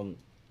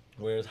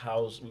 Where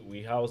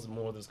we house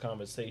more of this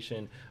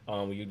conversation.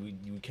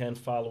 You can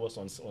follow us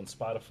on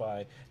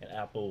Spotify and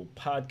Apple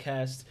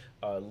Podcasts.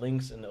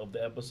 Links of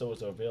the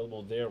episodes are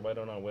available there right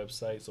on our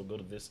website. So go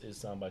to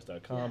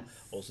thisissoundbites.com.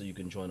 Yes. Also, you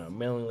can join our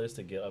mailing list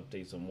to get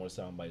updates on more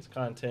Soundbites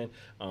content.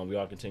 We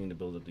are continuing to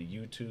build up the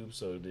YouTube,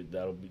 so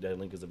that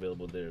link is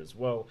available there as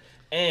well.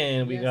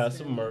 And we Yes, got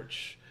some ma'am.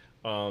 merch.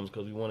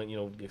 Because we want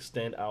to,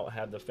 extend out,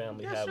 have the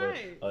family That's have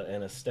right.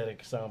 an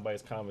aesthetic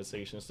Soundbites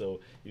conversation.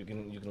 So you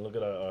can look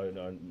at our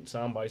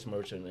Soundbites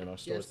merch, and our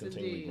store is Yes,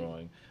 continually indeed.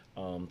 growing.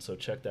 So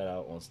check that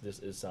out on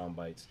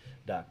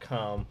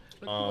thisissoundbites.com.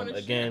 If you wanna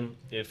Again,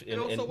 And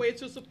also ways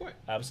to support.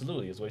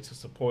 absolutely, it's a way to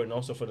support, and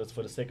also for the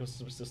sake of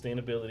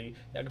sustainability.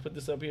 I can put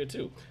this up here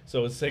too.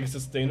 So, for the sake of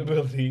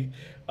sustainability,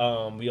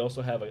 we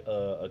also have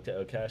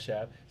a Cash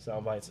App,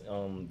 Soundbites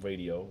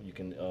Radio. You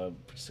can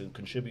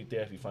contribute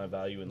there if you find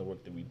value in the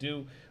work that we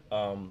do.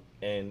 And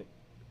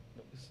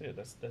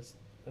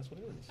that's what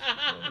it is.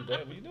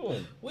 Dad, what you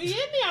doing? We in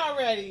there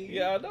already.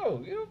 Yeah, I know.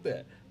 Get up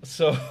there.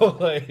 So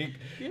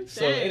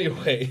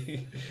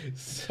anyway,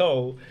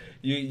 so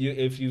you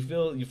if you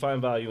feel you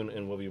find value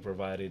in what we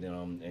provided,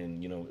 and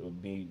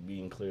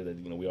being clear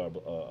that we are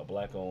a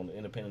black-owned,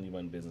 independently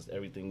run business.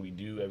 Everything we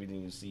do,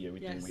 everything you see,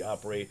 everything we Yes.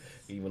 operate,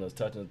 even us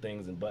touching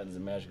things and buttons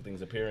and magic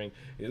things appearing,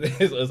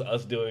 is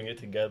us doing it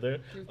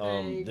together. Give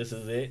thanks. This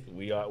is it.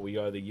 We are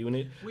the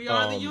unit. We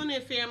are the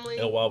unit, family.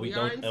 And while we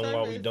are don't in and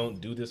while we service. don't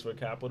do this for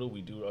capital,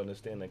 we do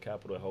understand that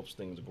capital helps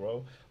things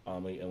grow.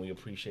 And we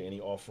appreciate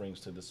any offerings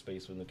to the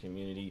space within the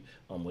community,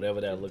 whatever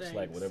that Good looks like,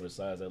 thanks. whatever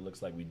size that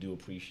looks like. We do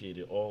appreciate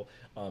it all,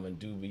 and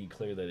do be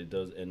clear that it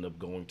does end up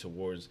going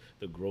towards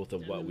the growth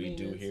of And what the we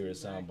do maintenance, here at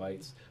exactly.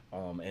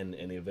 Soundbites,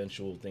 and the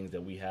eventual things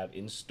that we have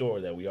in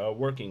store that we are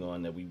working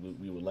on that we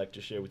would like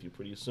to share with you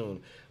pretty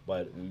soon.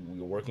 But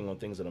we are working on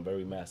things on a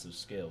very massive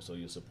scale. So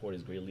your support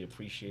is greatly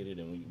appreciated,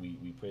 and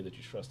we pray that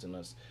you trust in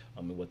us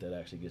and what that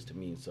actually gets to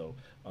mean. So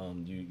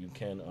you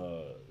can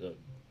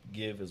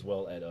give as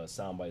well at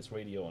Soundbites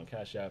Radio on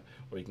Cash App,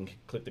 or you can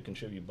click the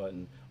contribute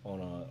button on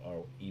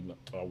our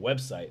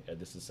website at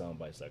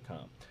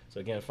thisissoundbites.com. So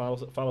again, follow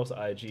us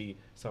on IG,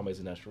 Soundbites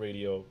International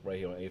Radio, right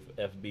here on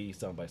FB,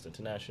 Soundbites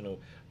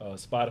International,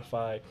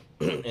 Spotify,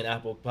 and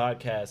Apple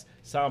Podcasts,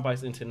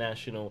 Soundbites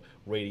International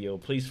Radio.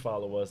 Please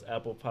follow us.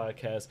 Apple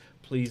Podcasts,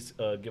 please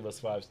give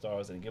us 5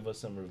 stars and give us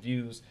some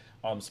reviews.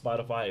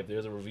 Spotify, if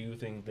there's a review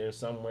thing there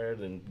somewhere,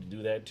 then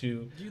do that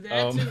too. Do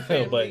that too,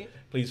 family. But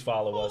please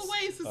follow All us.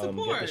 ways to Get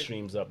support. the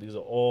streams up. These are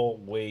all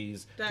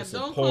ways That to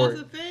don't support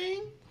cost a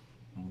thing.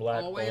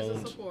 black All ways to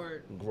owned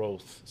support.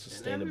 growth,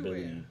 sustainability.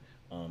 everywhere.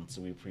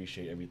 So we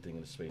appreciate everything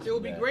in the space. It would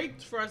for be that.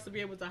 great for us to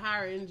be able to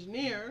hire an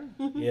engineer.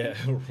 Yeah,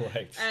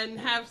 right. And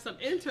have some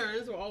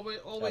interns who are always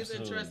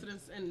Absolutely. interested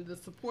in the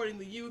supporting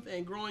the youth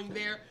and growing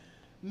their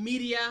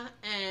media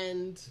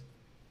and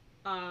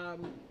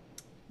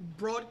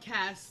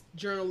broadcast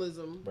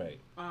journalism. Right.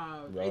 We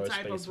A are a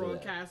type of space for that.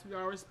 broadcast. We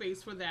are a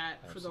space for that,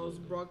 for those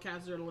Absolutely.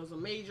 broadcast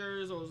journalism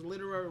majors, those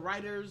literary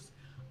writers.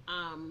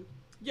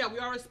 We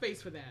are a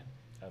space for that.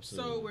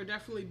 Absolutely. So we're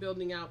definitely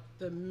building out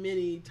the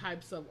many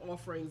types of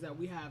offerings that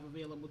we have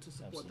available to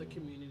support the Absolutely.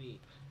 community.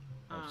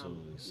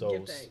 Absolutely.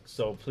 Give thanks.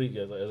 So please,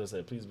 as I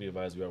said, please be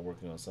advised we are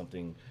working on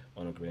something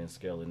on a grand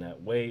scale in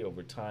that way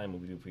over time,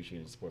 and we do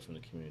appreciate the support from the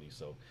community.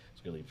 So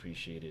it's really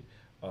appreciated.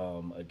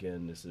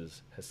 Again, this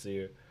is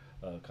Hasir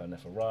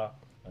Kanefara,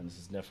 and this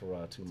is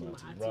Nefera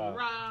Tumati Ra.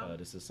 Ra.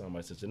 This is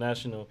Soundbites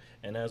International,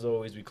 and as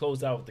always, we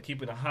close out with the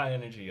keeping a high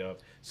energy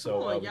up. So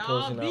Come on, we're y'all.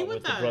 closing Be out with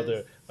with the us.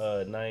 brother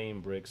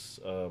Naeem Bricks,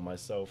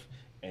 myself,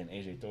 and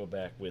AJ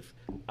Throwback with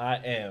I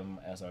Am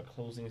as our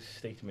closing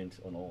statement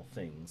on all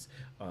things.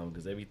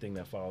 Because everything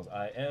that follows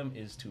I Am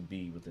is to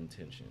be with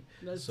intention.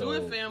 Let's do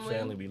it, family.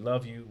 Family, we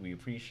love you. We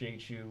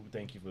appreciate you.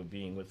 Thank you for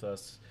being with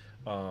us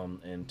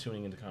and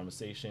tuning into the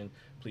conversation.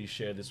 Please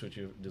share this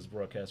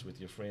broadcast with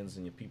your friends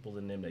and your people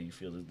in them that you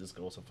feel that this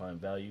can also find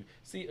value.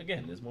 See,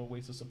 again, there's more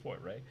ways to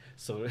support, right?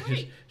 So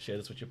share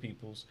this with your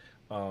peoples.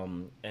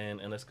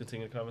 And let's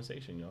continue the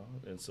conversation, y'all.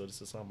 And so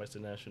this is Soundbites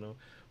International.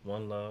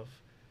 One love.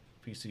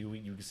 Peace to you.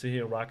 You can sit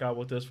here and rock out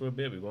with us for a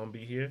bit. We're going to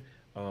be here.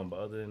 But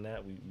other than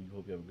that, we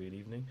hope you have a great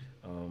evening.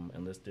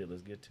 And let's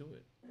get to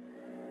it.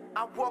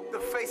 I walk the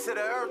face of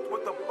the earth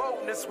with a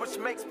boldness which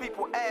makes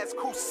people ask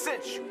who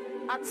sent you.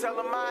 I tell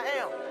them I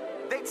am.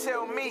 They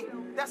tell me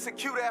that's a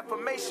cute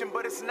affirmation,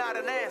 but it's not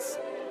an answer.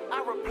 I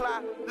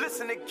reply,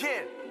 listen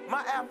again.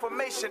 My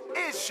affirmation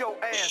is your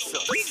answer.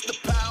 This is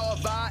the power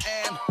of I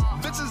am.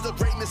 This is the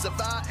greatness of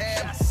I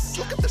am.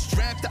 Look at the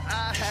strength that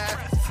I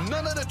have.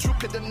 None of the truth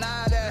can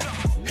deny that.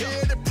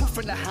 Hear the proof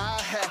in the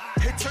hi-hat.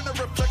 Eternal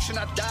reflection,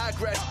 I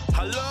digress.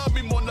 I love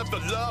me more, never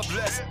love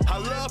less. I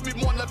love me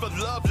more, never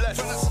love less.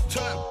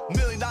 Turn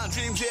 $1,000,000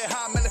 dreams, yeah,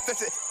 how I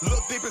manifest it.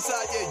 Look deep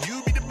inside, yeah,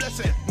 you be the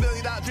blessing.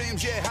 $1,000,000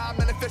 dreams, yeah, how I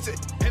manifest it.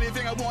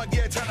 Anything I want,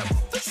 yeah, turn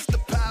up. This is the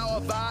power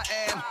of I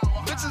am.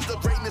 This is the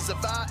greatness of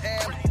I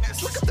am.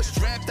 Look at the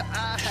strength that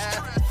I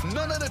have.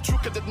 None of the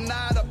truth can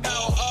deny the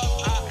power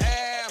of I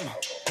am.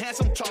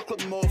 Handsome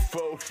chocolate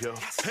mofo, yo.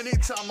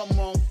 Anytime I'm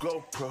on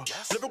GoPro,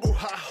 lyrical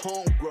high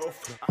home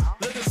growth.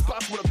 Living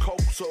spots with a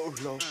coke so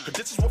low.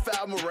 Conditions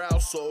without morale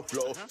so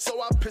low.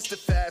 So I pitched it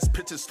fast,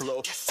 pitch it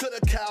slow. Till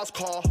the cows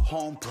call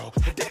home, bro.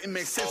 It didn't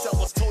make sense. I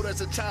was told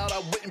as a child I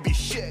wouldn't be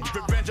shit.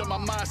 Revenge on my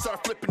mind,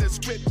 started flipping the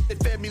script. They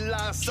fed me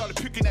lines, started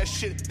picking that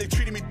shit. They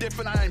treated me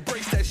different, I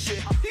embraced that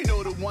shit. You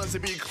know the ones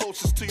that be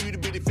closest to you to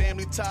be the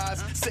family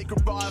ties.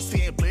 Sacred bonds,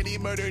 seeing plenty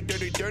murder,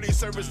 dirty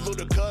service,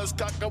 ludicrous.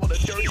 Cock up with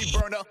a dirty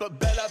burner. But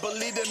bet I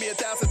believed in me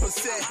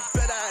 1,000%.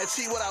 Bet I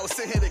achieved what I was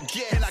sitting here to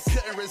get. And I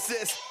couldn't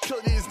resist.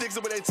 Killing these niggas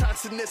with their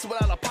toxicness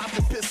without a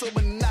popping pistol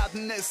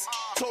monotonous.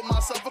 Told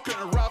myself I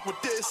couldn't rock with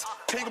this.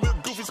 Hanging with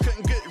goofies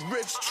couldn't get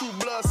rich. True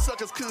blood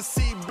suckers couldn't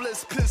see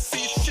bliss. Couldn't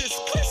see shit.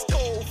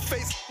 Cold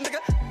face,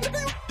 nigga,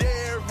 you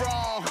dead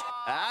wrong.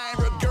 I ain't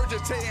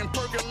regurgitating,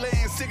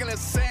 percolating, singing the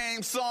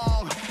same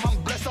song.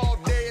 I'm blessed all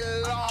day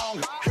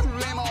long. You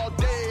lame all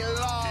day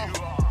long.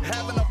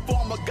 Having a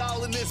form of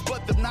godliness,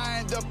 but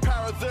denying the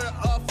power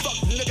thereof.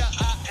 Fuck nigga,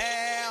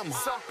 I am.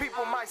 Some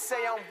people might say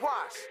I'm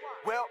washed.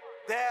 Well,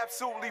 they're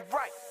absolutely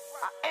right.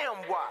 I am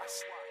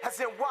washed. As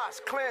in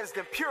washed, cleansed,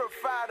 and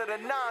purified of the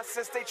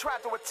nonsense they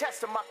tried to attach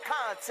to my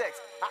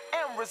context. I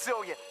am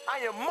resilient. I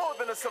am more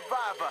than a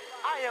survivor.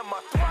 I am a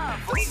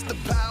thriver. This is the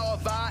power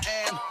of I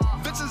am.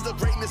 This is the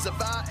greatness of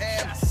I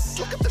am.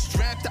 Look at the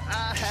strength that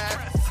I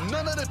have.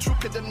 None of the truth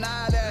can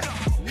deny that.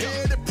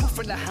 Hear the proof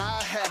in the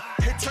hi-hat.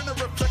 Eternal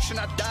reflection,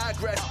 I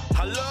digress.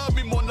 I love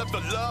me more, never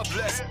love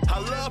less. I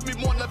love me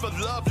more, never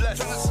love less.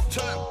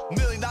 Turn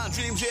 $1,000,000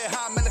 dreams, yeah,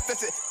 how I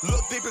manifest it.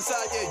 Look deep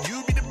inside, yeah,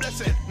 you be the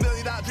blessing.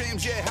 $1,000,000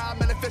 dreams, yeah, how I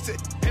manifest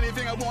it.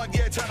 Anything I want,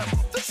 yeah, turn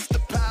up. This is the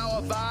power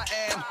of I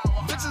am.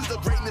 This is the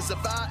greatness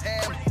of I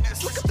am.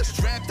 Look at the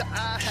strength that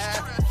I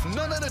have.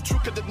 None of the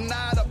truth can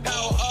deny the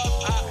power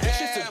of I am. It's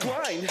just a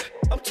grind.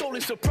 I'm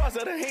totally surprised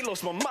that I ain't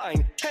lost my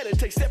mind. Had to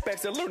take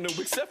setbacks and learn the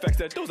weak setbacks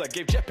that those I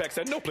gave jetpacks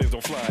that no planes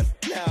don't fly.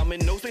 Now I'm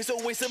in no space,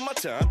 so wasting my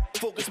time.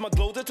 Focus my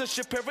goals into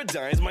shift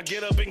paradigms. My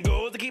get up and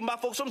go to keep my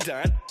folks from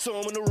dying. So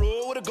I'm on the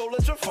road with a goal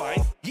that's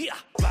refined. Yeah,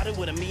 plotted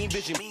with a mean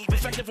vision.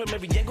 Reflected from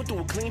every angle through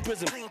a clean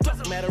prism.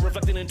 Dark matter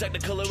reflecting in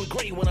technicolor and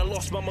gray. When I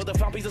lost my mother,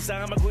 found peace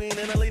aside my queen,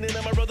 and I leaned in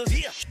on my brothers.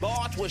 Yeah,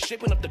 Bart was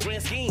shaping up the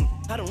grand scheme.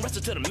 I done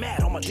wrestled to the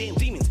mat, all my damn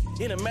demons.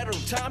 In a matter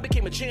of time,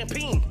 became a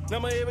champion. Now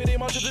my everyday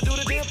march is to do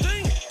the damn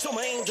thing. So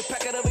my aim to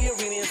pack out every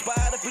arena,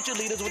 inspire the future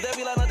leaders with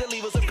every line of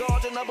delivers. Of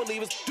gods and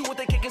unbelievers, do what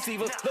they can't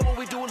conceive us. Love what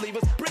we do and leave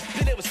us. Brick,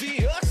 they never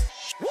see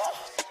us. Woo!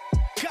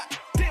 God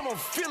damn, I'm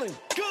feeling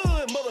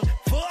good,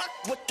 motherfuck.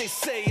 What they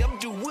say, I'm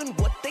doing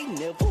what they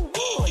never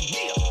would.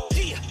 Yeah,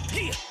 yeah,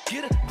 yeah.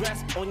 Get a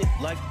grasp on your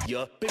life,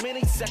 yeah. Pay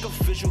many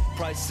sacrificial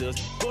prices.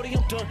 Brody,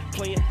 I'm done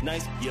playing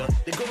nice, yeah.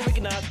 They gonna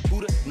recognize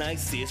who the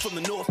nice is. From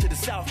the north to the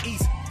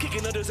southeast,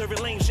 kicking under every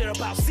lane, share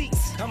about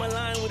seats. I'm in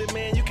line with it,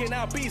 man. You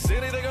cannot be. Say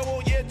anything I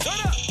want, yeah. Turn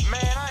up.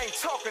 Man, I ain't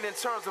talking in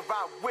terms of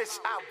I wish,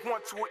 I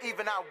want to, or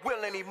even I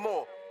will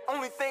anymore.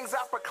 Only things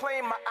I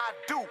proclaim, I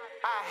do,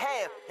 I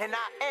have, and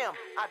I am.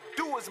 I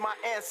do as my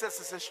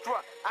ancestors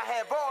instruct. I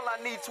have all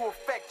I need to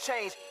affect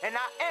change, and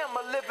I am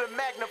a living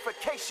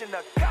magnification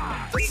of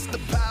God. This is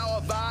the power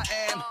of I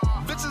am.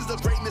 This is the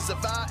greatness of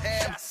I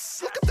am.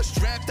 Look at the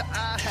strength that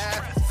I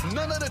have.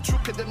 None of the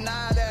truth can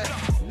deny that.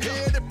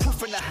 Hear the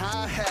proof in the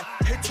hi-hat.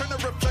 Eternal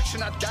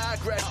reflection, I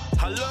digress.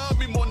 I love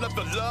me more,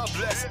 never love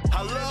less.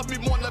 I love me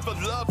more, never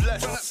love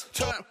less.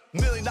 Turn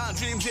 $1,000,000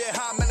 dreams, yeah,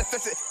 how I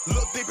manifest it.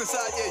 Look deep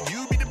inside, yeah,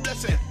 you be the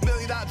blessing.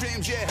 $1,000,000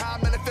 dreams, yeah, how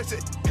I manifest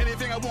it.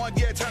 Anything I want,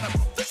 yeah, turn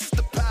up. This is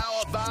the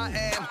power of I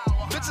am.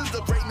 This is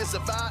the greatness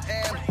of I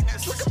am.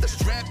 Look at the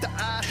strength that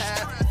I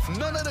have.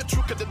 None of the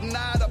truth can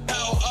deny the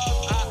power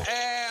of I am.